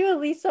 Thank you,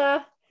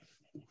 Elisa.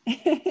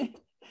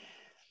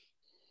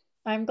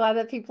 I'm glad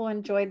that people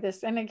enjoyed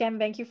this. And again,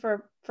 thank you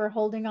for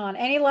holding on.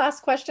 Any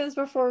last questions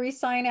before we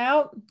sign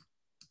out?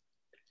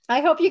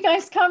 I hope you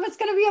guys come. It's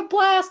going to be a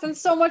blast and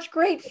so much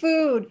great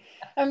food,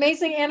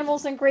 amazing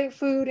animals and great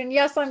food. And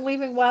yes, I'm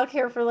leaving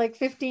wildcare for like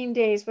 15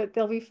 days, but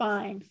they'll be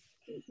fine.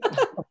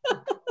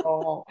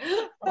 Oh,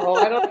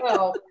 I don't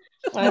know.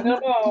 I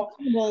don't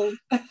know.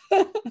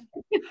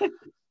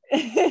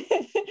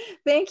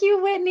 Thank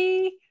you,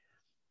 Whitney.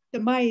 The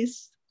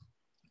mice.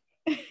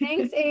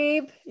 Thanks,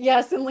 Abe.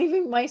 Yes, and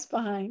leaving mice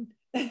behind.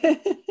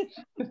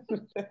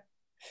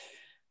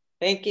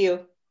 Thank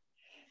you.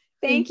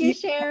 Thank you,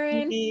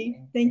 Sharon.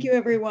 Thank you,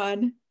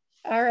 everyone.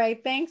 All right.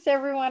 Thanks,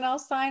 everyone. I'll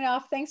sign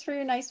off. Thanks for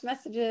your nice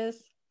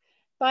messages.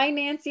 Bye,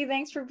 Nancy.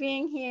 Thanks for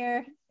being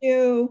here. Thank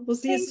you. We'll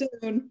see you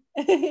soon.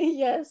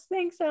 Yes.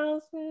 Thanks,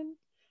 Allison.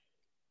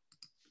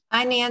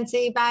 Bye,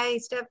 Nancy. Bye,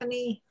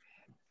 Stephanie.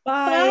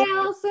 Bye. Bye,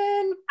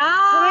 Allison.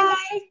 Bye.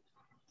 Bye.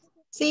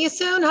 See you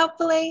soon,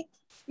 hopefully.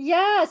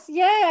 Yes.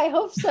 Yay. I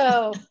hope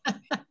so.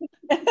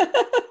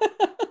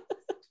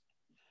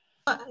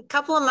 A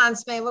couple of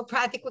months, maybe.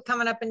 I think we're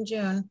coming up in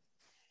June.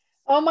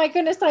 Oh my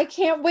goodness. I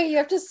can't wait. You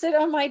have to sit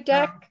on my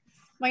deck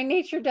My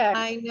nature deck.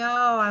 I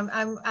know.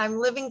 I'm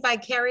living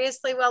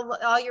vicariously well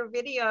all your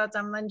videos.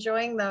 I'm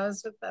enjoying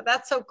those.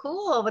 That's so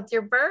cool with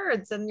your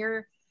birds and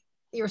your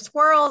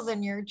squirrels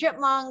and your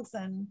chipmunks.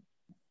 And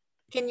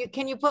can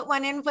you put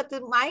one in with the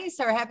mice,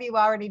 or have you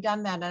already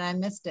done that and I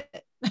missed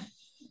it?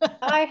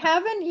 I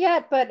haven't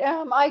yet, but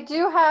I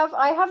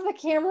have the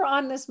camera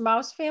on this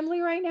mouse family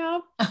right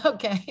now.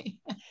 Okay.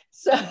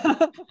 So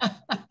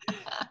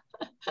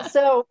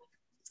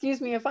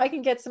excuse me, if I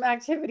can get some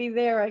activity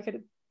there, I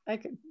could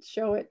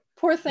show it.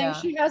 Poor thing,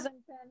 Yeah.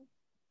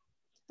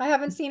 I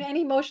haven't seen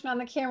any motion on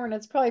the camera, and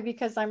it's probably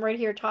because I'm right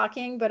here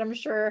talking, but I'm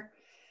sure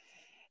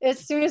as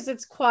soon as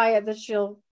it's quiet that she'll